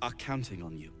us are counting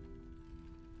on you.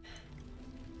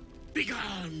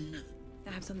 Begone!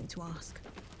 I have something to ask.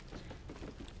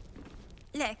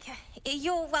 Look,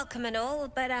 you're welcome and all,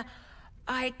 but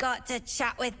I got to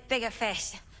chat with bigger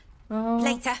fish. Oh.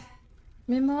 Later.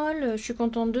 Mais Molle, je suis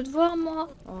contente de te voir, moi.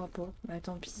 Oh bon, bah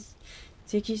tant pis.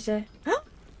 C'est qui c'est? Hein?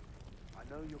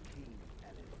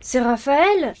 C'est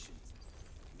Raphaël?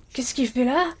 Qu'est-ce qu'il fait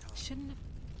là?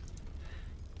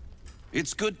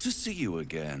 It's good to see you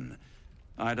again.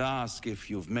 I'd ask if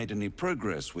you've made any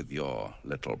progress with your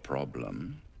little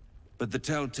problem. But the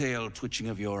telltale twitching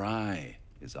of your eye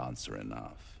is answer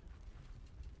enough.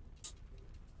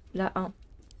 La 1.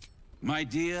 My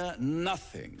dear,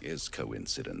 nothing is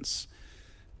coincidence.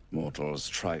 Mortals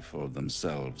trifle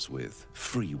themselves with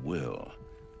free will,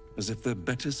 as if their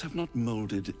betters have not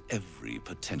molded every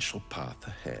potential path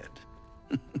ahead.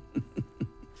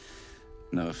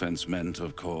 No offense meant,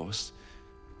 of course.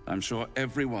 I'm sure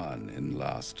everyone in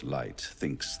Last Light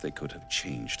thinks they could have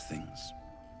changed things.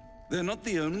 They're not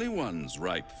the only ones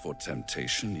ripe for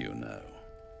temptation, you know.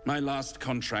 My last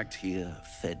contract here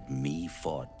fed me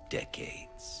for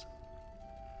decades.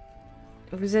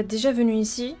 Vous êtes déjà venu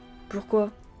ici?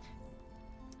 Pourquoi?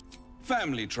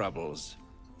 Family troubles.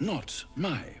 Not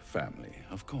my family,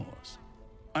 of course.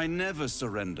 I never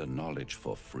surrender knowledge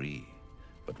for free.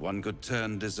 But one good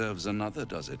turn deserves another,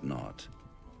 does it not?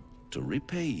 To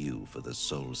repay you for the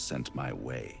souls sent my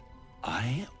way,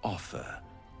 I offer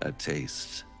a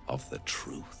taste of the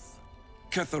truth.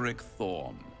 Ketheric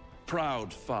Thorm,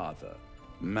 proud father,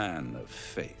 man of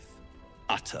faith,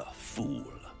 utter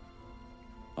fool.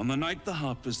 On the night the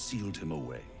Harpers sealed him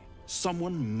away,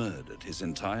 someone murdered his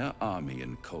entire army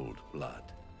in cold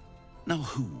blood. Now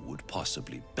who would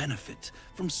possibly benefit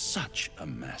from such a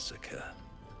massacre?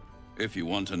 If you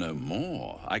want to know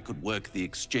more, I could work the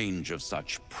exchange of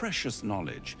such precious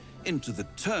knowledge into the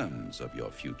terms of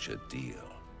your future deal.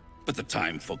 But the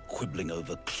time for quibbling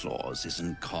over clauses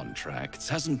and contracts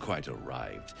hasn't quite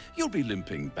arrived. You'll be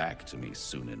limping back to me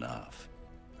soon enough.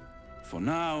 For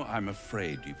now, I'm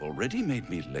afraid you've already made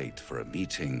me late for a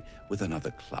meeting with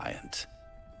another client.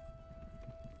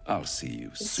 I'll see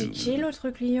you soon. C'est qui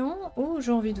l'autre client? Oh,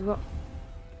 j'ai envie de voir.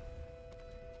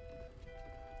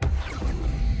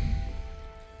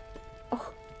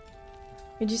 Oh,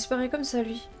 il disparaît comme ça,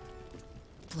 lui.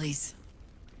 Please,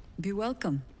 be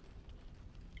welcome.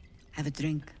 Have a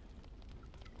drink.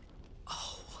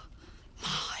 Oh,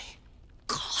 my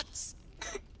gods!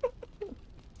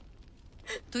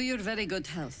 To your very good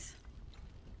health.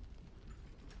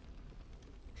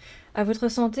 À votre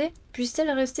santé,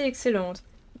 puisse-t-elle rester excellente.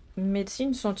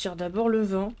 Médecine, sentir d'abord le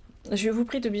vent. Je vous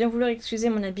prie de bien vouloir excuser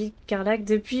mon habit Carlac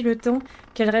depuis le temps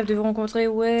qu'elle rêve de vous rencontrer.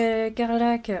 Ouais,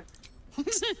 Carlac.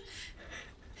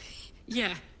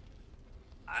 Yeah.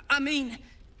 I mean,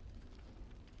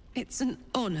 it's an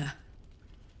honor,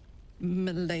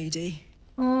 milady.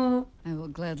 Oh. I will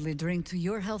gladly drink to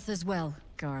your health as well,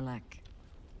 Carlac.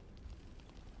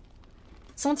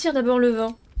 Sentir d'abord le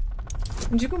vin.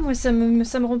 Du coup, moi, ça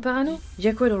me rend parano. Il y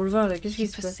a quoi dans le vin, là? Qu'est-ce qui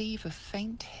se passe? Perceive a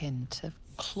faint hint of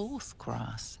cloth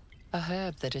grass, a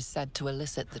herb that is said to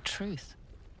elicit the truth.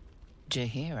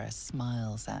 Jahira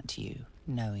smiles at you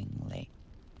knowingly.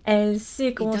 Elle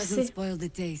sait comment c'est. It doesn't spoil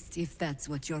the taste, if that's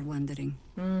what you're wondering.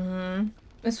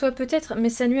 Soit peut-être, mais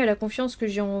ça nuit à la confiance que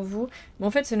j'ai en vous. Mais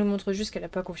en fait, ça nous montre juste qu'elle n'a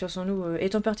pas confiance en nous.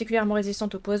 Étant particulièrement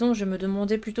résistante au poison, je me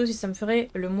demandais plutôt si ça me ferait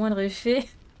le moindre effet.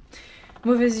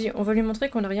 Bon, vas-y, on va lui montrer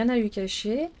qu'on n'a rien à lui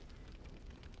cacher.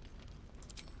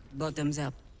 Bottoms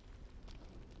up.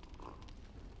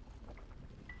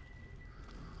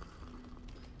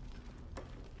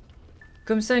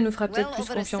 Comme ça, il nous fera peut-être plus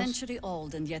Over a confiance. century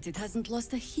old, and yet it hasn't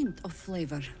lost a hint of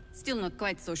flavor. Still not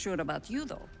quite so sure about you,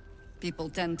 though. People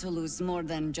tend to lose more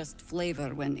than just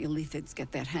flavor when illithids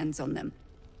get their hands on them.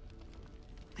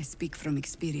 I speak from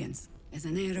experience. There's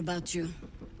an air about you.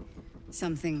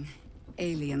 Something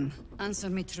alien. Answer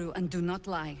me true and do not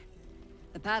lie.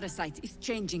 The parasite is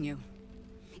changing you,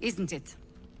 isn't it?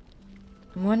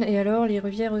 Moine, et alors, les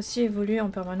rivières aussi évoluent en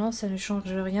permanence, ça ne change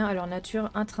rien à leur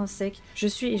nature intrinsèque. Je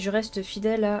suis et je reste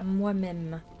fidèle à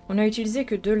moi-même. On a utilisé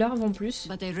que 2 larves en plus.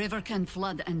 But a river can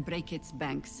flood and break its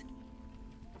banks.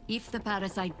 If the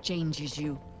parasite changes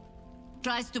you,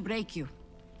 tries to break you,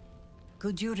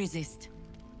 could you resist?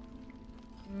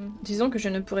 Disons que je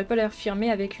ne pourrais pas l'affirmer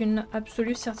avec une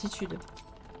absolue certitude.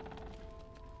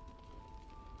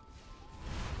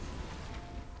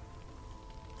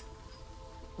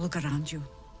 Look around you.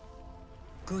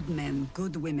 Good men,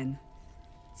 good women.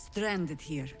 Stranded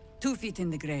here, 2 feet in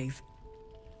the grave.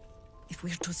 If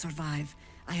we're to survive,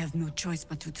 I have no choice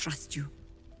but to trust you.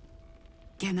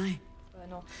 Can I?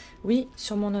 Non. Oui,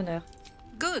 sur mon honneur.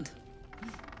 Good.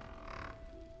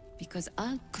 Because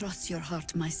I'll cross your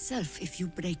heart myself if you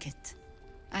break it.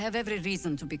 I have every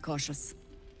reason to be cautious.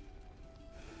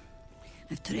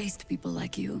 I've traced people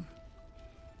like you.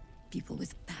 People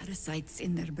with parasites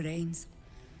in their brains.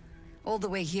 All the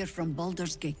way here from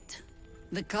Baldur's Gate.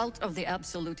 The cult of the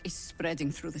Absolute is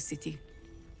spreading through the city.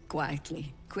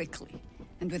 Quietly, quickly,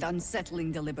 and with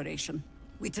unsettling deliberation.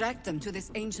 We tracked them to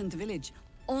this ancient village,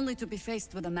 only to be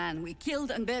faced with a man we killed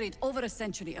and buried over a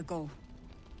century ago.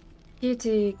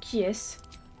 Qui est-ce?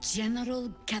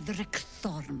 General Ketheric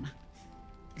Thorm.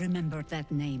 Remember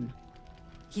that name.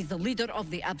 He's the leader of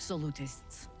the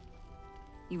Absolutists.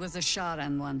 He was a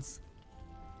Sharan once.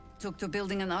 Took to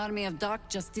building an army of dark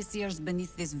justiciars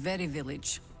beneath this very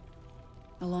village.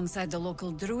 Alongside the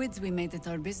local druids, we made it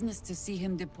our business to see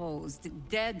him deposed,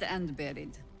 dead and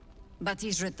buried. But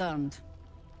he's returned.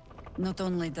 Not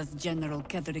only does General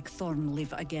Ketheric Thorm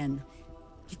live again,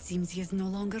 it seems he is no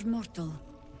longer mortal.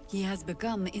 He has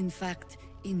become, in fact,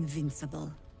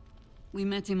 invincible. We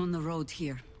met him on the road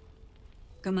here,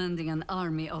 commanding an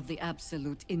army of the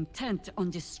Absolute, intent on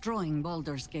destroying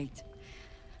Baldur's Gate.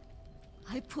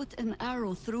 I put an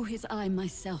arrow through his eye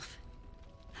myself,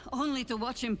 only to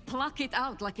watch him pluck it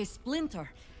out like a splinter.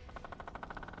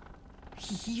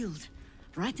 He healed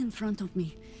right in front of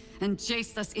me and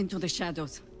chased us into the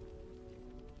shadows.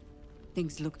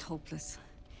 Things looked hopeless,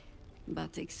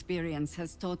 but experience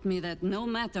has taught me that no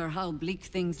matter how bleak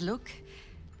things look,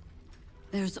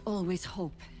 there's always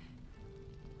hope.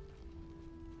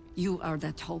 You are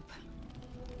that hope.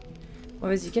 Bon,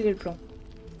 vas-y, quel est le plan?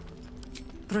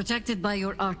 Protected by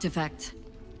your artifact,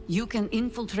 you can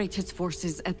infiltrate his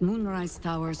forces at Moonrise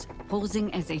Towers,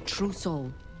 posing as a true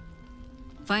soul.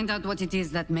 Find out what it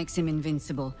is that makes him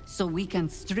invincible, so we can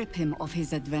strip him of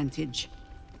his advantage.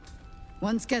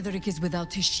 Once Ketheric is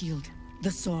without his shield, the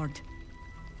sword,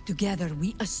 together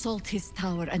we assault his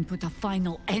tower and put a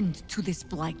final end to this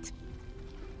blight.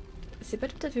 C'est pas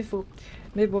tout à fait faux.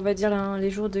 Mais bon, on va dire là,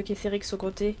 les jours de Ketheric sont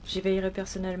comptés, j'y veillerai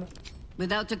personnellement.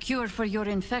 Without a cure for your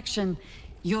infection,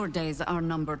 your days are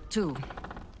numbered too.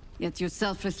 Yet you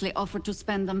selflessly offer to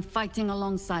spend them fighting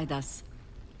alongside us.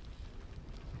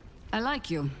 I like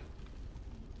you.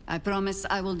 I promise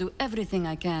I will do everything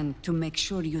I can to make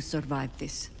sure you survive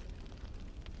this.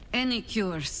 Any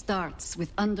cure starts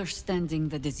with understanding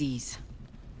the disease.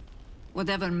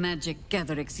 Whatever magic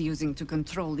Ketheric's using to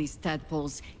control these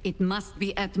tadpoles, it must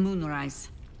be at Moonrise.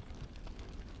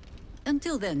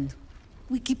 Until then,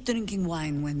 we keep drinking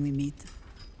wine when we meet.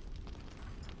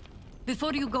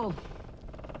 Before you go,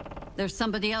 there's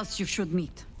somebody else you should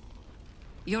meet.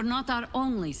 You're not our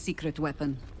only secret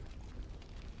weapon.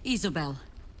 Isabel,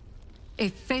 a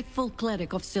faithful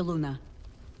cleric of Selûne,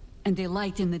 and a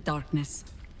light in the darkness.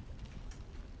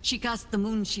 She cast the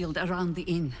moon shield around the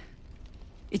inn.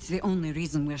 It's the only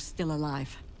reason we're still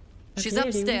alive. She's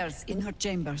upstairs in her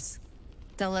chambers.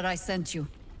 Tell her I sent you,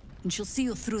 and she'll see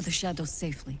you through the shadows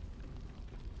safely.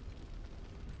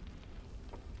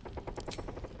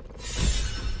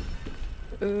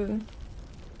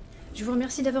 Je vous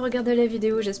remercie d'avoir regardé la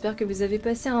vidéo, j'espère que vous avez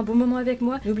passé un bon moment avec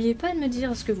moi. N'oubliez pas de me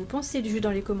dire ce que vous pensez du jeu dans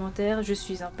les commentaires, je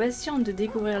suis impatiente de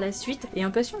découvrir la suite et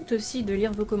impatiente aussi de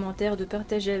lire vos commentaires, de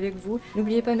partager avec vous.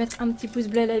 N'oubliez pas de mettre un petit pouce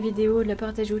bleu à la vidéo, de la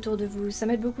partager autour de vous, ça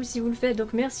m'aide beaucoup si vous le faites,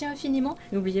 donc merci infiniment.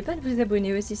 N'oubliez pas de vous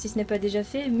abonner aussi si ce n'est pas déjà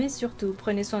fait, mais surtout,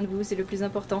 prenez soin de vous, c'est le plus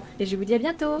important. Et je vous dis à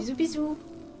bientôt, bisous bisous.